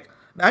it's like,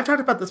 I've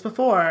talked about this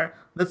before,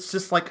 that's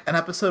just like an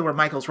episode where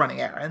Michael's running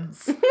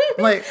errands.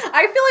 Like,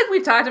 I feel like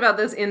we've talked about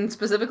this in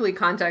specifically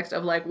context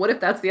of, like, what if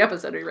that's the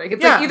episode we rank?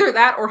 It's like either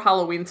that or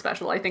Halloween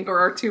special, I think, are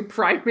our 2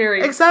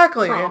 primary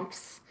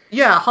prompts.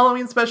 Yeah,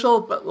 Halloween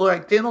special, but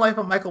like Day in the Life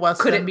of Michael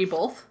Weston. Could it be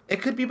both?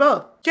 It could be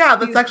both. Yeah,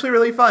 that's actually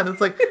really fun.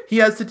 It's like he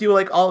has to do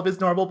like all of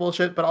his normal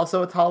bullshit, but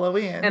also it's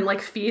Halloween. And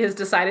like Fee has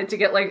decided to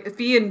get like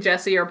Fee and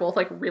Jesse are both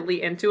like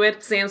really into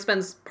it. Sam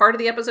spends part of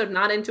the episode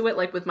not into it,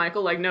 like with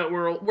Michael, like no,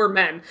 we're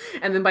men.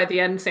 And then by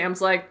the end,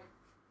 Sam's like,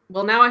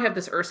 well, now I have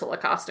this Ursula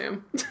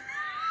costume.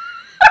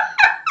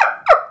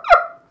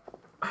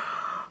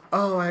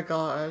 Oh my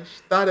gosh,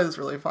 that is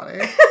really funny.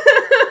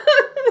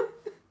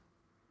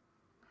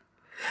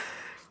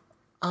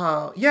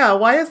 Oh, yeah,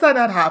 why has that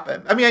not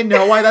happened? I mean, I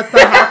know why that's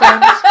not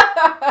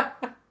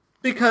happened.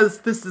 Because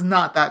this is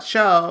not that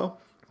show.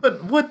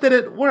 But what did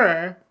it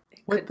were?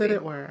 What did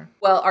it were?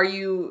 Well, are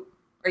you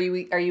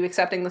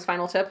accepting this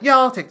final tip? Yeah,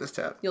 I'll take this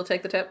tip. You'll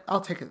take the tip?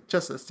 I'll take it.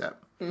 Just this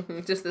tip.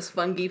 Mm-hmm. Just this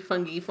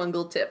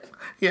fungal tip.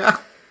 Yeah.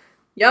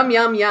 Yum,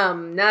 yum,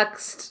 yum.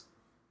 Next,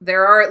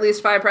 there are at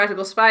least 5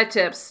 practical spy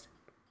tips.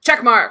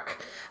 Check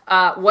mark.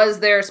 Was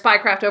there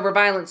spycraft over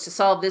violence to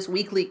solve this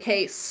weekly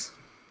case?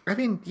 I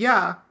mean,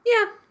 yeah.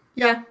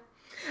 Yeah.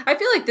 I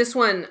feel like this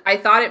one, I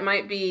thought it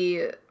might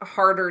be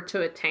harder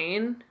to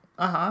attain.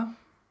 Uh-huh.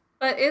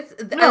 But it's...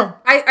 No.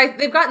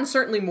 They've gotten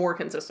certainly more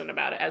consistent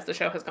about it as the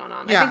show has gone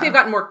on. Yeah. I think they've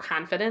gotten more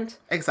confident.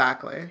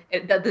 Exactly.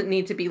 It doesn't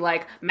need to be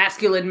like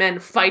masculine men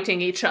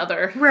fighting each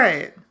other.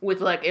 Right. With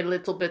like a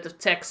little bit of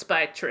tech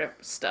spy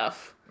trip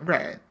stuff.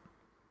 Right.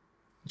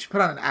 Did you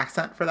put on an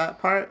accent for that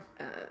part?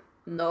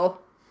 No.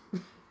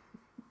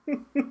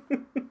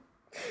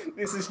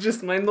 This is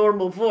just my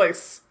normal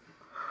voice.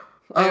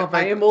 Oh,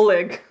 I am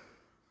Oleg.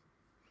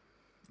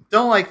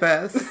 Don't like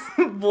this.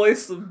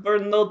 Voice of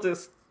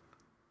Bernardist.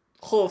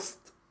 Host.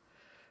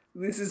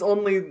 This is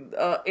only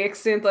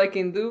accent I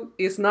can do.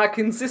 It's not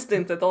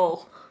consistent at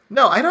all.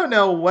 No, I don't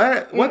know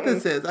what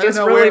this is. I don't it's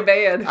know really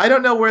where, bad. I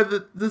don't know where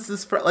this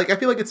is from. Like, I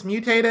feel like it's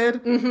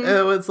mutated. Mm-hmm.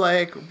 It was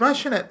like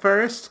Russian at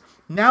first.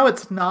 Now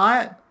it's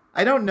not.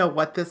 I don't know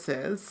what this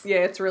is. Yeah,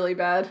 it's really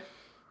bad.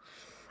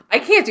 I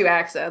can't do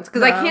accents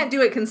because I can't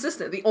do it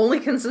consistent. The only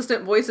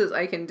consistent voices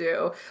I can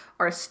do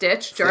are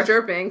Stitch, Jar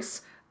Jar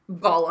Binks,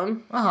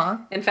 Gollum,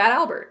 and Fat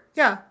Albert.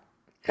 Yeah.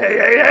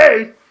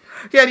 Hey.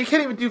 Yeah, and you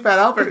can't even do Fat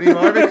Albert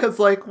anymore because,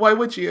 like, why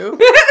would you?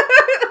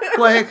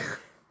 Like,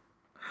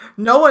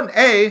 no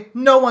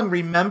one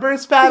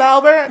remembers Fat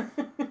Albert.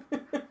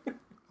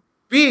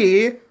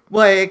 B,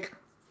 like,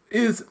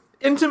 is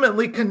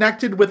intimately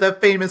connected with a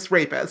famous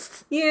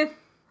rapist. Yeah.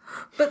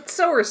 But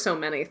so are so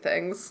many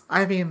things.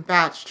 I mean,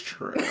 that's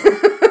true.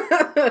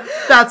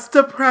 That's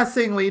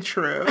depressingly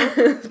true.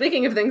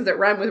 Speaking of things that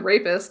rhyme with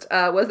rapist,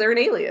 was there an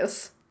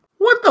alias?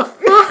 What the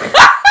fuck?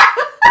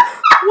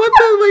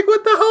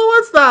 What the hell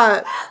was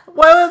that?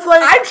 Why was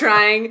like... I'm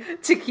trying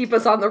to keep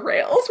us on the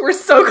rails. We're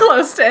so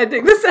close to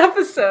ending this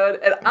episode,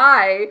 and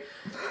I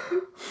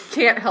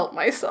can't help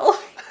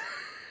myself.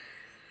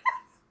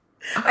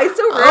 I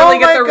so rarely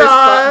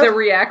get the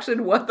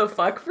reaction, what the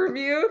fuck, from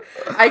you.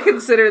 I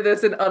consider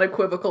this an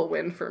unequivocal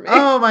win for me.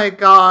 Oh my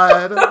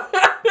god.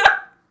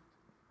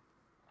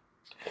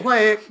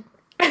 Like...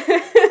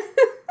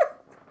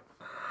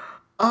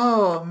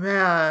 Oh,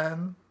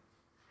 man.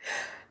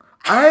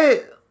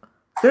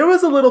 There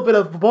was a little bit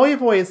of boy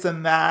voice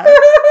in that.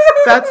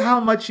 That's how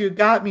much you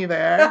got me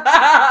there.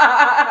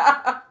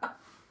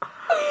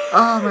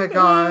 Oh my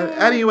god.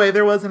 Anyway,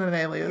 there wasn't an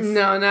alias.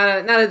 No,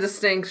 not a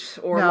distinct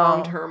or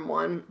long-term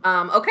one.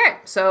 Okay,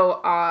 so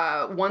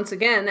once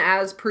again,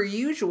 as per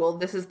usual,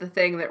 this is the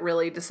thing that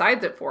really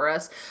decides it for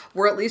us.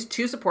 Were at least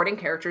 2 supporting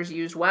characters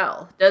used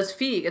well? Does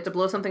Fee get to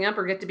blow something up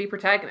or get to be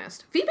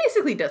protagonist? Fee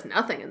basically does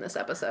nothing in this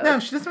episode. No,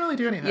 she doesn't really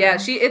do anything. Yeah,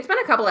 it's been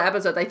a couple of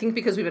episodes, I think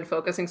because we've been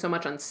focusing so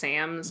much on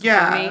Sam's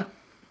journey.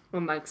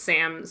 When, like,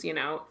 Sam's,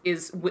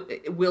 is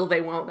will they,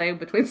 won't they,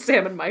 between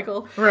Sam and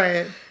Michael.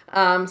 Right.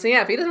 So,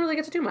 yeah, Fee doesn't really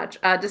get to do much.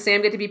 Does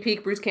Sam get to be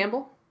peak Bruce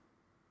Campbell?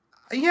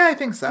 Yeah, I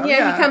think so.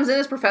 Yeah, he comes in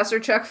as Professor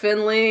Chuck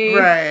Finley.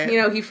 Right.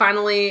 He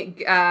finally...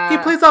 he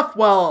plays off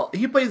well.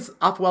 He plays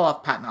off well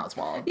off Patton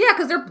Oswalt. Yeah,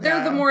 because they're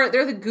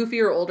the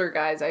goofier older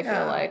guys, I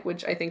feel like,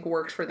 which I think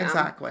works for them.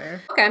 Exactly.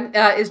 Okay.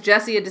 Is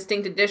Jesse a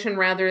distinct addition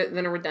rather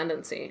than a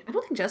redundancy? I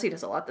don't think Jesse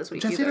does a lot this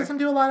week Jesse either. doesn't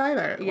do a lot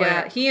either.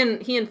 Yeah, he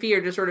and Fee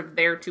are just sort of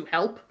there to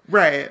help.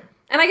 Right.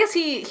 And I guess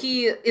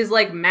he is,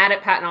 like, mad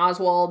at Patton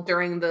Oswalt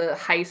during the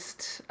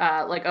heist,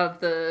 of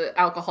the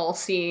alcohol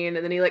scene,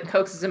 and then he, like,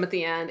 coaxes him at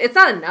the end. It's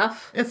not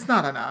enough. It's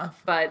not enough.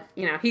 But,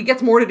 he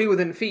gets more to do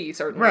than Fee,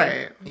 certainly.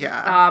 Right,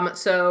 yeah.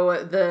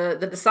 So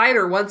the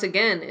decider, once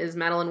again, is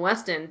Madeline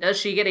Weston. Does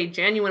she get a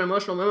genuine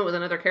emotional moment with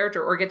another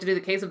character, or get to do the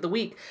case of the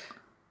week?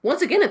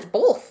 Once again, it's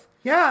both.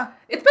 Yeah.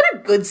 It's been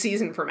a good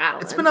season for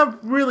Madeline. It's been a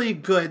really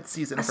good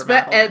season for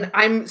Madeline. And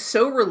I'm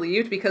so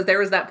relieved because there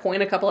was that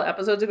point a couple of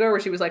episodes ago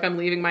where she was like, I'm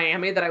leaving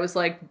Miami, that I was,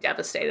 like,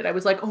 devastated. I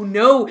was like, oh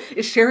no,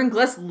 is Sharon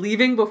Gless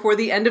leaving before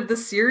the end of the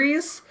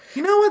series?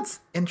 You know what's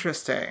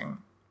interesting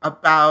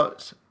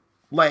about,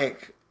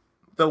 like,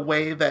 the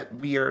way that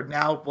we are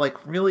now,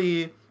 like,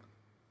 really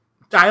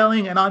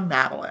dialing in on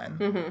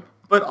Madeline,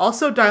 but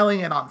also dialing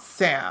in on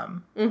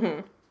Sam.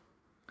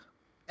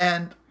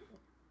 And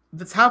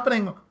that's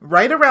happening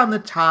right around the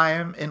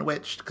time in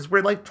which, because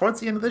we're like towards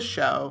the end of the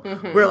show,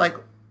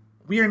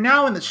 we are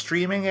now in the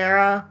streaming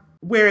era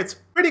where it's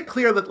pretty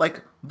clear that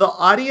like the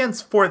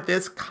audience for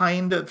this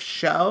kind of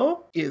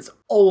show is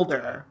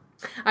older.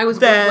 I was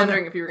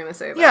wondering if you were going to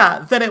say that. Yeah,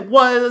 than it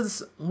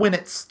was when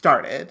it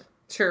started.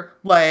 Sure.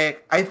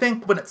 Like, I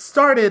think when it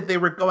started, they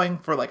were going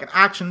for like an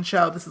action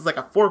show. This is like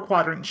a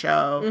 4-quadrant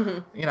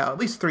show. You know, at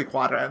least 3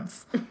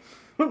 quadrants. I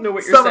don't know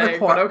what you're saying,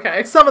 but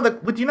okay.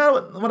 Would you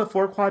know what a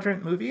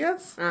 4-quadrant movie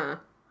is?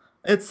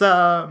 It's,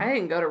 I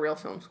didn't go to real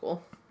film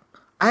school.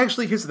 Here's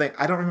the thing.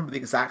 I don't remember the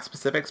exact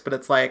specifics, but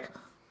it's like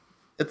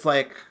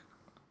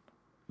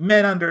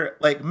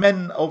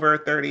men over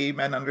 30,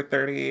 men under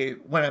 30,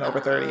 women over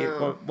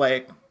 30,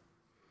 like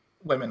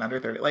women under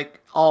 30,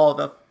 like all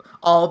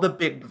the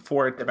big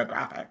 4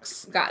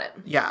 demographics. Got it.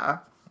 Yeah.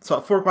 So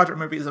a 4-quadrant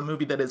movie is a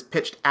movie that is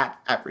pitched at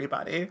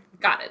everybody.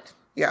 Got it.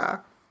 Yeah.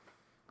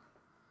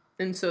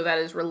 And so that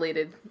is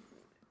related.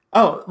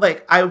 Oh,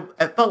 like, I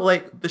felt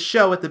like the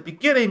show at the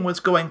beginning was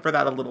going for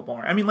that a little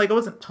more. I mean, like, it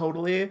wasn't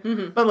totally,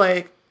 but,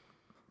 like,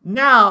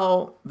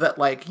 now that,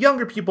 like,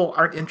 younger people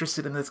aren't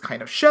interested in this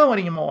kind of show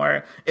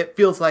anymore, it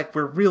feels like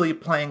we're really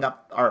playing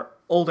up our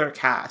older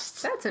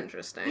casts. That's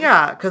interesting.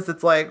 Yeah, because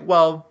it's like,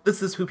 well,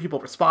 this is who people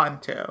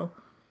respond to.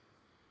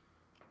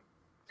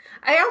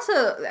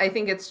 I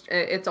think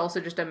it's also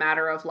just a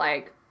matter of,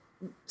 like,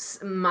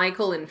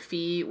 Michael and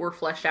Fee were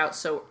fleshed out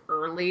so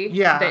early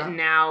that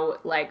now,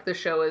 like, the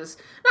show is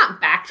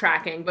not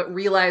backtracking, but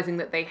realizing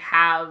that they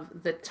have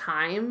the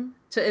time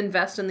to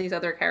invest in these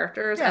other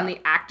characters, and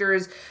the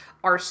actors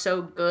are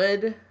so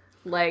good,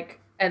 like,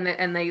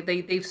 and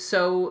they've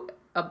so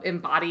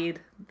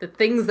embodied the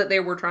things that they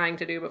were trying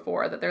to do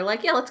before that they're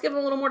like, yeah, let's give them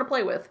a little more to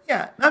play with.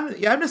 Yeah, I'm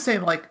just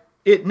saying, like,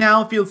 it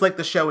now feels like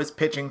the show is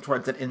pitching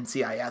towards an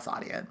NCIS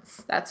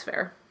audience. That's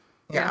fair.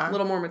 Yeah, a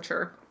little more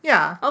mature.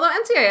 Yeah. Although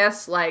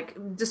NCIS, like,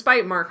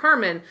 despite Mark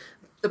Harmon,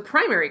 the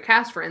primary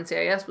cast for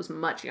NCIS was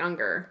much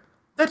younger.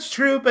 That's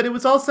true, but it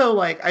was also,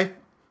 like,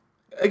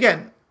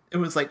 it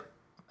was, like,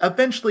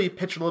 eventually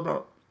pitched a little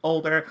bit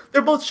older.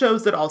 They're both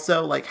shows that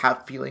also, like,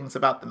 have feelings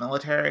about the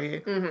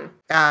military.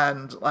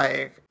 And,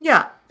 like,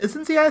 yeah, is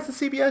NCIS a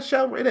CBS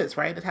show? It is,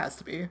 right? It has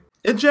to be.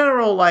 In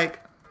general, like,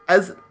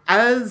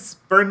 as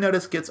Burn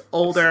Notice gets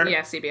older...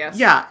 Yeah, CBS.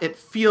 Yeah, it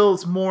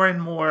feels more and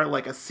more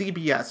like a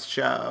CBS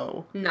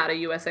show. Not a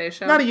USA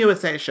show? Not a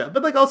USA show.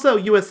 But, like, also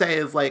USA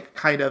is, like,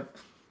 kind of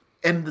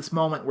in this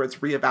moment where it's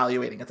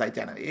reevaluating its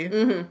identity.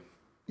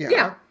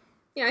 Yeah.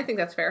 Yeah, I think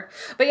that's fair.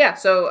 But yeah,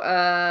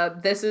 so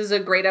this is a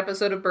great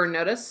episode of Burn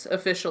Notice,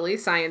 officially,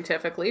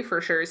 scientifically,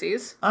 for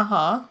surezies.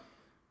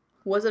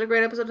 Was it a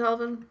great episode of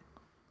television?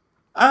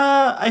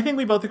 I think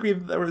we both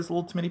agreed that there was a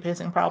little too many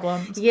pacing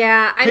problems.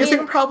 Yeah,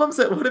 pacing problems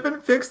that would have been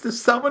fixed if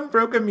someone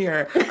broke a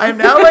mirror. I'm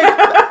now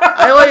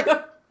like,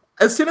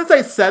 as soon as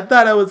I said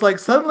that, I was like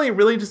suddenly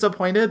really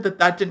disappointed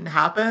that didn't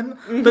happen.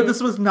 That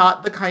this was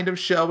not the kind of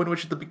show in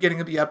which at the beginning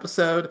of the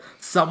episode,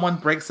 someone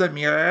breaks a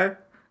mirror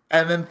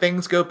and then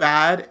things go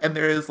bad and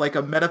there is like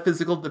a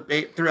metaphysical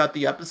debate throughout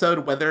the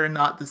episode whether or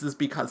not this is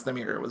because the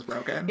mirror was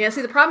broken. Yeah,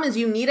 see, the problem is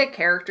you need a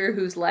character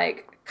who's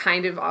like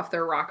kind of off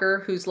their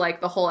rocker, who's like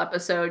the whole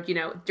episode, you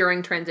know,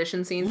 during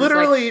transition scenes,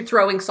 literally is, like,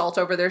 throwing salt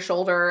over their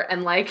shoulder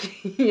and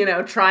like, you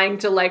know, trying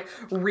to like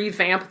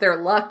revamp their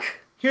luck.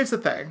 Here's the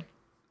thing.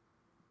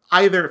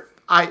 Either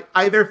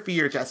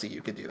Fee or Jesse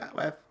you could do that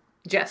with.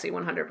 Jesse,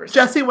 100%.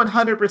 Jesse,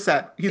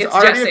 100%. He's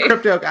already Jesse. A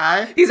crypto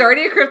guy. He's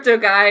already a crypto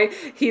guy.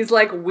 He's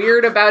like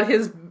weird about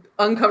his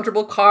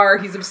uncomfortable car.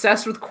 He's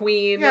obsessed with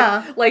Queen.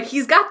 Yeah. Like,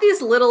 he's got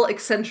these little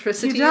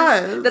eccentricities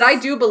that I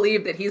do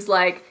believe that he's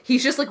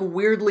just like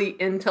weirdly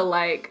into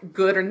like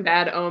good and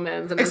bad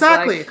omens. And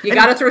exactly. It's like, you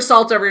gotta throw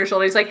salt over your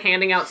shoulder. He's like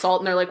handing out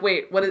salt and they're like,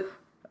 wait, what is...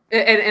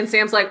 And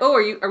Sam's like,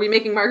 oh, are we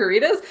making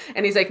margaritas?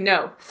 And he's like,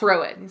 no,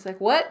 throw it. And he's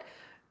like, what?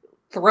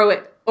 Throw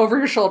it over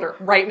your shoulder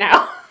right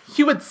now.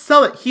 He would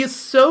sell it. He is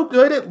so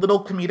good at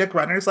little comedic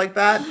runners like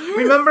that. Yes.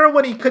 Remember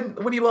when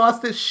he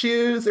lost his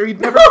shoes or he'd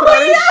never put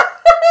on his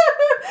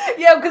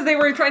Yeah, because they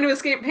were trying to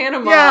escape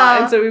Panama,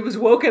 and so he was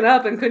woken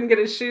up and couldn't get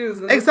his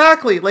shoes.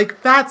 Exactly,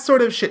 like that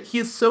sort of shit. He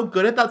is so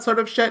good at that sort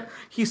of shit.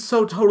 He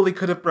so totally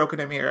could have broken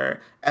a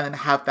mirror and then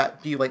have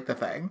that be like the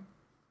thing.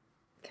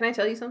 Can I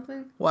tell you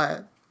something?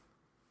 What?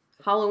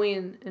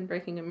 Halloween and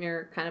breaking a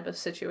mirror kind of a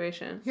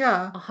situation.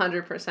 Yeah.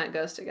 100%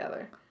 goes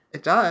together.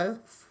 It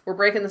does. We're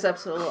breaking this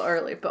episode a little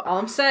early, but all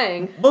I'm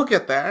saying... We'll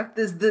get there.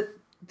 Is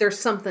there's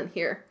something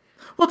here.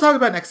 We'll talk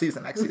about next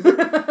season.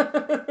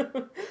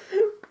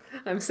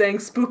 I'm saying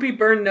Spoopy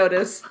Burn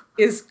Notice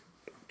is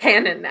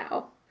canon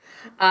now.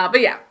 But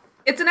yeah,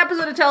 it's an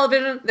episode of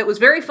television that was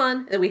very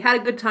fun, that we had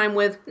a good time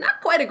with. Not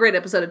quite a great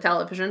episode of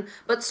television,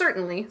 but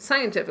certainly,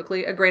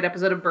 scientifically, a great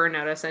episode of Burn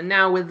Notice. And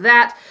now with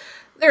that...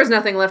 There's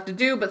nothing left to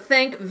do but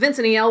thank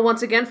Vincent E.L.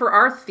 once again for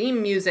our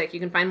theme music. You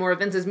can find more of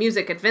Vince's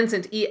music at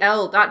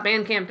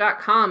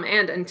vincentel.bandcamp.com.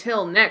 And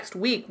until next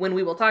week, when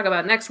we will talk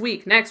about next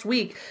week,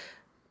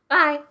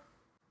 bye.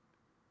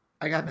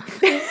 I got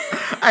nothing.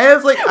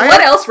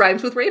 What else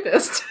rhymes with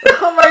rapist?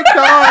 Oh my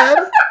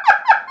god.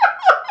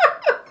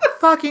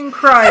 fucking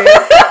Christ.